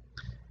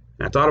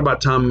 And I thought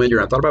about Tom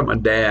Minyard. I thought about my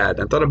dad.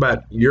 I thought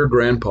about your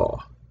grandpa.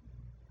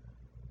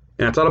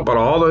 And I thought about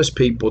all those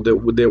people that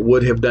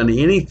would have done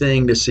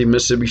anything to see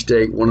Mississippi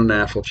State win a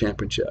national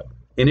championship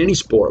in any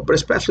sport, but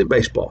especially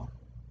baseball,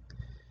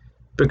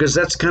 because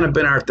that's kind of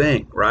been our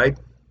thing, right?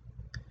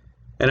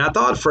 And I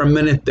thought for a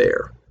minute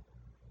there,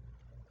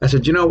 I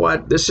said, you know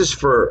what? This is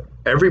for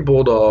every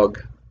Bulldog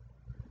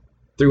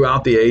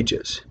throughout the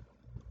ages.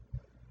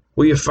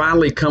 We have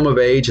finally come of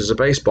age as a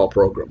baseball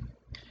program,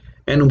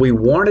 and we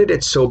wanted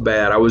it so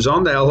bad. I was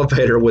on the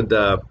elevator with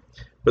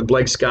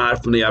Blake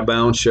Scott from the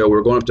Outbound show. We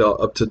were going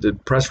up to the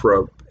press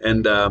row,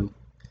 and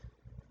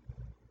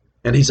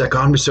he's like, oh,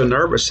 I'm just so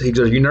nervous. He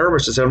goes, are you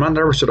nervous? I said, I'm not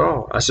nervous at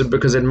all. I said,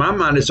 because in my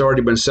mind, it's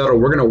already been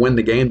settled. We're going to win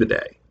the game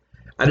today.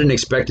 I didn't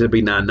expect it to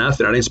be 9-0. I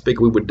didn't expect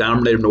we would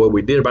dominate them the way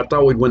we did, but I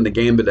thought we'd win the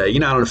game today. I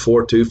don't know,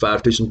 4-2,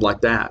 5-2, something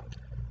like that.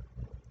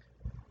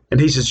 And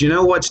he says, you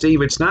know what,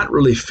 Steve? It's not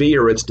really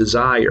fear, it's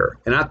desire.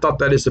 And I thought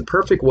that is the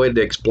perfect way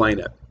to explain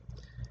it.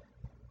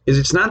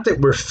 It's not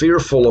that we're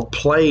fearful of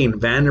playing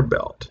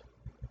Vanderbilt.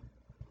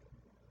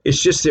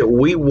 It's just that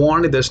we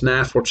wanted this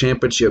national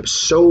championship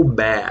so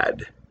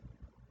bad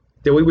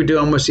that we would do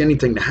almost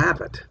anything to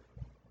have it.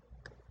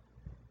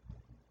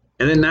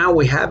 And then now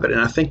we have it. And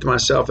I think to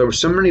myself, there were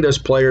so many of those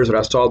players that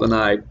I saw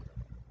tonight,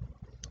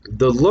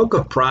 the look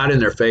of pride in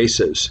their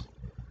faces,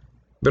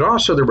 but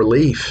also the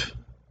relief.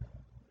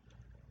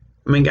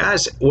 I mean,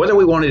 guys, whether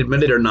we want to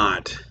admit it or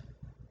not,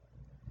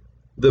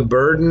 the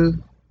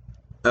burden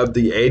of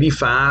the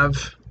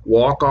 85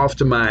 walk-off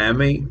to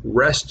Miami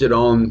rested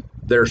on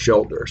their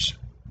shoulders.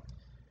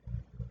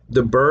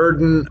 The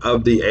burden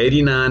of the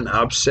 89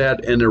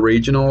 upset in the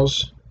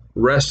regionals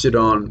rested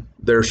on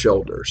their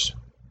shoulders.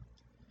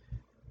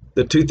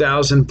 The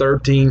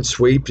 2013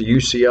 sweep to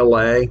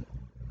UCLA,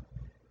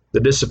 the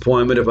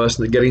disappointment of us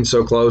getting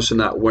so close and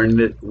not winning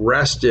it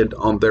rested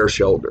on their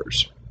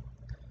shoulders.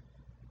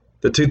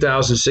 The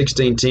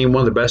 2016 team,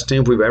 one of the best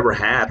teams we've ever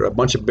had, a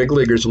bunch of big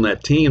leaguers on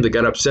that team that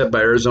got upset by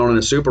Arizona in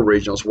the Super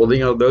Regionals.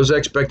 Well, those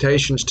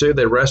expectations too,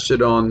 they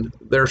rested on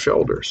their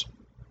shoulders.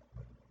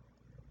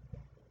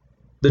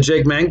 The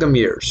Jake Mangum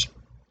years,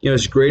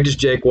 as great as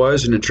Jake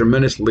was and a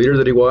tremendous leader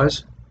that he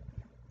was,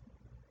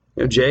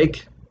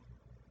 Jake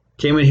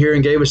came in here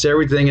and gave us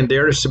everything and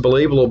dared us to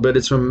believe a little bit.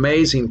 It's some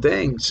amazing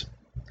things.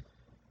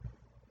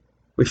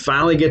 We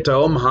finally get to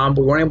Omaha,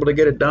 but we weren't able to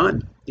get it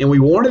done. And we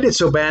wanted it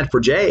so bad for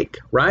Jake,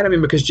 right? I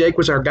mean, because Jake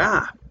was our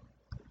guy.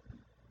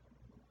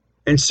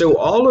 And so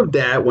all of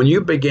that, when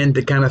you begin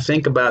to kind of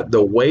think about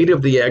the weight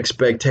of the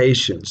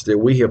expectations that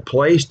we have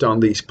placed on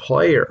these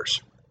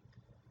players,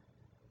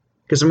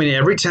 because, I mean,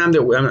 every time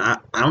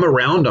that I'm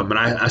around them and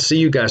I see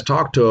you guys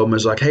talk to them,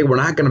 it's like, hey, we're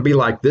not going to be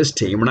like this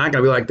team. We're not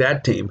going to be like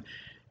that team.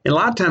 And a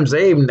lot of times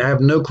they even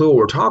have no clue what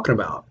we're talking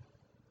about.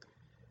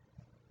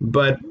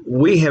 But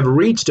we have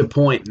reached a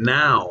point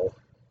now,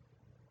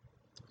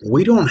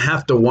 we don't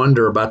have to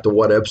wonder about the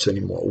what ifs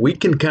anymore. We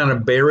can kind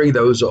of bury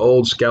those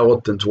old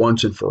skeletons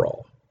once and for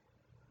all.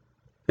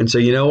 And so,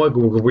 you know what?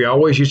 We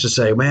always used to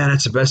say, man,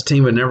 that's the best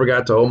team that never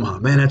got to Omaha.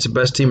 Man, that's the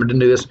best team that didn't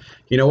do this.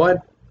 You know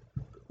what?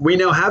 We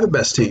now have the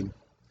best team.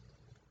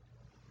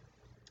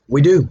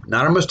 We do.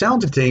 Not our most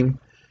talented team,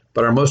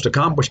 but our most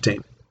accomplished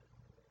team.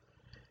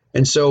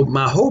 And so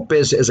my hope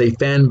is, as a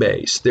fan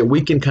base, that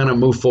we can kind of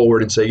move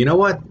forward and say, you know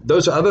what?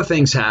 Those other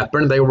things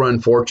happened. They were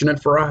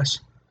unfortunate for us.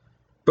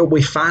 But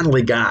we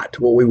finally got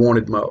what we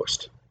wanted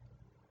most.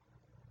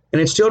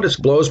 And it still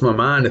just blows my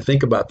mind to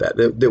think about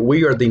that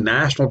we are the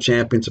national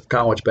champions of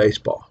college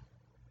baseball.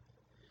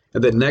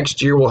 And that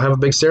next year we'll have a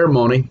big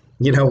ceremony.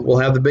 We'll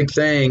have the big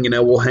thing.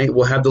 We'll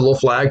have the little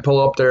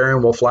flagpole up there,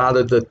 and we'll fly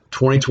the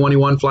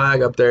 2021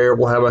 flag up there.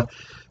 We'll have a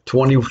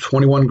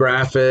 2021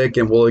 graphic,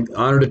 and we'll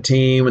honor the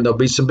team, and there'll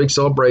be some big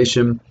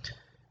celebration,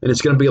 and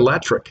it's going to be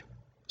electric.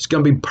 It's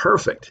going to be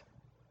perfect.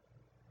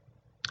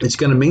 It's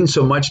going to mean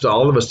so much to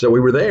all of us that we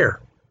were there.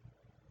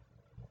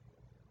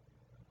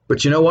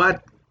 But you know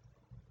what?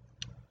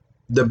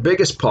 The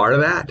biggest part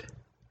of that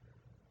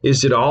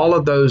is that all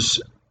of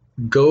those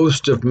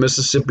ghosts of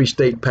Mississippi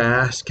State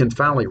past can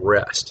finally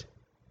rest.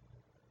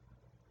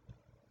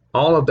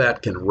 All of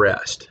that can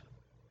rest.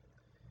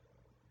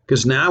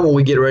 Because now when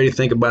we get ready to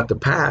think about the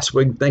past,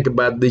 we can think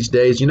about these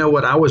days. You know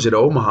what? I was at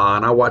Omaha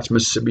and I watched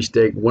Mississippi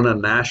State win a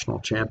national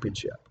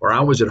championship. Or I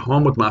was at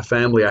home with my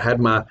family. I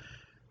had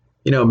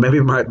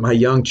maybe my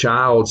young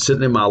child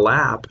sitting in my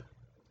lap,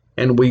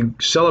 and we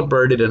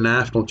celebrated a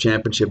national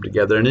championship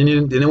together.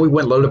 And then we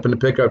went loaded up in the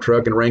pickup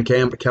truck and rang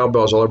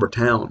cowbells all over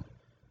town.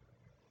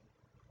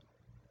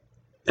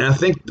 And I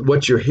think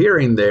what you're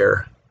hearing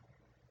there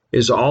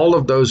is all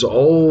of those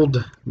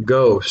old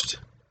ghosts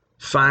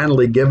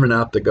finally giving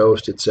up the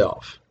ghost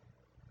itself.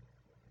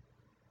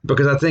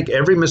 Because I think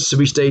every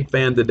Mississippi State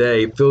fan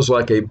today feels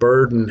like a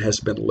burden has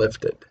been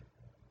lifted.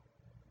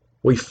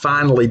 We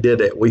finally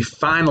did it. We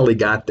finally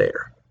got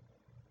there.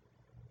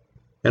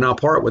 And I'll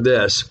part with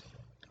this.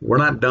 We're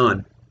not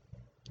done.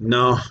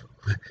 No,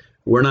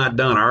 we're not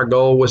done. Our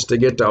goal was to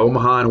get to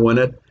Omaha and win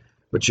it.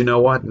 But you know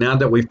what? Now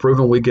that we've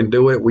proven we can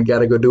do it, we got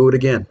to go do it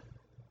again.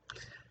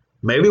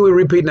 Maybe we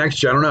repeat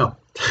next year. I don't know.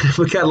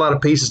 We got a lot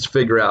of pieces to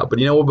figure out. But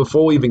you know what?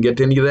 Before we even get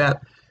to any of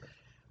that,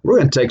 we're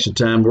going to take some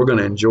time. We're going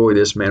to enjoy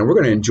this, man. We're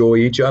going to enjoy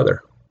each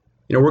other.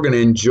 We're going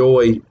to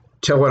enjoy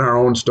telling our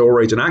own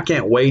stories. And I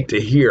can't wait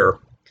to hear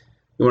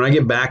when I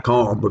get back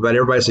home about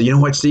everybody say, you know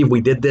what, Steve,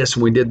 we did this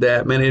and we did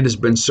that. Man, it has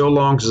been so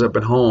long since I've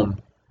been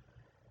home.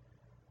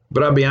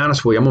 But I'll be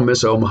honest with you, I'm going to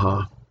miss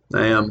Omaha.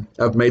 I am.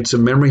 I've made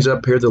some memories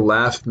up here that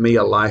last me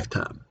a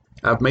lifetime.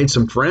 I've made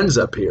some friends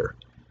up here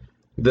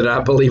that I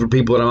believe are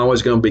people that I'm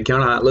always going to be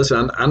counting on.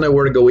 Listen, I know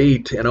where to go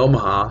eat in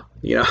Omaha.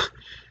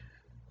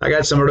 I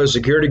got some of those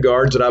security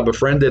guards that I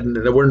befriended, and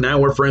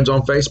we're friends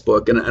on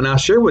Facebook. And I'll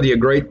share with you a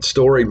great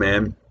story,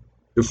 man,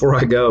 before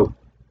I go.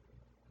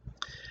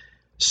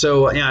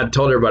 So I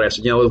told everybody, I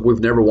said, we've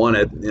never won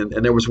it.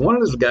 And there was one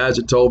of those guys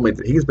that told me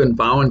that he's been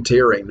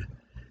volunteering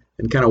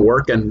and kind of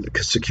working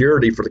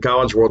security for the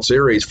College World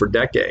Series for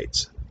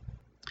decades.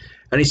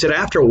 And he said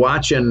after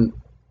watching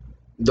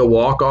the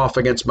walk-off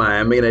against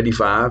Miami in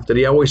 '85, that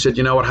he always said,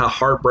 how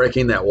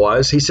heartbreaking that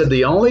was. He said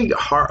the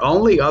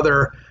only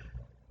other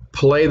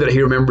play that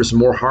he remembers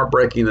more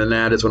heartbreaking than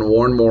that is when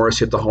Warren Morris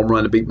hit the home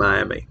run to beat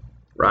Miami,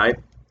 right?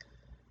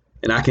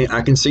 And I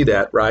can see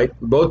that, right?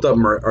 Both of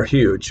them are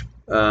huge.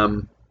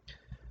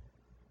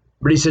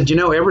 But he said,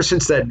 ever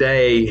since that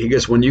day, he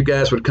goes, when you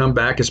guys would come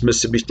back as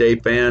Mississippi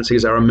State fans, he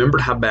goes, I remembered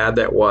how bad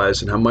that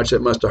was and how much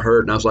it must have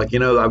hurt. And I was like,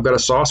 I've got a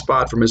soft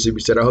spot for Mississippi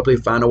State. I hope they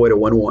find a way to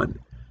win one.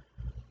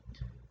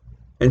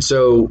 And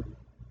so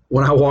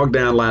when I walked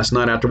down last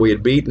night after we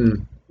had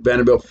beaten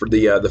Vanderbilt for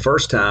the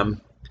first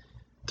time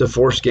to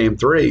force Game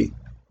 3,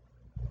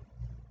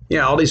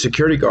 all these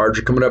security guards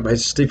are coming up. Hey,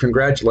 Steve,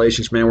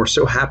 congratulations, man. We're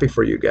so happy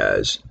for you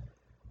guys.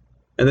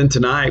 And then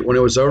tonight, when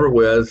it was over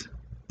with,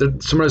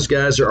 some of those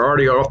guys are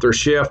already off their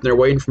shift and they're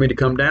waiting for me to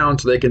come down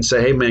so they can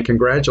say, hey, man,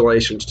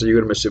 congratulations to you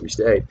at Mississippi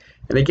State.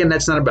 And again,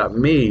 that's not about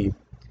me.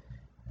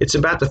 It's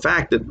about the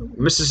fact that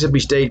Mississippi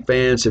State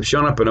fans have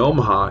shown up in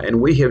Omaha,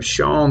 and we have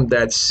shown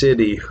that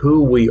city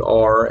who we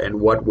are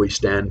and what we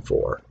stand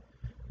for.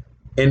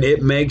 And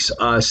it makes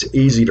us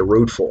easy to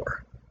root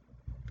for.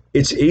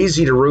 It's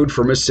easy to root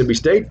for Mississippi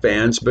State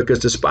fans because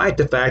despite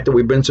the fact that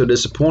we've been so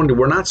disappointed,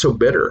 we're not so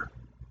bitter.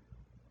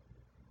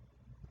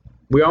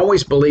 We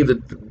always believe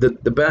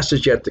that the best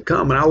is yet to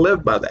come, and I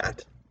live by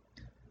that.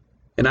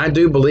 And I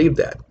do believe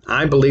that.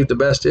 I believe the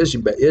best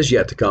is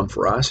yet to come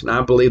for us, and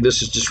I believe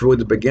this is just really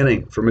the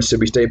beginning for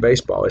Mississippi State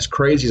baseball. As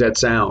crazy as that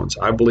sounds,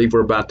 I believe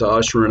we're about to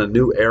usher in a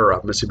new era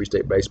of Mississippi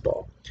State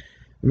baseball.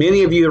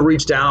 Many of you have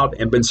reached out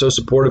and been so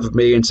supportive of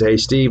me and say, hey,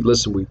 Steve,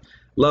 listen, we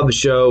love the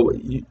show.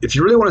 If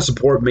you really want to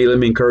support me, let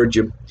me encourage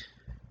you.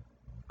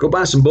 Go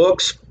buy some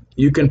books.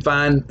 You can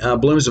find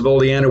Blooms of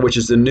Oleander, which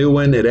is the new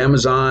one, at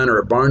Amazon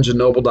or at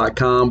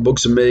barnesandnoble.com,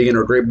 Books A Million,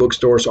 or great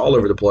bookstores all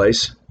over the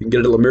place. You can get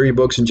it at Lemuria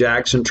Books in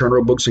Jackson,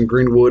 Turner Books in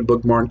Greenwood,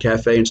 Bookmark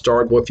Cafe in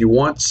Starkville. If you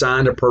want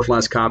signed or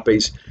personalized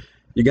copies,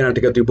 you're going to have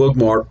to go through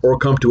Bookmark or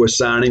come to a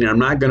signing, and I'm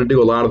not going to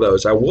do a lot of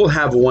those. I will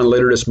have one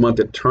later this month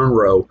at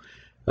Turnrow,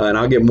 and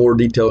I'll get more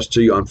details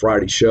to you on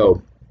Friday's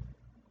show.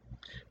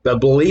 But I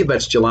believe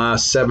that's July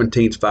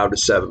 17th, 5 to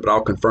 7, but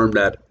I'll confirm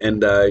that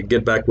and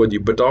get back with you.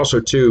 But also,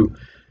 too,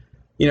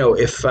 you know,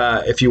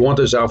 if you want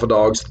those Alpha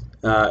Dogs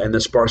and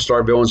the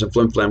Star Villains and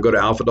Flim Flam, go to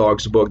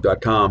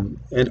alphadogsbook.com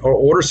or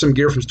order some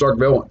gear from Stark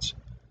Villains.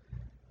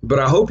 But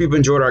I hope you've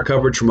enjoyed our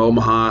coverage from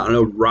Omaha. I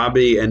know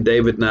Robbie and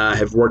David and I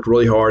have worked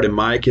really hard, and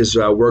Mike has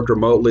worked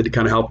remotely to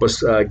kind of help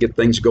us get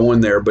things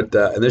going there. But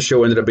and this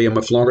show ended up being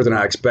much longer than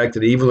I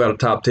expected. Even without a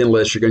top 10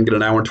 list, you're going to get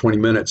an hour and 20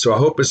 minutes. So I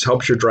hope this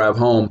helps your drive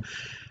home.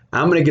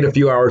 I'm going to get a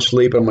few hours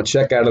sleep. I'm going to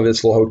check out of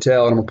this little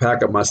hotel, and I'm going to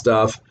pack up my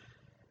stuff.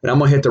 And I'm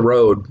going to hit the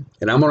road,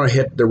 and I'm going to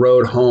hit the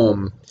road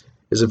home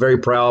as a very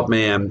proud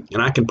man.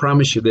 And I can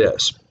promise you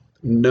this,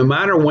 no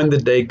matter when the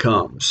day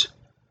comes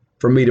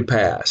for me to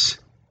pass,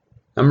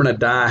 I'm going to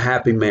die a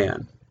happy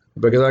man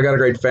because I got a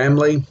great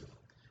family.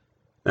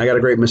 I got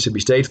a great Mississippi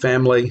State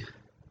family.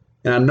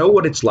 And I know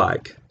what it's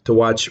like to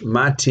watch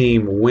my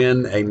team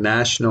win a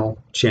national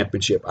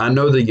championship. I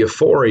know the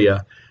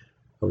euphoria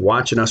of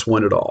watching us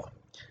win it all.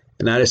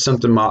 And that is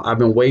something I've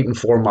been waiting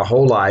for my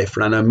whole life,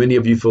 and I know many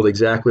of you feel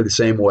exactly the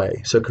same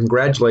way. So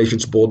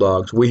congratulations,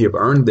 Bulldogs. We have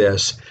earned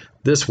this.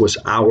 This was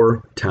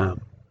our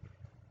time.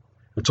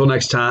 Until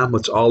next time,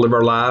 let's all live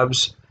our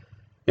lives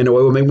in a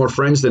way we'll make more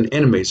friends than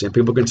enemies, and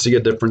people can see a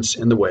difference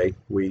in the way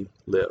we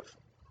live.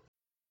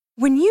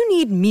 When you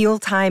need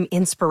mealtime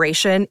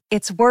inspiration,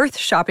 it's worth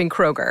shopping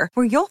Kroger,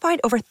 where you'll find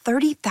over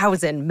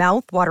 30,000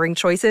 mouth-watering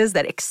choices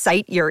that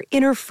excite your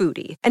inner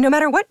foodie. And no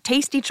matter what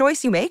tasty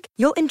choice you make,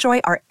 you'll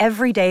enjoy our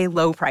everyday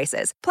low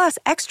prices, plus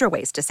extra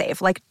ways to save,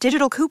 like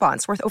digital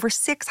coupons worth over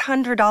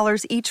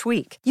 $600 each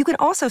week. You can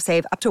also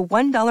save up to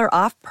 $1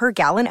 off per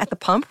gallon at the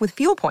pump with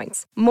fuel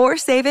points. More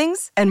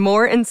savings and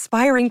more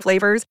inspiring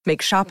flavors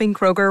make shopping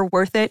Kroger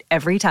worth it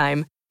every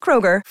time.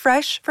 Kroger,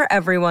 fresh for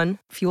everyone.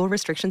 Fuel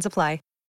restrictions apply.